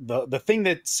like the thing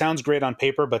that sounds great on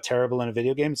paper but terrible in a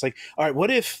video game. It's like, all right,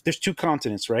 what if there's 2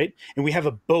 continents, right? And we have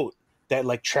a boat that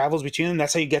like travels between them.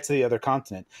 That's how you get to the other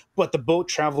continent. But the boat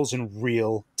travels in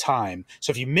real time.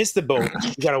 So if you miss the boat,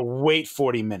 you got to wait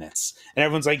 40 minutes. And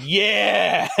everyone's like,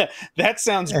 yeah, that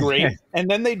sounds great. And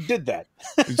then they did that.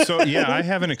 So yeah, I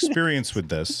have an experience with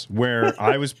this where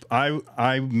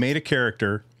I made a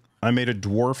character. I made a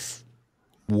dwarf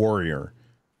warrior,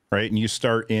 right? And you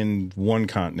start in one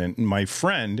continent. And my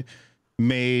friend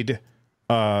made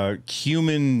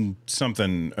human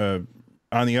something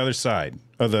on the other side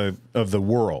of the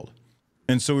world.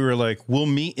 And so we were like, we'll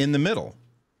meet in the middle.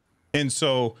 And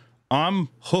so I'm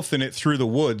hoofing it through the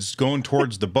woods going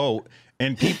towards the boat,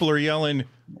 and people are yelling,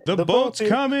 the boat's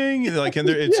coming, like, and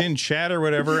it's in chat or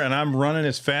whatever, and I'm running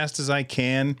as fast as I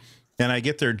can, and I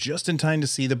get there just in time to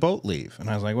see the boat leave. And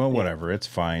I was like, well, whatever, it's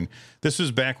fine. This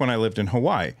was back when I lived in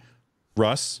Hawaii.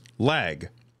 Russ, lag.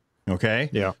 Okay.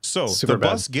 Yeah. So the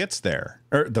bus gets there,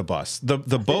 or the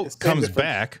boat comes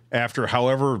back after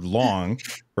however long,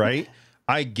 right?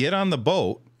 I get on the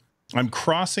boat. I'm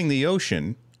crossing the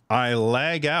ocean. I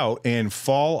lag out and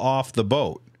fall off the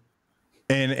boat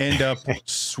and end up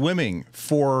swimming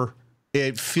for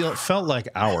felt like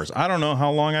hours. I don't know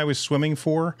how long I was swimming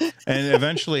for. And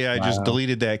eventually I just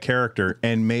deleted that character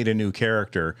and made a new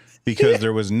character because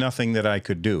there was nothing that I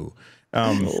could do.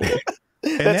 And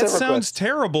that sounds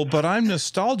terrible, but I'm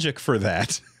nostalgic for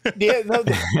that. Like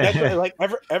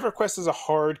EverQuest is a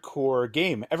hardcore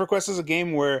game. EverQuest is a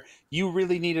game where you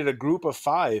really needed a group of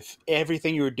 5.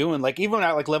 Everything you were doing, like even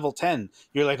at like level 10,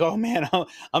 you're like, oh man,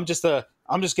 I'm just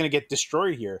gonna get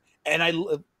destroyed here. And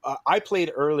I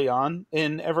played early on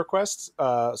in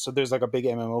EverQuest, so there's like a big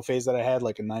MMO phase that I had,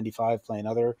 like in '95, playing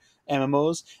other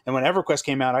MMOs. And when EverQuest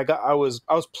came out, I was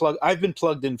plugged. I've been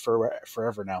plugged in for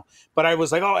forever now. But I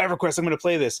was like, oh, EverQuest, I'm going to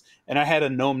play this. And I had a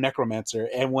gnome necromancer.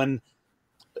 And when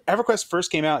EverQuest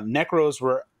first came out, necros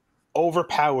were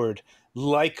overpowered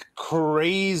like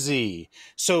crazy.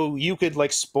 So you could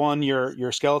like spawn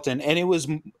your skeleton, and it was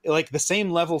like the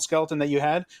same level skeleton that you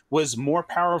had was more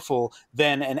powerful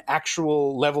than an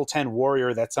actual level 10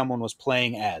 warrior that someone was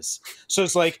playing as. So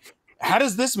it's like, how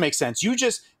does this make sense?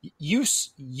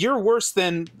 You're worse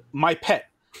than my pet.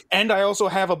 And I also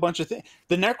have a bunch of things.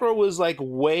 The Necro was like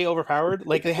way overpowered.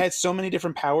 Like they had so many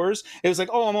different powers. It was like,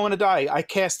 oh, I'm going to die. I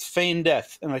cast Feign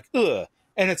Death. And like, ugh.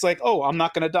 And it's like, oh, I'm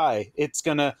not going to die.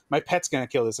 My pet's going to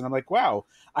kill this. And I'm like, wow,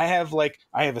 I have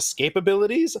escape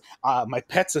abilities. My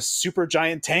pet's a super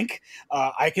giant tank.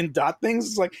 I can dot things.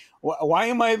 It's like, why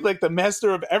am I like the master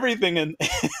of everything? And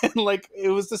like, it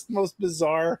was just the most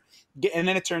bizarre. And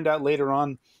then it turned out later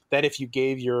on that if you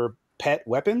gave your pet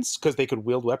weapons, because they could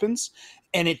wield weapons,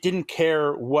 and it didn't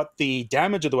care what the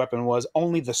damage of the weapon was,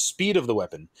 only the speed of the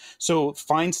weapon. So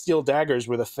fine steel daggers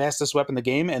were the fastest weapon in the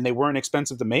game, and they weren't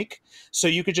expensive to make. So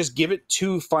you could just give it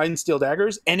 2 fine steel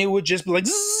daggers, and it would just be like,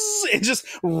 zzz, and just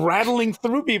rattling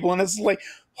through people. And it's like,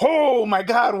 oh my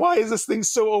God, why is this thing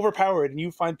so overpowered? And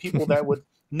you find people that would,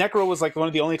 Necro was like one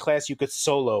of the only class you could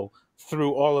solo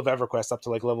through all of EverQuest up to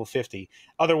like level 50.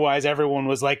 Otherwise, everyone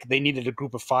was like, they needed a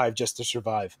group of 5 just to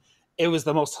survive. It was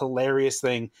the most hilarious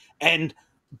thing. And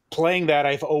playing that,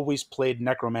 I've always played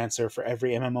Necromancer for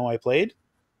every MMO I played.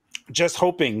 just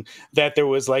hoping that there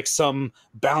was like some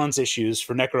balance issues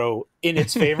for Necro in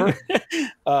its favor.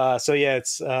 So yeah,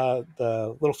 it's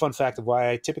the little fun fact of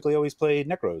why I typically always play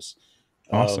Necros.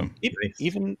 Awesome.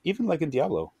 Even like in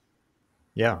Diablo.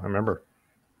 Yeah, I remember.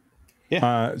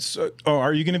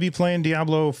 Are you going to be playing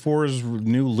Diablo 4's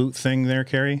new loot thing there,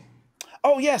 Carrie?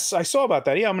 Oh yes, I saw about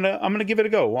that. Yeah, I'm gonna give it a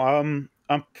go. I'm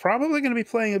probably gonna be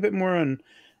playing a bit more on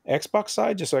Xbox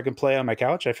side just so I can play on my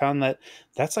couch. I found that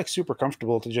that's like super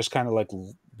comfortable to just kind of like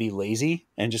be lazy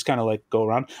and just kind of like go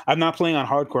around. I'm not playing on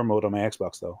hardcore mode on my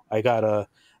Xbox though. I got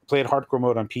played hardcore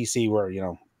mode on PC where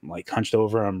I'm like hunched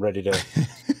over, I'm ready to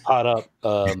hot up.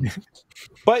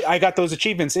 But I got those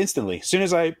achievements instantly. As soon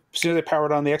as I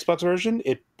powered on the Xbox version,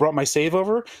 it brought my save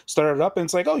over, started up, and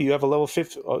it's like, oh, you have a level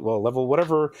level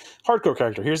whatever hardcore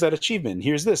character. Here's that achievement.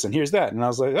 Here's this and here's that. And I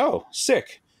was like, oh,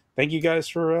 sick. Thank you guys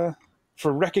for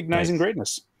recognizing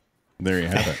greatness. There you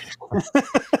have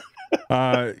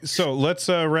it. So let's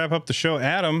wrap up the show.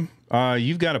 Adam,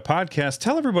 you've got a podcast.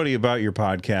 Tell everybody about your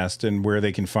podcast and where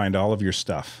they can find all of your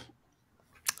stuff.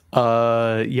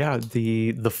 Yeah,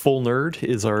 the Full Nerd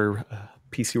is our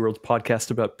PC World podcast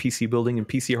about PC building and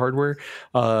PC hardware.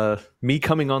 Me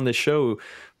coming on this show,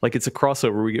 like it's a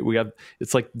crossover. We got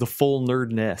it's like the full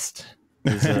NerdNest.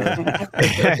 It's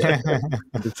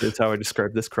how I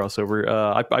describe this crossover.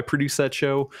 I produce that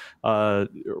show.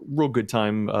 Real good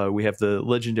time. We have the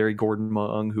legendary Gordon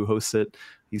Mung who hosts it.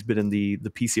 He's been in the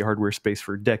PC hardware space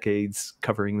for decades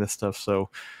covering this stuff. So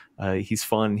he's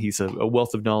fun. He's a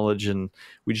wealth of knowledge, and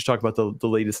we just talk about the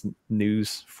latest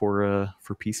news for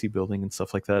PC building and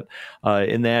stuff like that.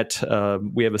 In that,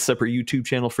 we have a separate YouTube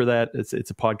channel for that. It's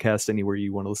a podcast anywhere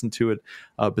you want to listen to it.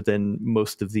 But then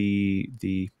most of the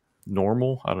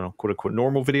normal, I don't know, quote unquote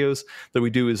normal videos that we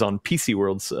do is on PC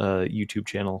World's YouTube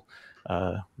channel,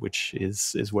 which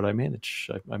is what I manage.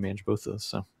 I manage both of those.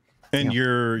 So. And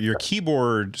your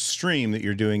keyboard stream that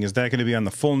you're doing, is that going to be on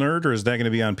the Full Nerd or is that going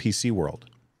to be on PC World?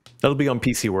 That'll be on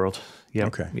PC World. Yeah.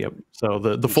 Okay. Yep. So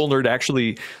the Full Nerd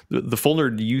actually, the Full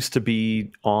Nerd used to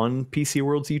be on PC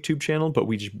World's YouTube channel, but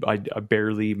I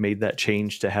barely made that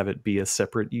change to have it be a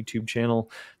separate YouTube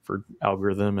channel for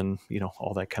algorithm and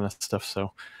all that kind of stuff.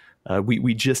 So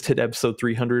we just hit episode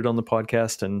 300 on the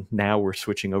podcast, and now we're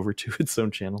switching over to its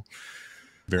own channel.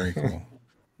 Very cool.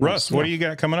 Russ, what do you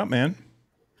got coming up, man?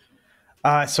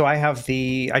 So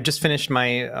I just finished my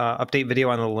update video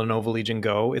on the Lenovo Legion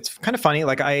Go. It's kind of funny.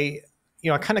 Like I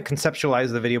kind of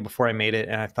conceptualized the video before I made it,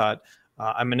 and I thought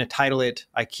I'm going to title it,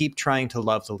 I Keep Trying to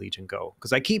Love the Legion Go,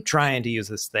 because I keep trying to use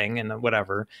this thing and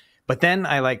whatever. But then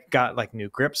I got new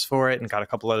grips for it and got a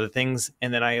couple other things.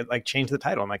 And then I changed the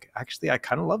title. I'm like, actually, I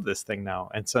kind of love this thing now.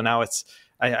 And so now it's,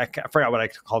 I forgot what I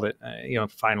called it,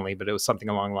 finally, but it was something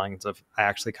along the lines of, I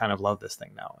actually kind of love this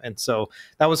thing now. And so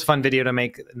that was a fun video to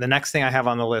make. The next thing I have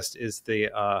on the list is the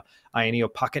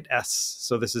Ioneo Pocket S.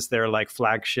 So this is their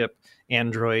flagship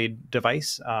Android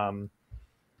device.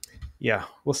 Yeah,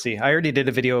 we'll see. I already did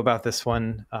a video about this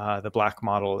one, the black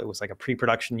model. It was like a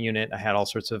pre-production unit. I had all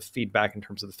sorts of feedback in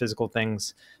terms of the physical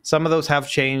things. Some of those have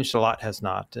changed, a lot has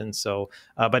not. And so,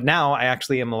 but now I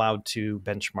actually am allowed to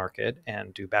benchmark it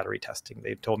and do battery testing.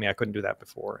 They told me I couldn't do that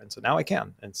before. And so now I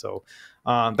can. And so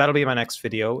that'll be my next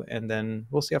video. And then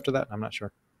we'll see after that. I'm not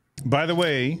sure. By the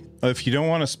way, if you don't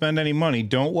want to spend any money,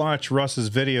 don't watch Russ's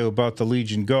video about the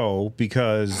Legion Go,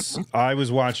 because I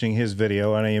was watching his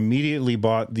video and I immediately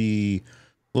bought the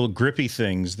little grippy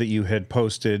things that you had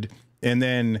posted. And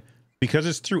then because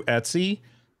it's through Etsy,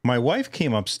 my wife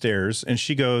came upstairs and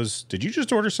she goes, "Did you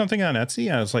just order something on Etsy?"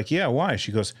 And I was like, "Yeah, why?"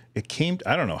 She goes, "It came,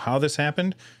 I don't know how this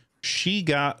happened." She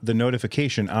got the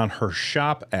notification on her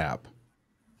shop app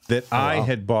that I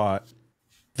had bought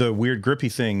the weird grippy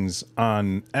things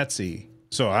on Etsy.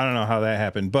 So I don't know how that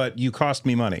happened, but you cost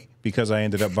me money because I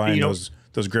ended up buying those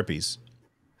grippies.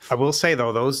 I will say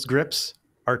though, those grips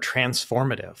are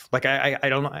transformative. Like I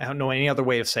don't know any other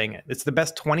way of saying it. It's the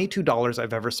best $22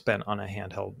 I've ever spent on a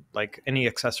handheld, like any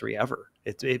accessory ever.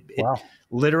 It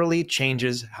literally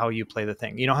changes how you play the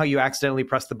thing. You know how you accidentally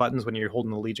press the buttons when you're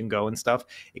holding the Legion Go and stuff?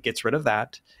 It gets rid of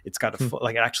that. It's got a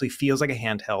it actually feels like a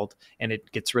handheld, and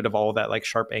it gets rid of all of that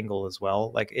sharp angle as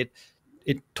well. Like it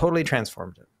totally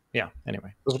transformed it. Yeah.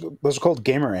 Anyway, those are called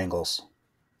gamer angles.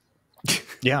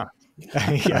 Yeah.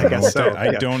 Yeah, I guess so.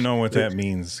 I don't know what that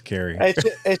means, Carrie.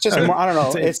 It's just more, I don't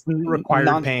know. It's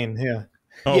required pain. Yeah.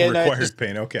 Oh, yeah, required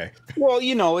pain. Okay. Well,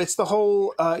 it's the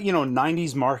whole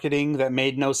 90s marketing that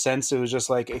made no sense. It was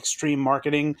just like extreme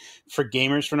marketing for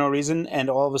gamers for no reason, and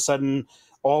all of a sudden,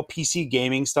 all PC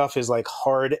gaming stuff is like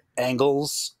hard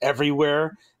angles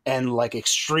everywhere and like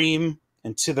extreme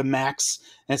and to the max.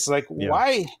 And it's like,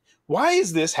 why why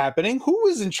is this happening? Who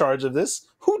is in charge of this?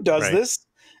 Who does Right. this?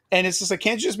 And it's just like,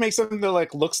 can't you just make something that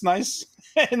like looks nice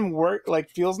and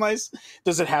feels nice?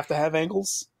 Does it have to have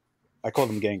angles? I call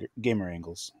them gamer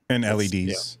angles. And That's-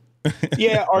 LEDs.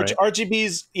 Yeah, Right.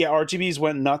 RGBs. Yeah, RGBs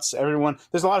went nuts. Everyone,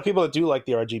 there's a lot of people that do like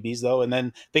the RGBs though, and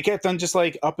then they kept on just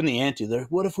like up in the ante. They're,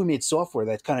 what if we made software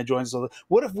that kind of joins?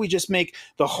 What if we just make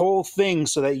the whole thing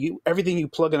so that everything you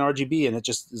plug in RGB and it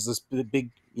just is this big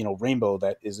rainbow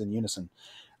that is in unison.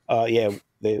 Yeah,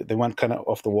 they went kind of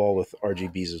off the wall with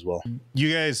RGBs as well.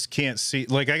 You guys can't see,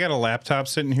 like, I got a laptop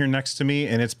sitting here next to me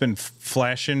and it's been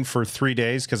flashing for 3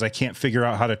 days because I can't figure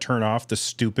out how to turn off the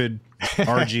stupid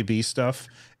RGB stuff,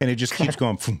 and it just keeps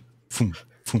going boom, boom,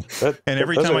 boom. And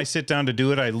every time I sit down to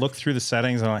do it, I look through the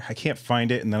settings and I'm like, I can't find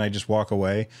it, and then I just walk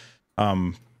away.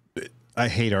 I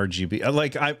hate RGB.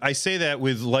 I say that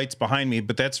with lights behind me,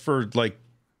 but that's for like,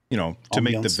 to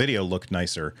make the video look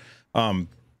nicer.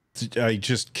 I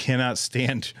just cannot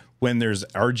stand when there's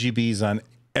RGBs on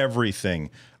everything.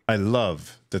 I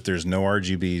love that there's no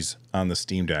RGBs on the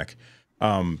Steam Deck.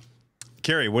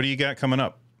 Carrie, what do you got coming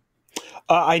up?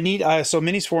 I need so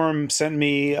Minis Forum sent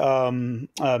me a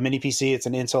mini PC. It's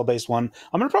an Intel based one.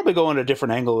 I'm gonna probably go on a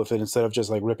different angle with it instead of just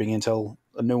like ripping Intel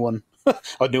a new one,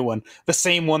 the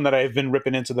same one that I've been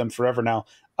ripping into them forever now.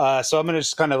 So I'm gonna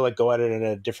just kind of like go at it at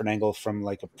a different angle from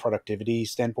like a productivity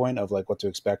standpoint of like what to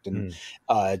expect and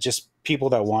just people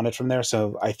that want it from there.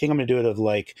 So I think I'm gonna do it of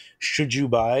like, should you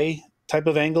buy type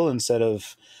of angle instead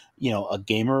of a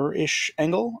gamer-ish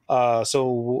angle.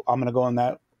 So I'm gonna go on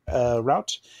that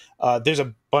route. There's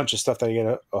a bunch of stuff that I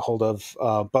get a hold of,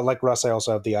 but like Russ, I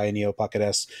also have the iNeo Pocket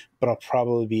S, but I'll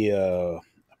probably be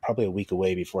probably a week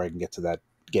away before I can get to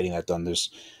getting that done.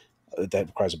 That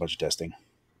requires a bunch of testing.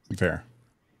 Fair.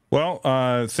 Well,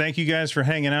 thank you guys for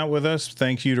hanging out with us.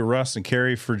 Thank you to Russ and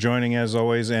Carrie for joining as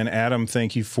always, and Adam,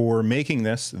 thank you for making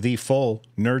this the full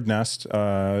Nerd Nest.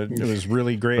 It was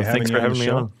really great having you on the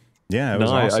show. Yeah, it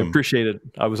was awesome. I appreciate it.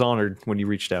 I was honored when you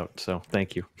reached out, so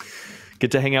thank you.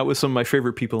 Get to hang out with some of my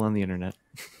favorite people on the internet.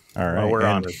 All right. Well, we're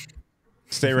honored.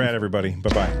 Stay rad, everybody.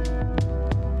 Bye-bye.